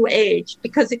true age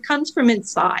because it comes from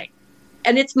inside.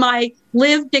 And it's my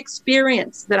lived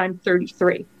experience that I'm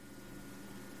 33.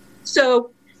 So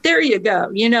there you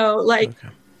go.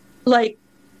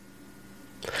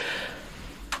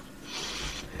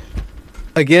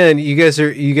 Again, you guys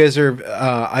are.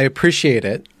 I appreciate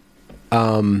it.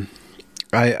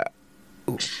 I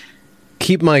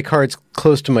keep my cards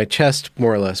close to my chest,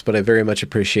 more or less, but I very much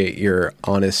appreciate your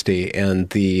honesty and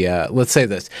the. Let's say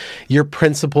this: your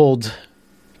principled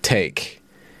take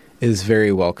is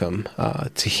very welcome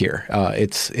to hear.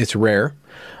 It's rare,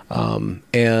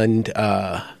 and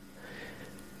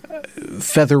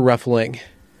feather ruffling.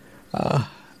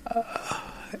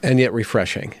 And yet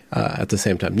refreshing at the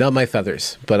same time. Not my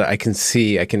feathers, but I can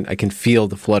feel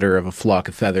the flutter of a flock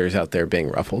of feathers out there being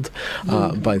ruffled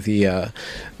by the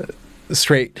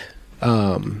straight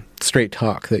straight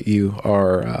talk that you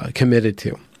are committed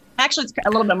to. Actually, it's a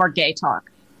little bit more gay talk.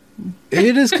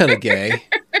 It is kind of gay,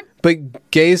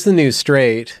 but gay's the new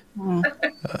straight,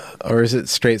 or is it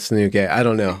straight's the new gay? I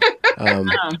don't know.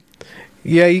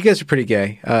 Yeah, you guys are pretty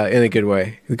gay in a good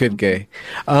way. Good gay.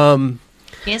 Gay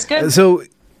is good. So,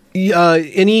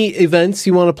 any events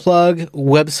you want to plug?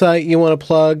 Website you want to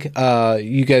plug?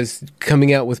 You guys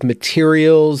coming out with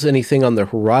materials? Anything on the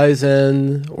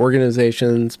horizon?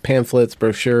 Organizations, pamphlets,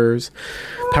 brochures,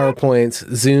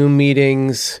 PowerPoints, Zoom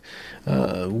meetings,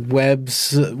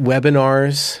 webinars?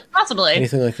 Possibly.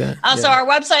 Anything like that? So our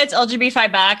website's LGB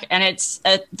Fight Back, and it's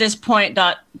at this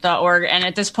point.org. And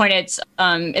at this point, it's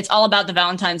all about the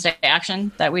Valentine's Day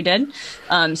action that we did.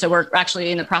 So we're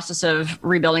actually in the process of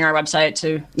rebuilding our website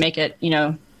to make it,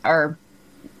 our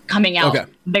coming out,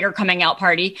 bigger coming out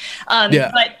party.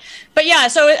 But yeah,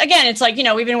 so again, it's like,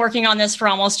 we've been working on this for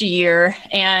almost a year.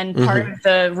 And part of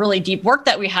the really deep work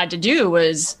that we had to do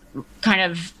was kind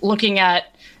of looking at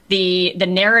the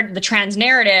narrative, the trans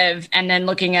narrative, and then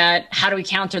looking at how do we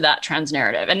counter that trans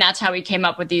narrative. And that's how we came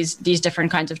up with these different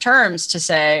kinds of terms to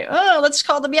say, oh, let's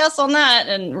call the BS on that.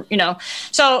 And,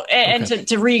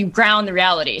 to reground the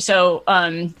reality. So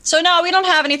no, we don't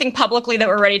have anything publicly that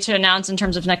we're ready to announce in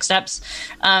terms of next steps.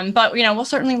 But, we'll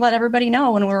certainly let everybody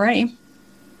know when we're ready.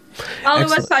 Follow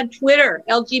us on Twitter,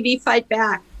 LGB Fight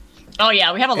Back. Oh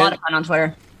yeah. We have a lot of fun on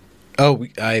Twitter. Oh,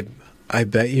 I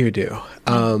bet you do.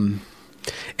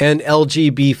 And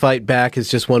LGB Fight Back is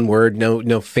just one word,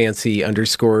 no fancy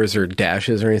underscores or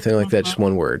dashes or anything like that, just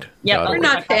one word. Yeah, we're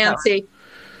not fancy.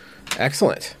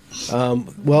 Excellent. I'm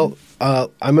going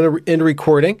to end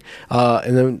recording,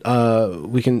 and then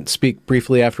we can speak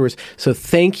briefly afterwards. So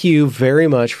thank you very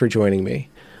much for joining me,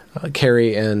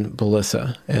 Carrie and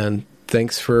Belissa, and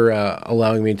thanks for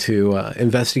allowing me to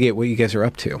investigate what you guys are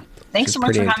up to. Thanks so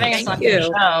much for having us on the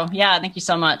show. Yeah, thank you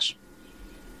so much.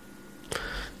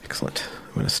 Excellent.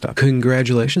 I'm going to stop.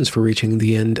 Congratulations for reaching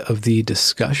the end of the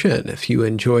discussion. If you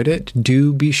enjoyed it,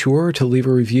 do be sure to leave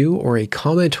a review or a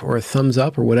comment or a thumbs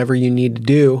up or whatever you need to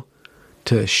do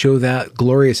to show that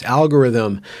glorious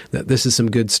algorithm that this is some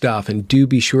good stuff. And do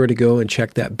be sure to go and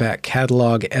check that back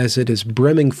catalog, as it is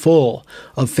brimming full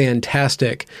of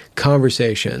fantastic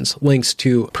conversations. Links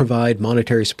to provide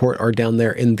monetary support are down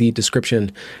there in the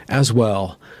description as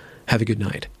well. Have a good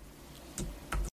night.